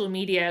social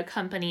media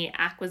company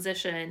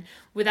acquisition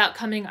without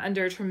coming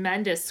under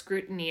tremendous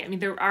scrutiny. I mean,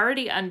 they're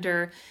already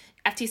under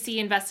FTC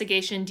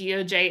investigation,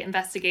 DOJ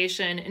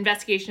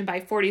investigation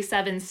by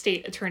 47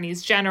 state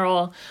attorneys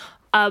general.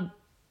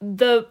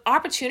 The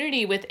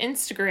opportunity with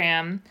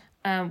Instagram,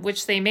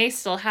 which they may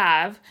still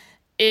have,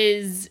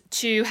 is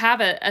to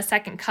have a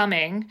second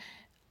coming,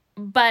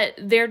 but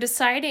they're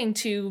deciding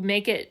to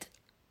make it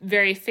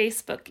very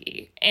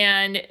Facebook-y,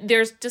 and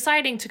they're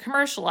deciding to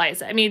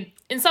commercialize it. I mean,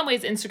 in some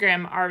ways,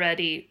 Instagram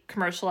already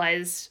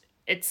commercialized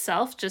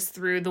itself just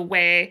through the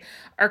way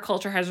our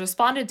culture has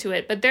responded to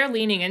it, but they're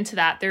leaning into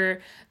that. They're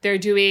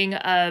doing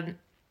a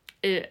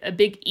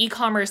big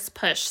e-commerce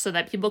push so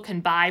that people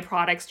can buy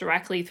products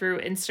directly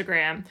through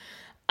Instagram.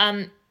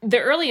 The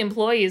early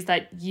employees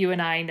that you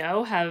and I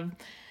know have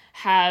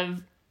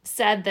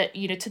said that,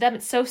 to them,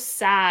 it's so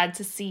sad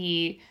to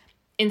see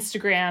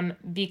Instagram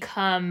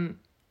become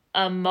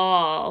a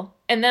mall.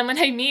 And then when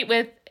I meet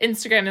with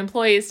Instagram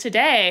employees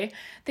today,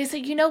 they say,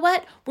 you know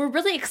what? We're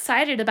really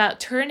excited about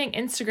turning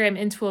Instagram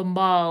into a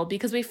mall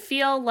because we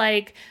feel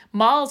like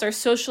malls are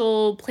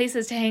social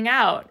places to hang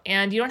out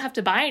and you don't have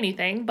to buy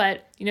anything,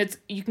 but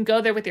you can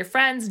go there with your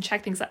friends and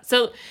check things out.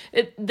 So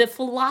the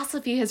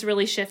philosophy has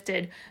really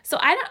shifted. So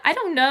I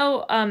don't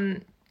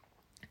know.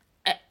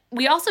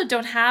 We also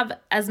don't have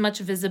as much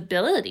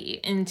visibility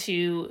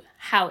into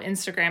how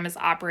Instagram is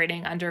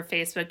operating under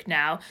Facebook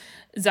now.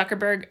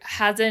 Instagram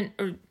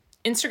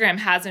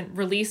hasn't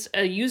released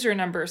a user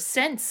number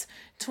since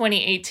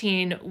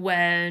 2018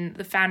 when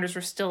the founders were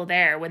still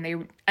there, when they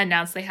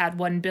announced they had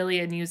 1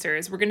 billion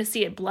users. We're going to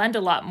see it blend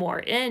a lot more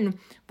in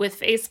with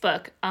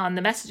Facebook on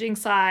the messaging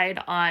side,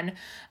 on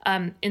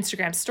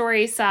Instagram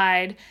story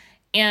side.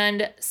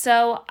 And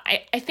so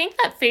I think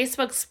that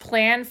Facebook's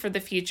plan for the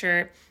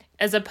future,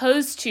 as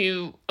opposed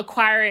to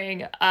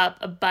acquiring up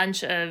a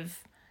bunch of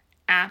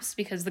apps,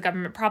 because the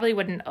government probably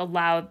wouldn't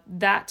allow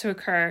that to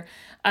occur,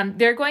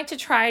 they're going to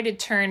try to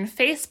turn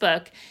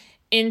Facebook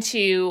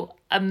into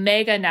a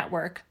mega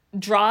network,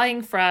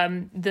 drawing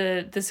from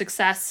the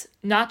success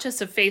not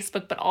just of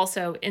Facebook, but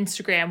also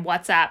Instagram,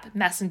 WhatsApp,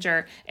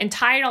 Messenger, and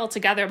tie it all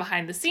together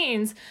behind the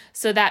scenes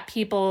so that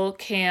people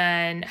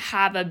can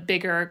have a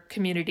bigger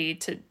community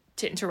to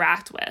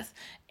interact with.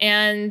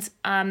 And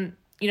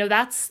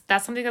that's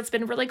something that's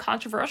been really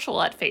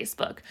controversial at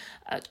Facebook.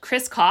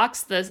 Chris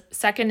Cox, the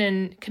second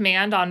in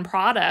command on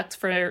product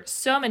for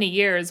so many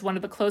years, one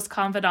of the close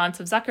confidants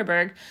of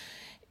Zuckerberg,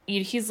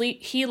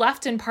 he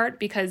left in part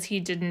because he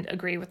didn't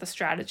agree with the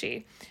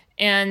strategy.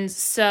 And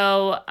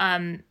so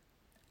I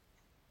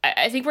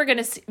think we're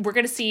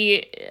gonna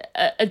see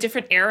a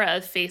different era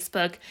of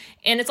Facebook,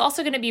 and it's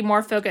also going to be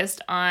more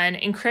focused on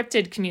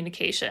encrypted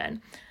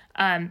communication.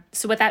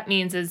 So what that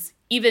means is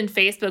even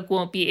Facebook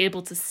won't be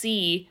able to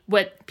see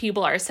what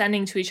people are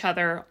sending to each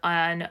other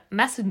on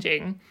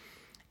messaging.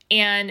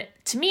 And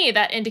to me,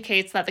 that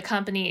indicates that the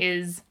company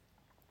is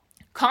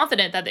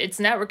confident that its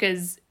network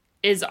is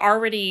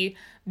already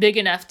big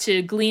enough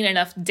to glean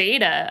enough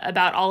data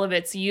about all of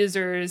its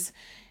users,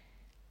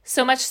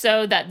 so much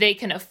so that they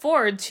can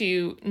afford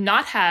to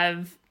not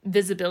have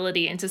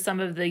visibility into some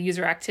of the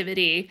user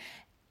activity.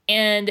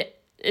 And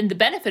the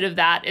benefit of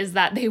that is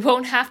that they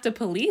won't have to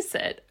police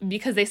it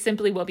because they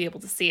simply will be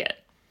able to see it.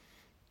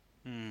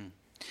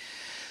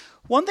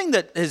 One thing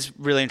that is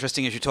really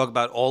interesting as you talk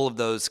about all of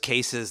those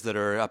cases that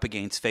are up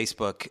against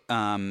Facebook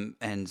and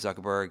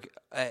Zuckerberg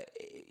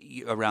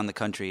around the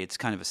country, it's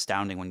kind of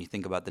astounding when you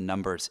think about the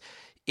numbers,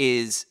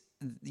 is,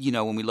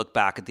 when we look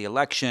back at the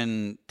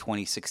election,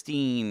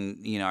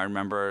 2016, I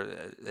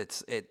remember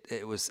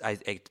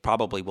it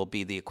probably will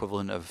be the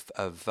equivalent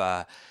of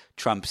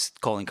Trump's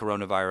calling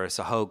coronavirus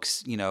a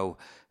hoax.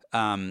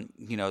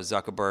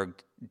 Zuckerberg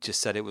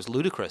just said it was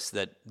ludicrous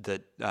that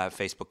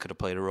Facebook could have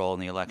played a role in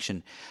the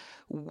election.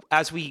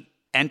 As we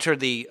enter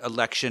the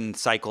election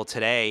cycle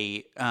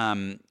today,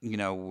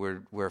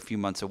 we're a few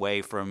months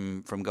away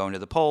from going to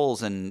the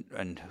polls,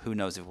 and who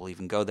knows if we'll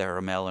even go there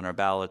or mail in our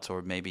ballots,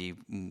 or maybe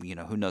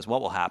who knows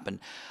what will happen.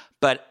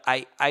 But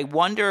I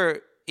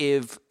wonder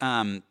if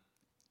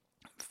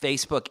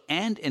Facebook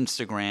and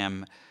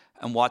Instagram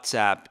and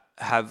WhatsApp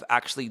have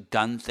actually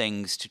done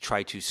things to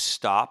try to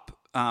stop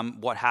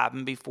what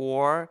happened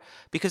before,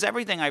 because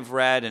everything I've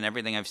read and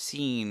everything I've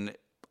seen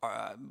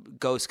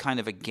goes kind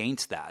of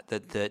against that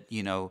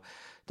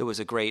there was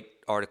a great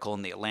article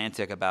in The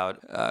Atlantic about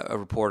a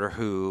reporter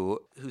who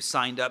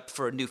signed up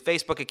for a new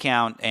Facebook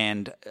account,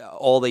 and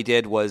all they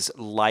did was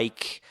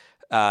the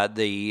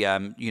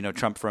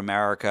Trump for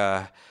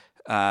America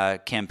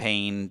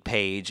campaign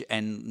page,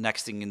 and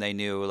next thing they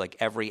knew, like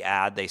every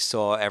ad they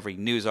saw, every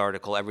news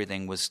article,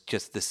 everything was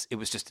just this. It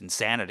was just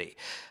insanity,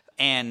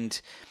 and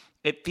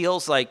it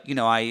feels like,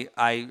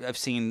 I've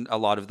seen a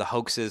lot of the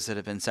hoaxes that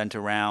have been sent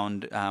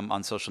around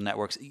on social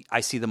networks.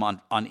 I see them on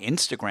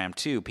Instagram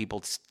too.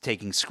 People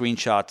taking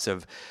screenshots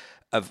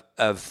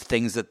of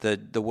things that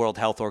the World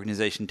Health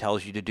Organization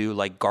tells you to do,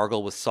 like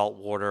gargle with salt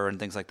water and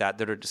things like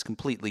that are just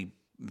completely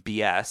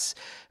BS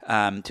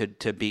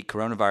to beat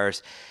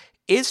coronavirus.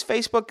 Is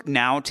Facebook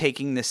now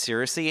taking this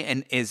seriously,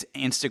 and is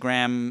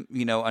Instagram,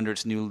 under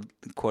its new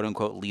quote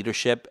unquote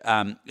leadership,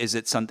 is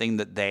it something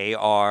that they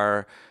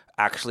are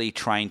actually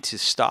trying to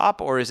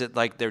stop, or is it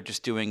like they're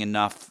just doing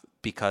enough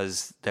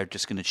because they're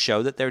just going to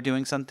show that they're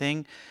doing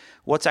something?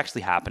 What's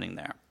actually happening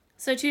there?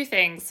 So two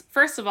things.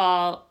 First of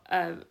all,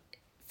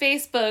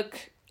 Facebook,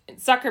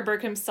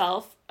 Zuckerberg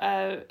himself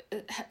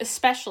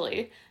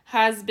especially,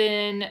 has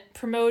been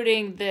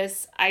promoting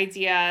this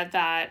idea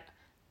that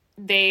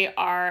they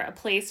are a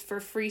place for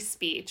free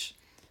speech.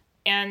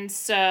 And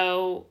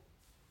so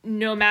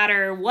no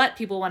matter what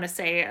people want to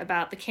say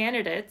about the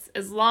candidates,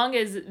 as long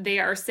as they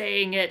are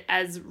saying it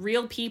as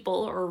real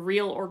people or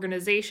real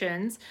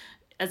organizations,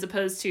 as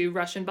opposed to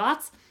Russian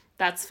bots,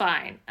 that's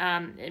fine.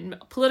 And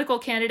political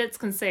candidates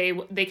can say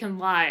they can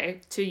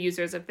lie to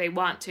users if they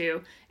want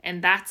to,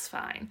 and that's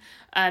fine.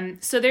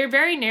 So they're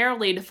very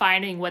narrowly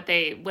defining what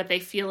they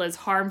feel is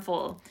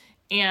harmful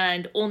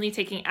and only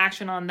taking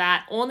action on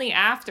that only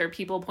after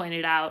people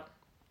pointed out,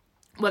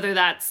 whether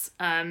that's,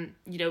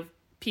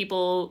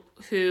 people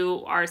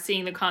who are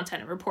seeing the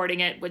content and reporting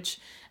it, which,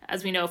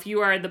 as we know, if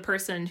you are the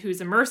person who's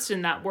immersed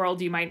in that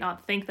world, you might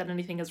not think that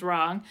anything is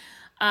wrong.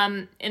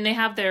 And they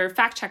have their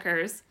fact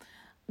checkers.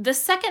 The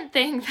second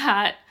thing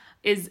that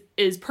is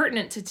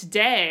pertinent to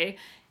today,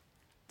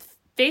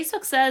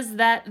 Facebook says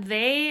that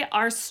they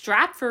are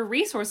strapped for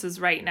resources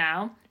right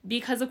now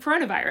because of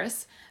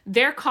coronavirus.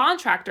 Their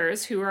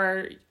contractors who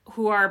are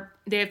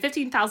they have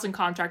 15,000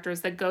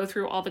 contractors that go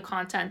through all the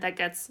content that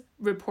gets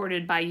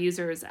reported by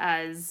users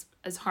as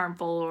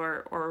harmful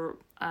or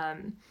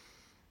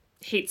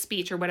hate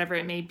speech or whatever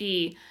it may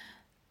be.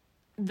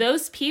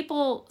 Those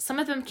people, some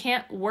of them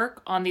can't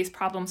work on these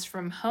problems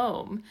from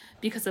home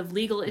because of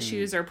legal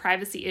issues or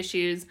privacy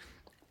issues.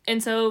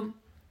 And so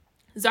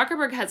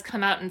Zuckerberg has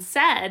come out and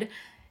said,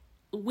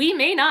 we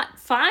may not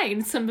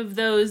find some of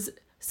those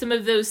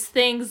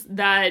things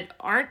that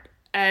aren't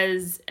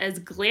as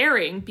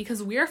glaring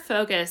because we're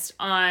focused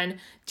on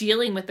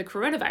dealing with the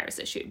coronavirus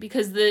issue,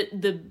 because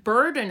the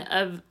burden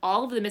of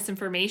all of the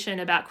misinformation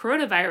about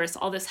coronavirus,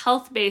 all this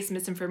health-based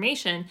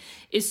misinformation,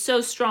 is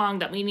so strong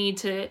that we need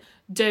to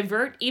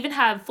divert, even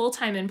have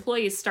full-time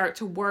employees start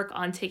to work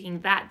on taking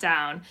that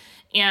down.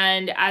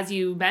 And as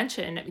you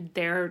mentioned,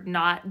 they're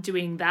not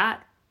doing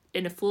that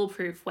in a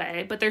foolproof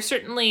way, but they're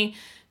certainly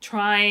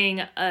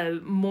trying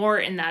more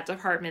in that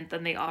department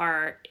than they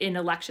are in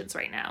elections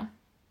right now.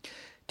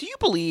 Do you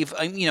believe,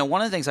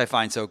 one of the things I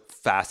find so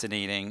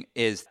fascinating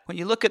is when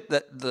you look at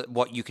the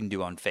what you can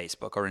do on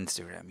Facebook or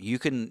Instagram, you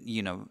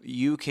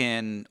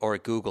can, or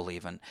Google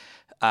even,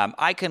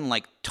 I can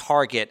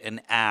target an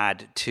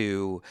ad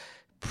to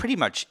pretty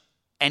much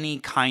any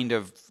kind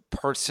of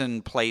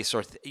person, place,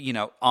 or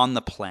on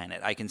the planet.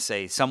 I can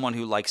say someone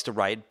who likes to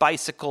ride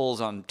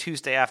bicycles on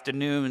Tuesday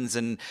afternoons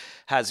and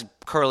has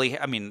curly,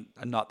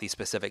 not these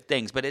specific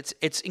things, but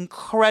it's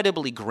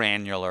incredibly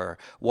granular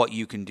what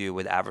you can do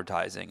with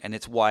advertising, and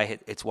it's why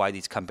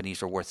these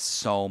companies are worth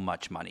so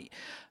much money.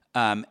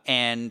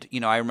 And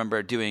I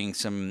remember doing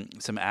some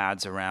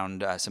ads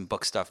around some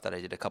book stuff that I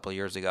did a couple of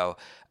years ago,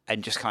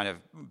 and just kind of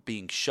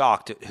being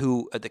shocked at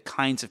who the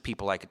kinds of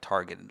people I could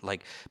target,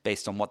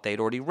 based on what they'd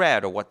already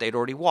read or what they'd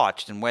already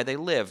watched and where they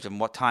lived and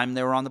what time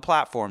they were on the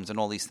platforms and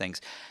all these things.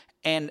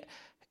 And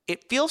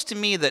it feels to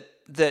me that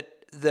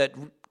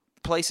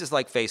places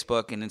like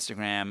Facebook and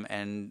Instagram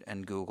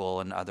and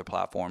Google and other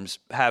platforms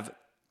have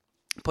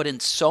put in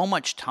so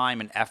much time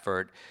and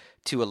effort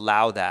to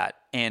allow that,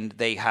 and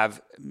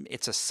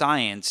it's a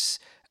science,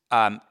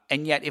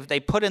 and yet if they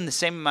put in the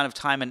same amount of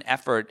time and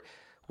effort,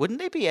 wouldn't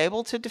they be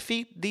able to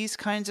defeat these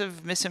kinds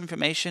of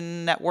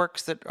misinformation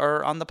networks that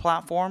are on the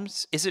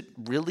platforms? Is it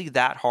really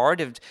that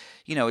hard?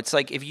 It's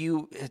like if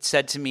you had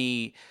said to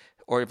me,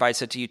 or if I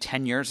said to you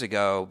 10 years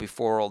ago,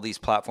 before all these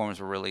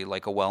platforms were really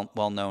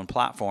well-known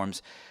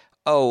platforms,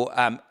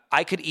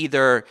 I could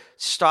either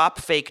stop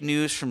fake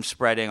news from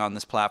spreading on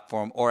this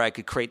platform, or I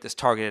could create this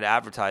targeted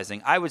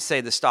advertising. I would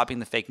say the stopping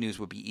the fake news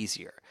would be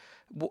easier.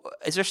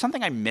 Is there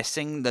something I'm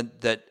missing?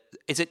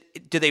 Is it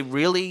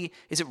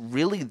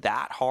really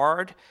that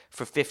hard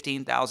for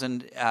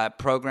 15,000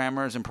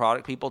 programmers and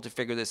product people to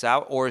figure this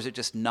out, or is it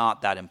just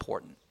not that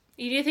important?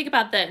 You need to think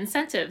about the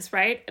incentives,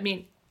 right?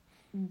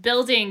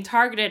 Building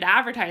targeted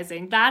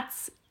advertising,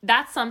 that's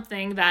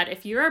something that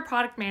if you're a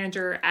product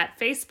manager at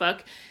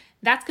Facebook,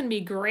 that's going to be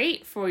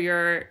great for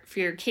your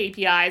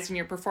KPIs and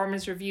your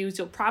performance reviews.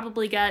 You'll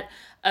probably get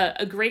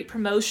a great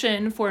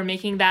promotion for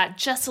making that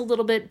just a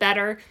little bit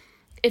better.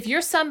 If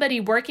you're somebody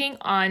working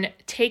on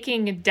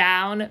taking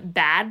down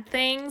bad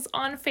things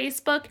on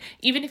Facebook,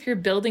 even if you're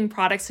building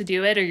products to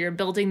do it or you're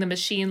building the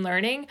machine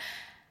learning,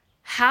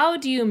 how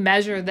do you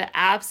measure the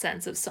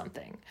absence of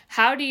something?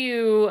 How do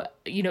you,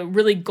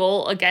 really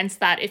goal against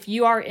that if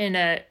you are in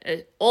a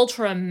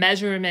ultra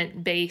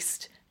measurement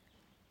based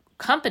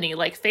company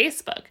like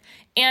Facebook?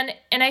 And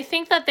I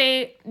think that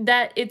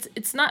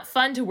it's not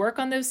fun to work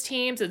on those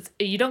teams.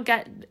 You don't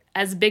get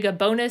as big a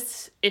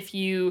bonus if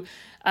you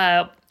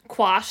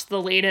quash the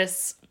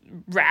latest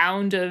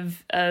round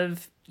of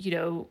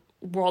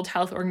World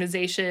Health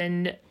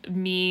Organization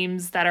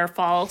memes that are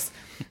false.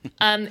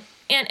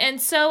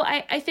 And so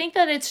I think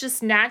that it's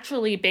just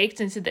naturally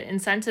baked into the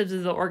incentives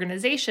of the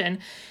organization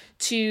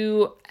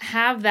to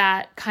have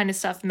that kind of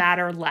stuff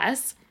matter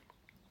less,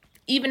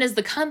 even as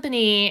the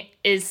company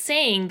is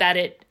saying that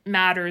it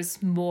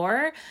matters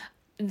more.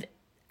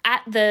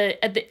 At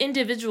the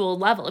individual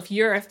level, if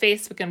you're a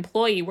Facebook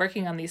employee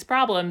working on these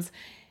problems,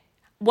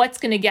 what's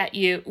going to get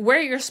you, where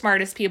are your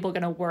smartest people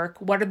going to work?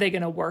 What are they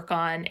going to work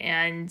on?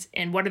 And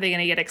what are they going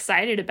to get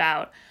excited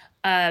about?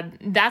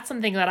 That's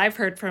something that I've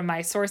heard from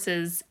my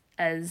sources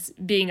as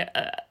being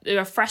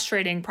a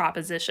frustrating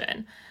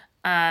proposition.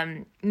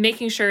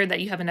 Making sure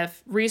that you have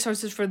enough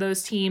resources for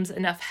those teams,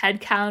 enough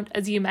headcount,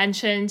 as you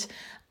mentioned.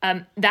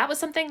 That was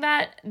something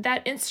that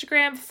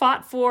Instagram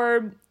fought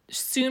for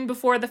soon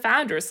before the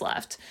founders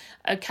left.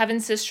 Kevin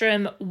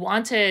Systrom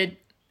wanted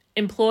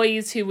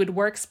employees who would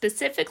work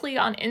specifically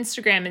on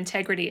Instagram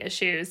integrity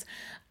issues.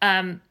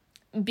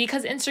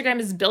 because Instagram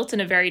is built in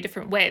a very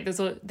different way.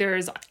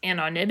 There's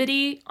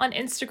anonymity on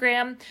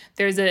Instagram.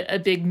 There's a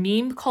big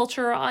meme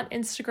culture on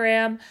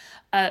Instagram.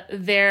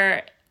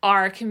 There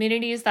are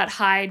communities that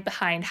hide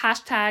behind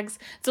hashtags.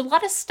 It's a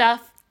lot of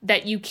stuff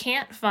that you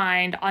can't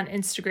find on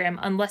Instagram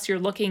unless you're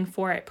looking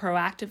for it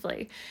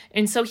proactively.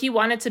 And so he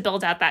wanted to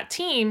build out that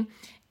team.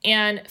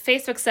 And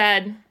Facebook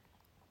said,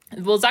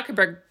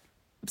 Zuckerberg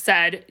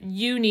said,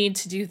 you need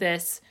to do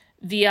this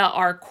via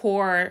our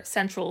core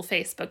central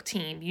Facebook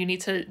team. You need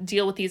to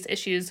deal with these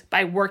issues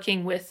by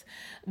working with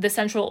the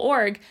central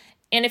org.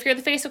 And if you're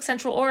the Facebook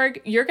central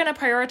org, you're going to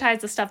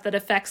prioritize the stuff that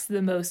affects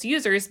the most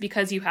users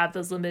because you have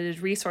those limited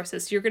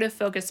resources. You're going to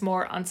focus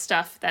more on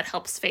stuff that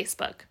helps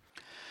Facebook.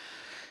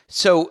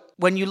 So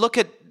when you look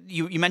at,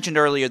 you mentioned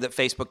earlier that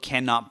Facebook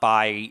cannot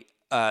buy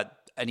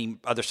any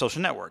other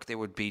social network. They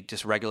would be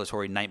just a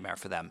regulatory nightmare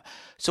for them.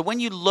 So when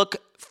you look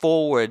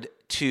forward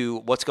to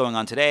what's going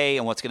on today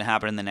and what's going to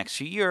happen in the next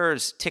few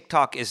years,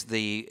 TikTok is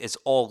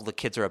all the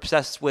kids are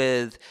obsessed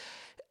with.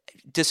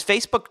 Does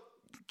Facebook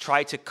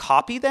try to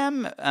copy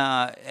them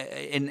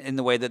in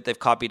the way that they've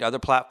copied other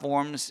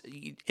platforms?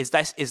 Is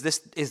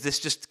this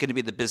just going to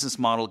be the business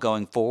model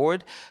going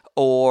forward,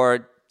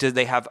 or do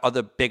they have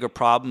other bigger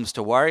problems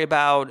to worry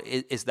about?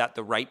 Is that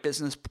the right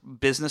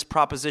business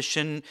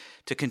proposition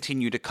to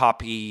continue to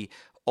copy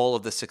all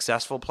of the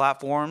successful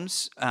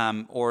platforms,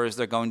 or is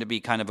there going to be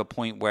kind of a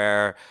point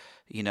where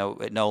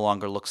it no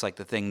longer looks like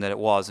the thing that it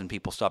was and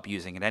people stop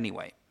using it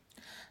anyway?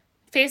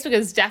 Facebook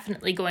is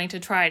definitely going to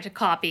try to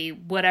copy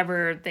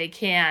whatever they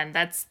can.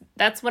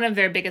 That's one of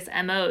their biggest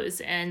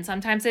MOs, and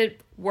sometimes it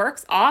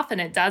works,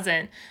 often it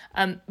doesn't.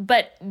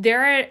 But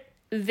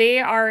they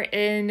are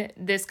in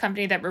this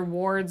company that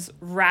rewards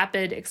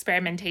rapid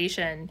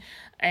experimentation,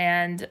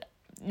 and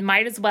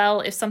might as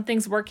well, if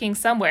something's working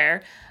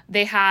somewhere,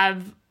 they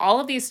have all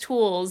of these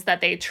tools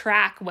that they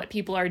track what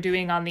people are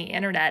doing on the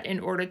internet in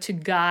order to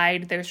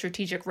guide their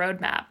strategic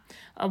roadmap.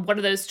 One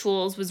of those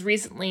tools was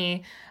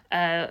recently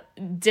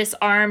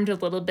disarmed a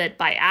little bit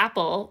by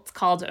Apple. It's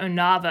called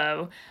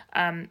Onavo.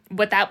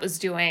 What that was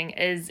doing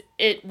is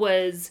it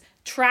was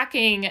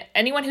tracking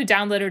anyone who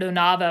downloaded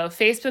Onavo.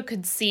 Facebook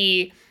could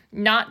see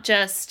not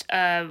just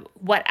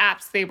what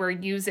apps they were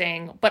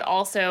using, but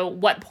also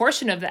what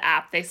portion of the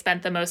app they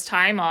spent the most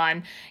time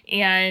on,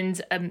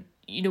 and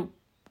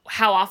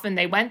how often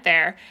they went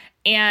there.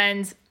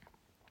 And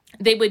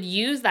they would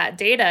use that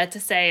data to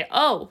say,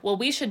 oh, well,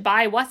 we should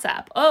buy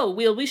WhatsApp. Oh,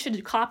 we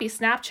should copy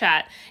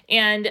Snapchat.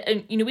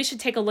 And we should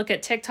take a look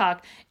at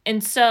TikTok.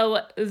 And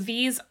so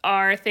these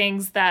are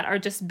things that are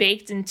just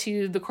baked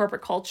into the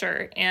corporate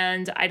culture,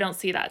 and I don't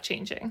see that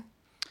changing.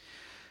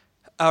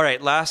 All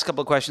right, last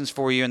couple of questions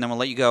for you, and then we'll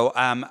let you go.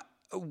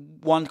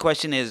 One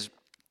question is,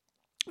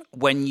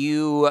 when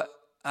you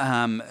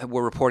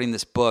were reporting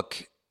this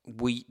book,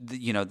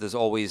 there's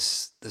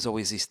always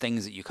these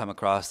things that you come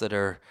across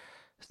that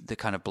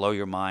kind of blow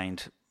your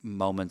mind,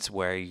 moments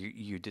where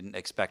you didn't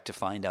expect to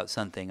find out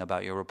something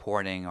about your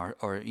reporting,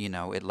 or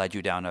it led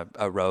you down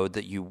a road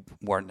that you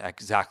weren't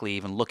exactly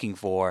even looking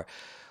for.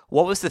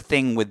 What was the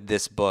thing with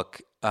this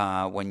book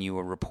when you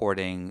were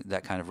reporting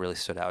that kind of really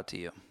stood out to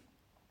you?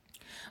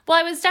 Well,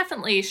 I was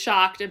definitely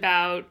shocked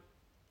about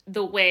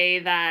the way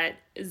that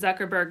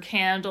Zuckerberg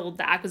handled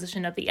the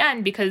acquisition at the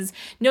end, because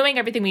knowing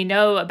everything we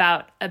know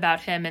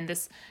about him and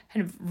this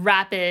kind of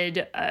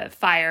rapid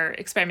fire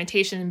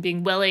experimentation and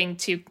being willing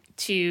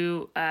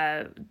to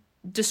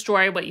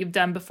destroy what you've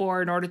done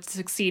before in order to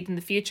succeed in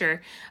the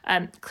future,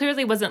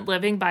 clearly wasn't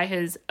living by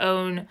his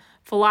own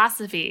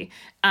philosophy.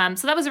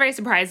 So that was very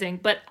surprising.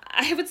 But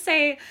I would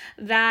say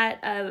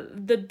that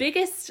the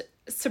biggest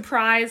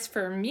surprise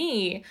for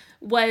me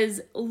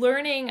was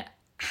learning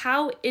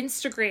how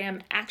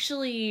Instagram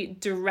actually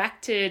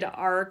directed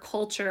our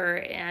culture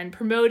and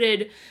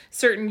promoted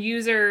certain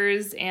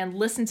users and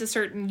listened to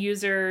certain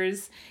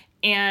users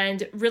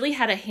and really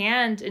had a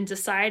hand in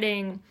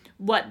deciding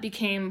what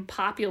became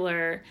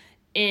popular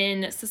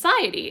in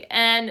society.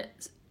 And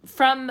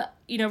from,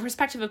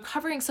 perspective of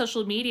covering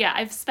social media,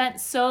 I've spent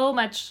so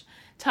much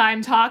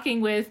time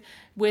talking with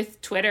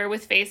Twitter,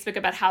 with Facebook,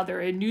 about how they're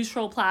a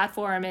neutral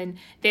platform and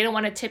they don't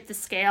want to tip the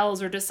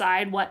scales or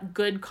decide what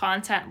good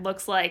content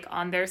looks like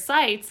on their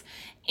sites.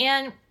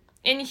 And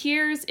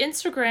here's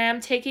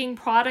Instagram taking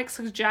product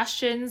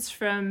suggestions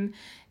from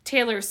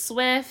Taylor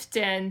Swift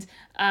and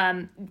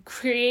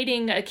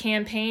creating a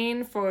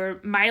campaign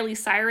for Miley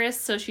Cyrus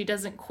so she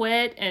doesn't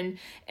quit. And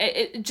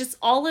it just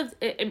all of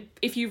it,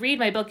 if you read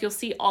my book, you'll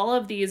see all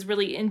of these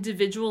really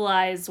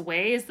individualized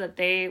ways that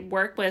they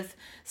work with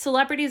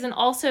celebrities and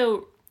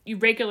also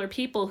regular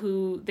people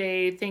who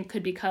they think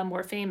could become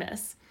more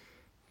famous.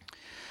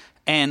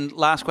 And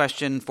last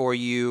question for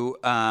you: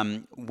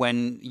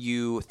 when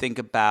you think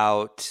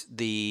about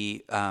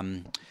the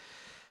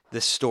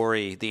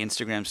story, the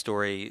Instagram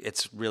story,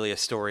 it's really a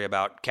story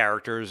about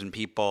characters and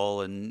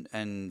people,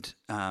 and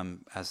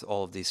as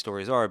all of these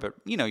stories are. But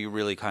you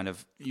really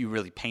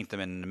paint them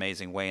in an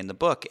amazing way in the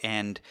book.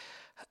 And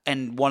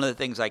one of the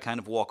things I kind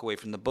of walk away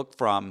from the book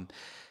from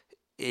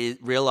is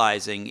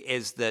realizing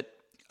is that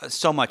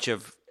so much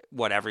of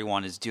what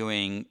everyone is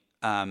doing.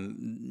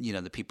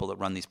 The people that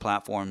run these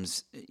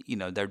platforms,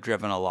 they're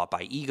driven a lot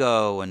by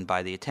ego and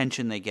by the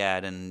attention they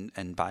get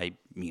and by,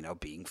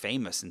 being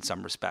famous in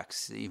some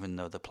respects, even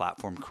though the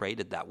platform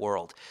created that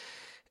world.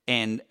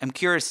 And I'm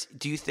curious,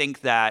 do you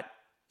think that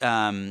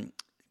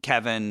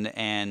Kevin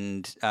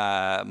and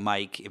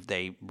Mike, if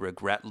they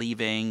regret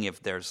leaving,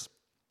 if there's,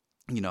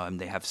 and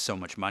they have so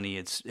much money,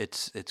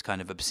 it's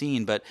kind of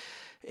obscene, but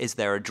is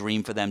there a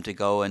dream for them to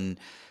go and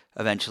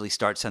eventually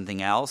start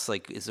something else?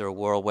 Like, is there a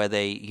world where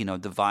they,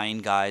 the Vine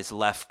guys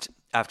left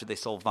after they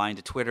sold Vine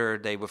to Twitter?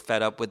 They were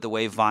fed up with the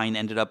way Vine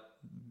ended up,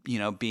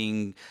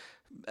 being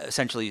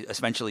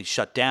essentially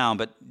shut down,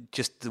 but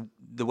just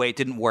the way it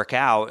didn't work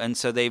out. And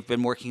so they've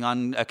been working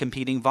on a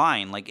competing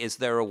Vine. Like, is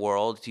there a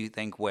world, do you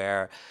think,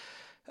 where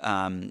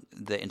the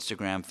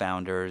Instagram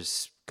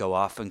founders go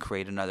off and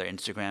create another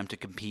Instagram to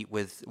compete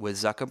with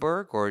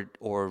Zuckerberg, or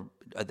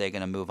are they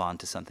going to move on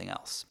to something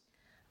else?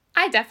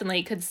 I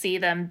definitely could see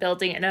them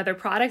building another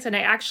product, and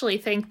I actually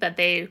think that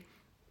they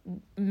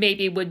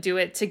maybe would do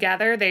it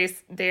together.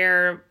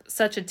 They're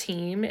such a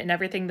team in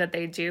everything that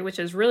they do, which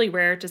is really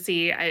rare to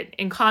see.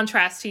 In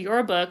contrast to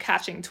your book,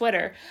 Hatching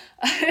Twitter,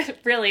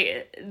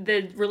 really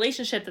the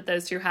relationship that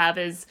those two have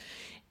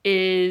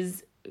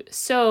is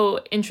so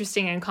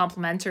interesting and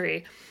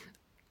complementary.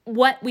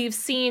 What we've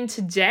seen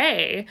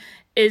today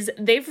is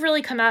they've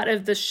really come out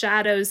of the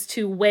shadows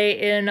to weigh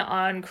in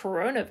on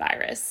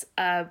coronavirus.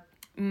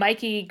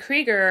 Mikey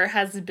Krieger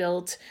has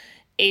built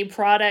a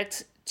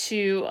product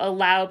to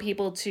allow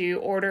people to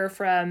order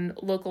from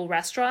local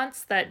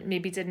restaurants that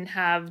maybe didn't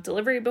have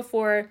delivery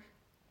before.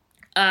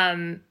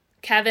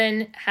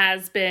 Kevin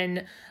has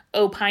been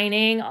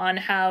opining on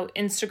how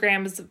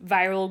Instagram's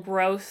viral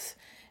growth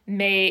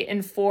may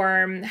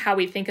inform how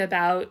we think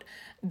about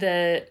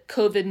the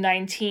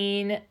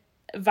COVID-19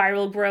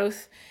 viral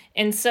growth.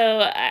 And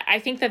so I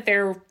think that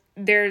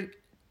they're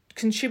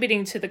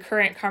contributing to the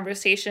current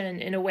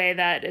conversation in a way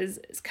that is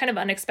kind of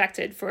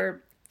unexpected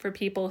for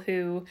people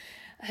who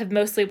have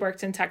mostly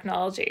worked in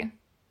technology.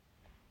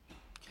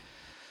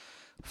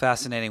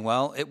 Fascinating.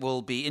 Well, it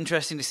will be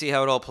interesting to see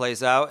how it all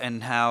plays out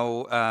and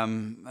how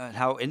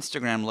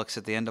Instagram looks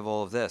at the end of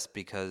all of this,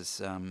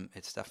 because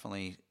it's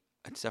definitely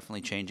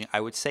changing. I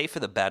would say for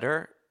the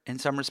better in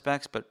some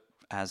respects, but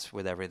as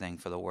with everything,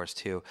 for the worse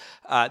too.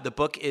 The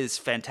book is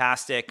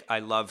fantastic. I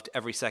loved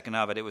every second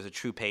of it. It was a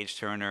true page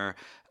turner.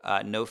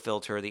 No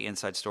Filter: The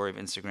Inside Story of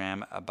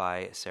Instagram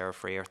by Sarah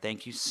Freer.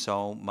 Thank you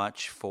so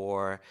much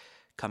for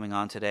coming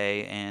on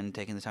today and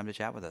taking the time to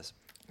chat with us.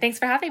 Thanks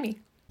for having me.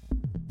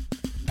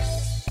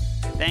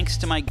 Thanks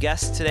to my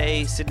guests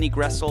today, Sydney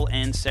Gressel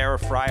and Sarah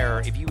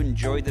Freer. If you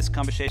enjoyed this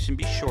conversation,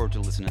 be sure to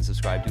listen and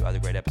subscribe to other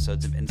great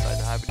episodes of Inside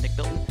the Hive with Nick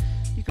Bilton.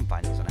 You can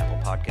find these on Apple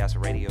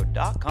Podcasts,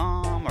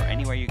 radio.com, or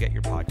anywhere you get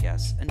your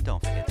podcasts. And don't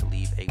forget to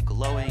leave a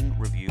glowing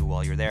review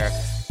while you're there.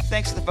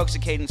 Thanks to the folks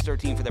at Cadence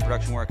 13 for their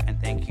production work. And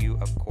thank you,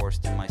 of course,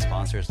 to my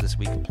sponsors this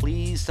week.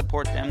 Please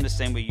support them the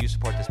same way you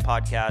support this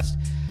podcast.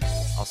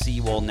 I'll see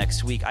you all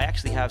next week. I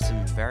actually have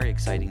some very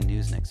exciting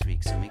news next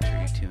week, so make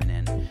sure you tune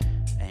in.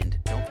 And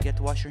don't forget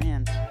to wash your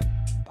hands.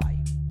 Bye.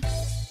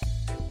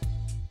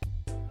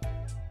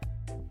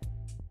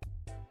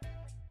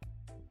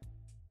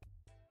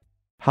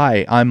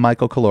 Hi, I'm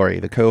Michael Calori,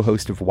 the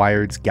co-host of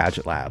Wired's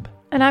Gadget Lab.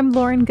 And I'm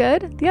Lauren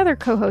Good, the other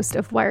co-host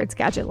of Wired's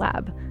Gadget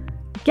Lab.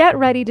 Get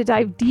ready to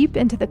dive deep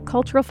into the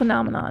cultural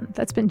phenomenon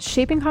that's been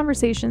shaping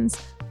conversations,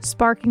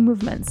 sparking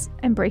movements,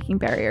 and breaking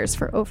barriers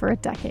for over a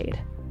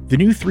decade. The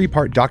new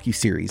 3-part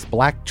docuseries,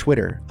 Black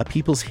Twitter, A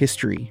People's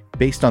History,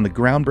 based on the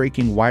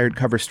groundbreaking Wired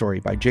cover story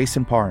by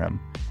Jason Parham,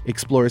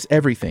 explores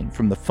everything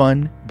from the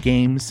fun,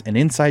 games, and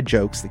inside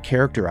jokes that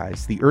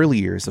characterize the early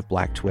years of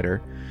Black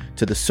Twitter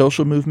to the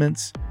social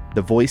movements,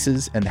 the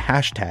voices, and the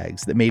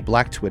hashtags that made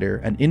Black Twitter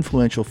an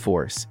influential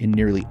force in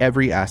nearly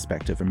every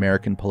aspect of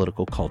American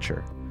political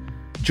culture.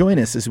 Join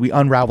us as we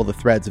unravel the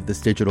threads of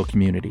this digital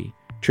community,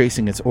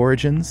 tracing its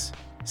origins,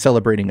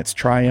 celebrating its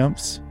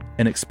triumphs,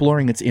 and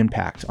exploring its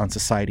impact on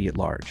society at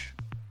large.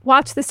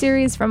 Watch the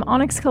series from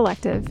Onyx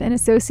Collective in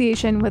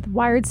association with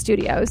Wired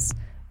Studios,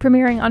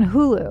 premiering on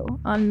Hulu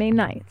on May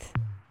 9th.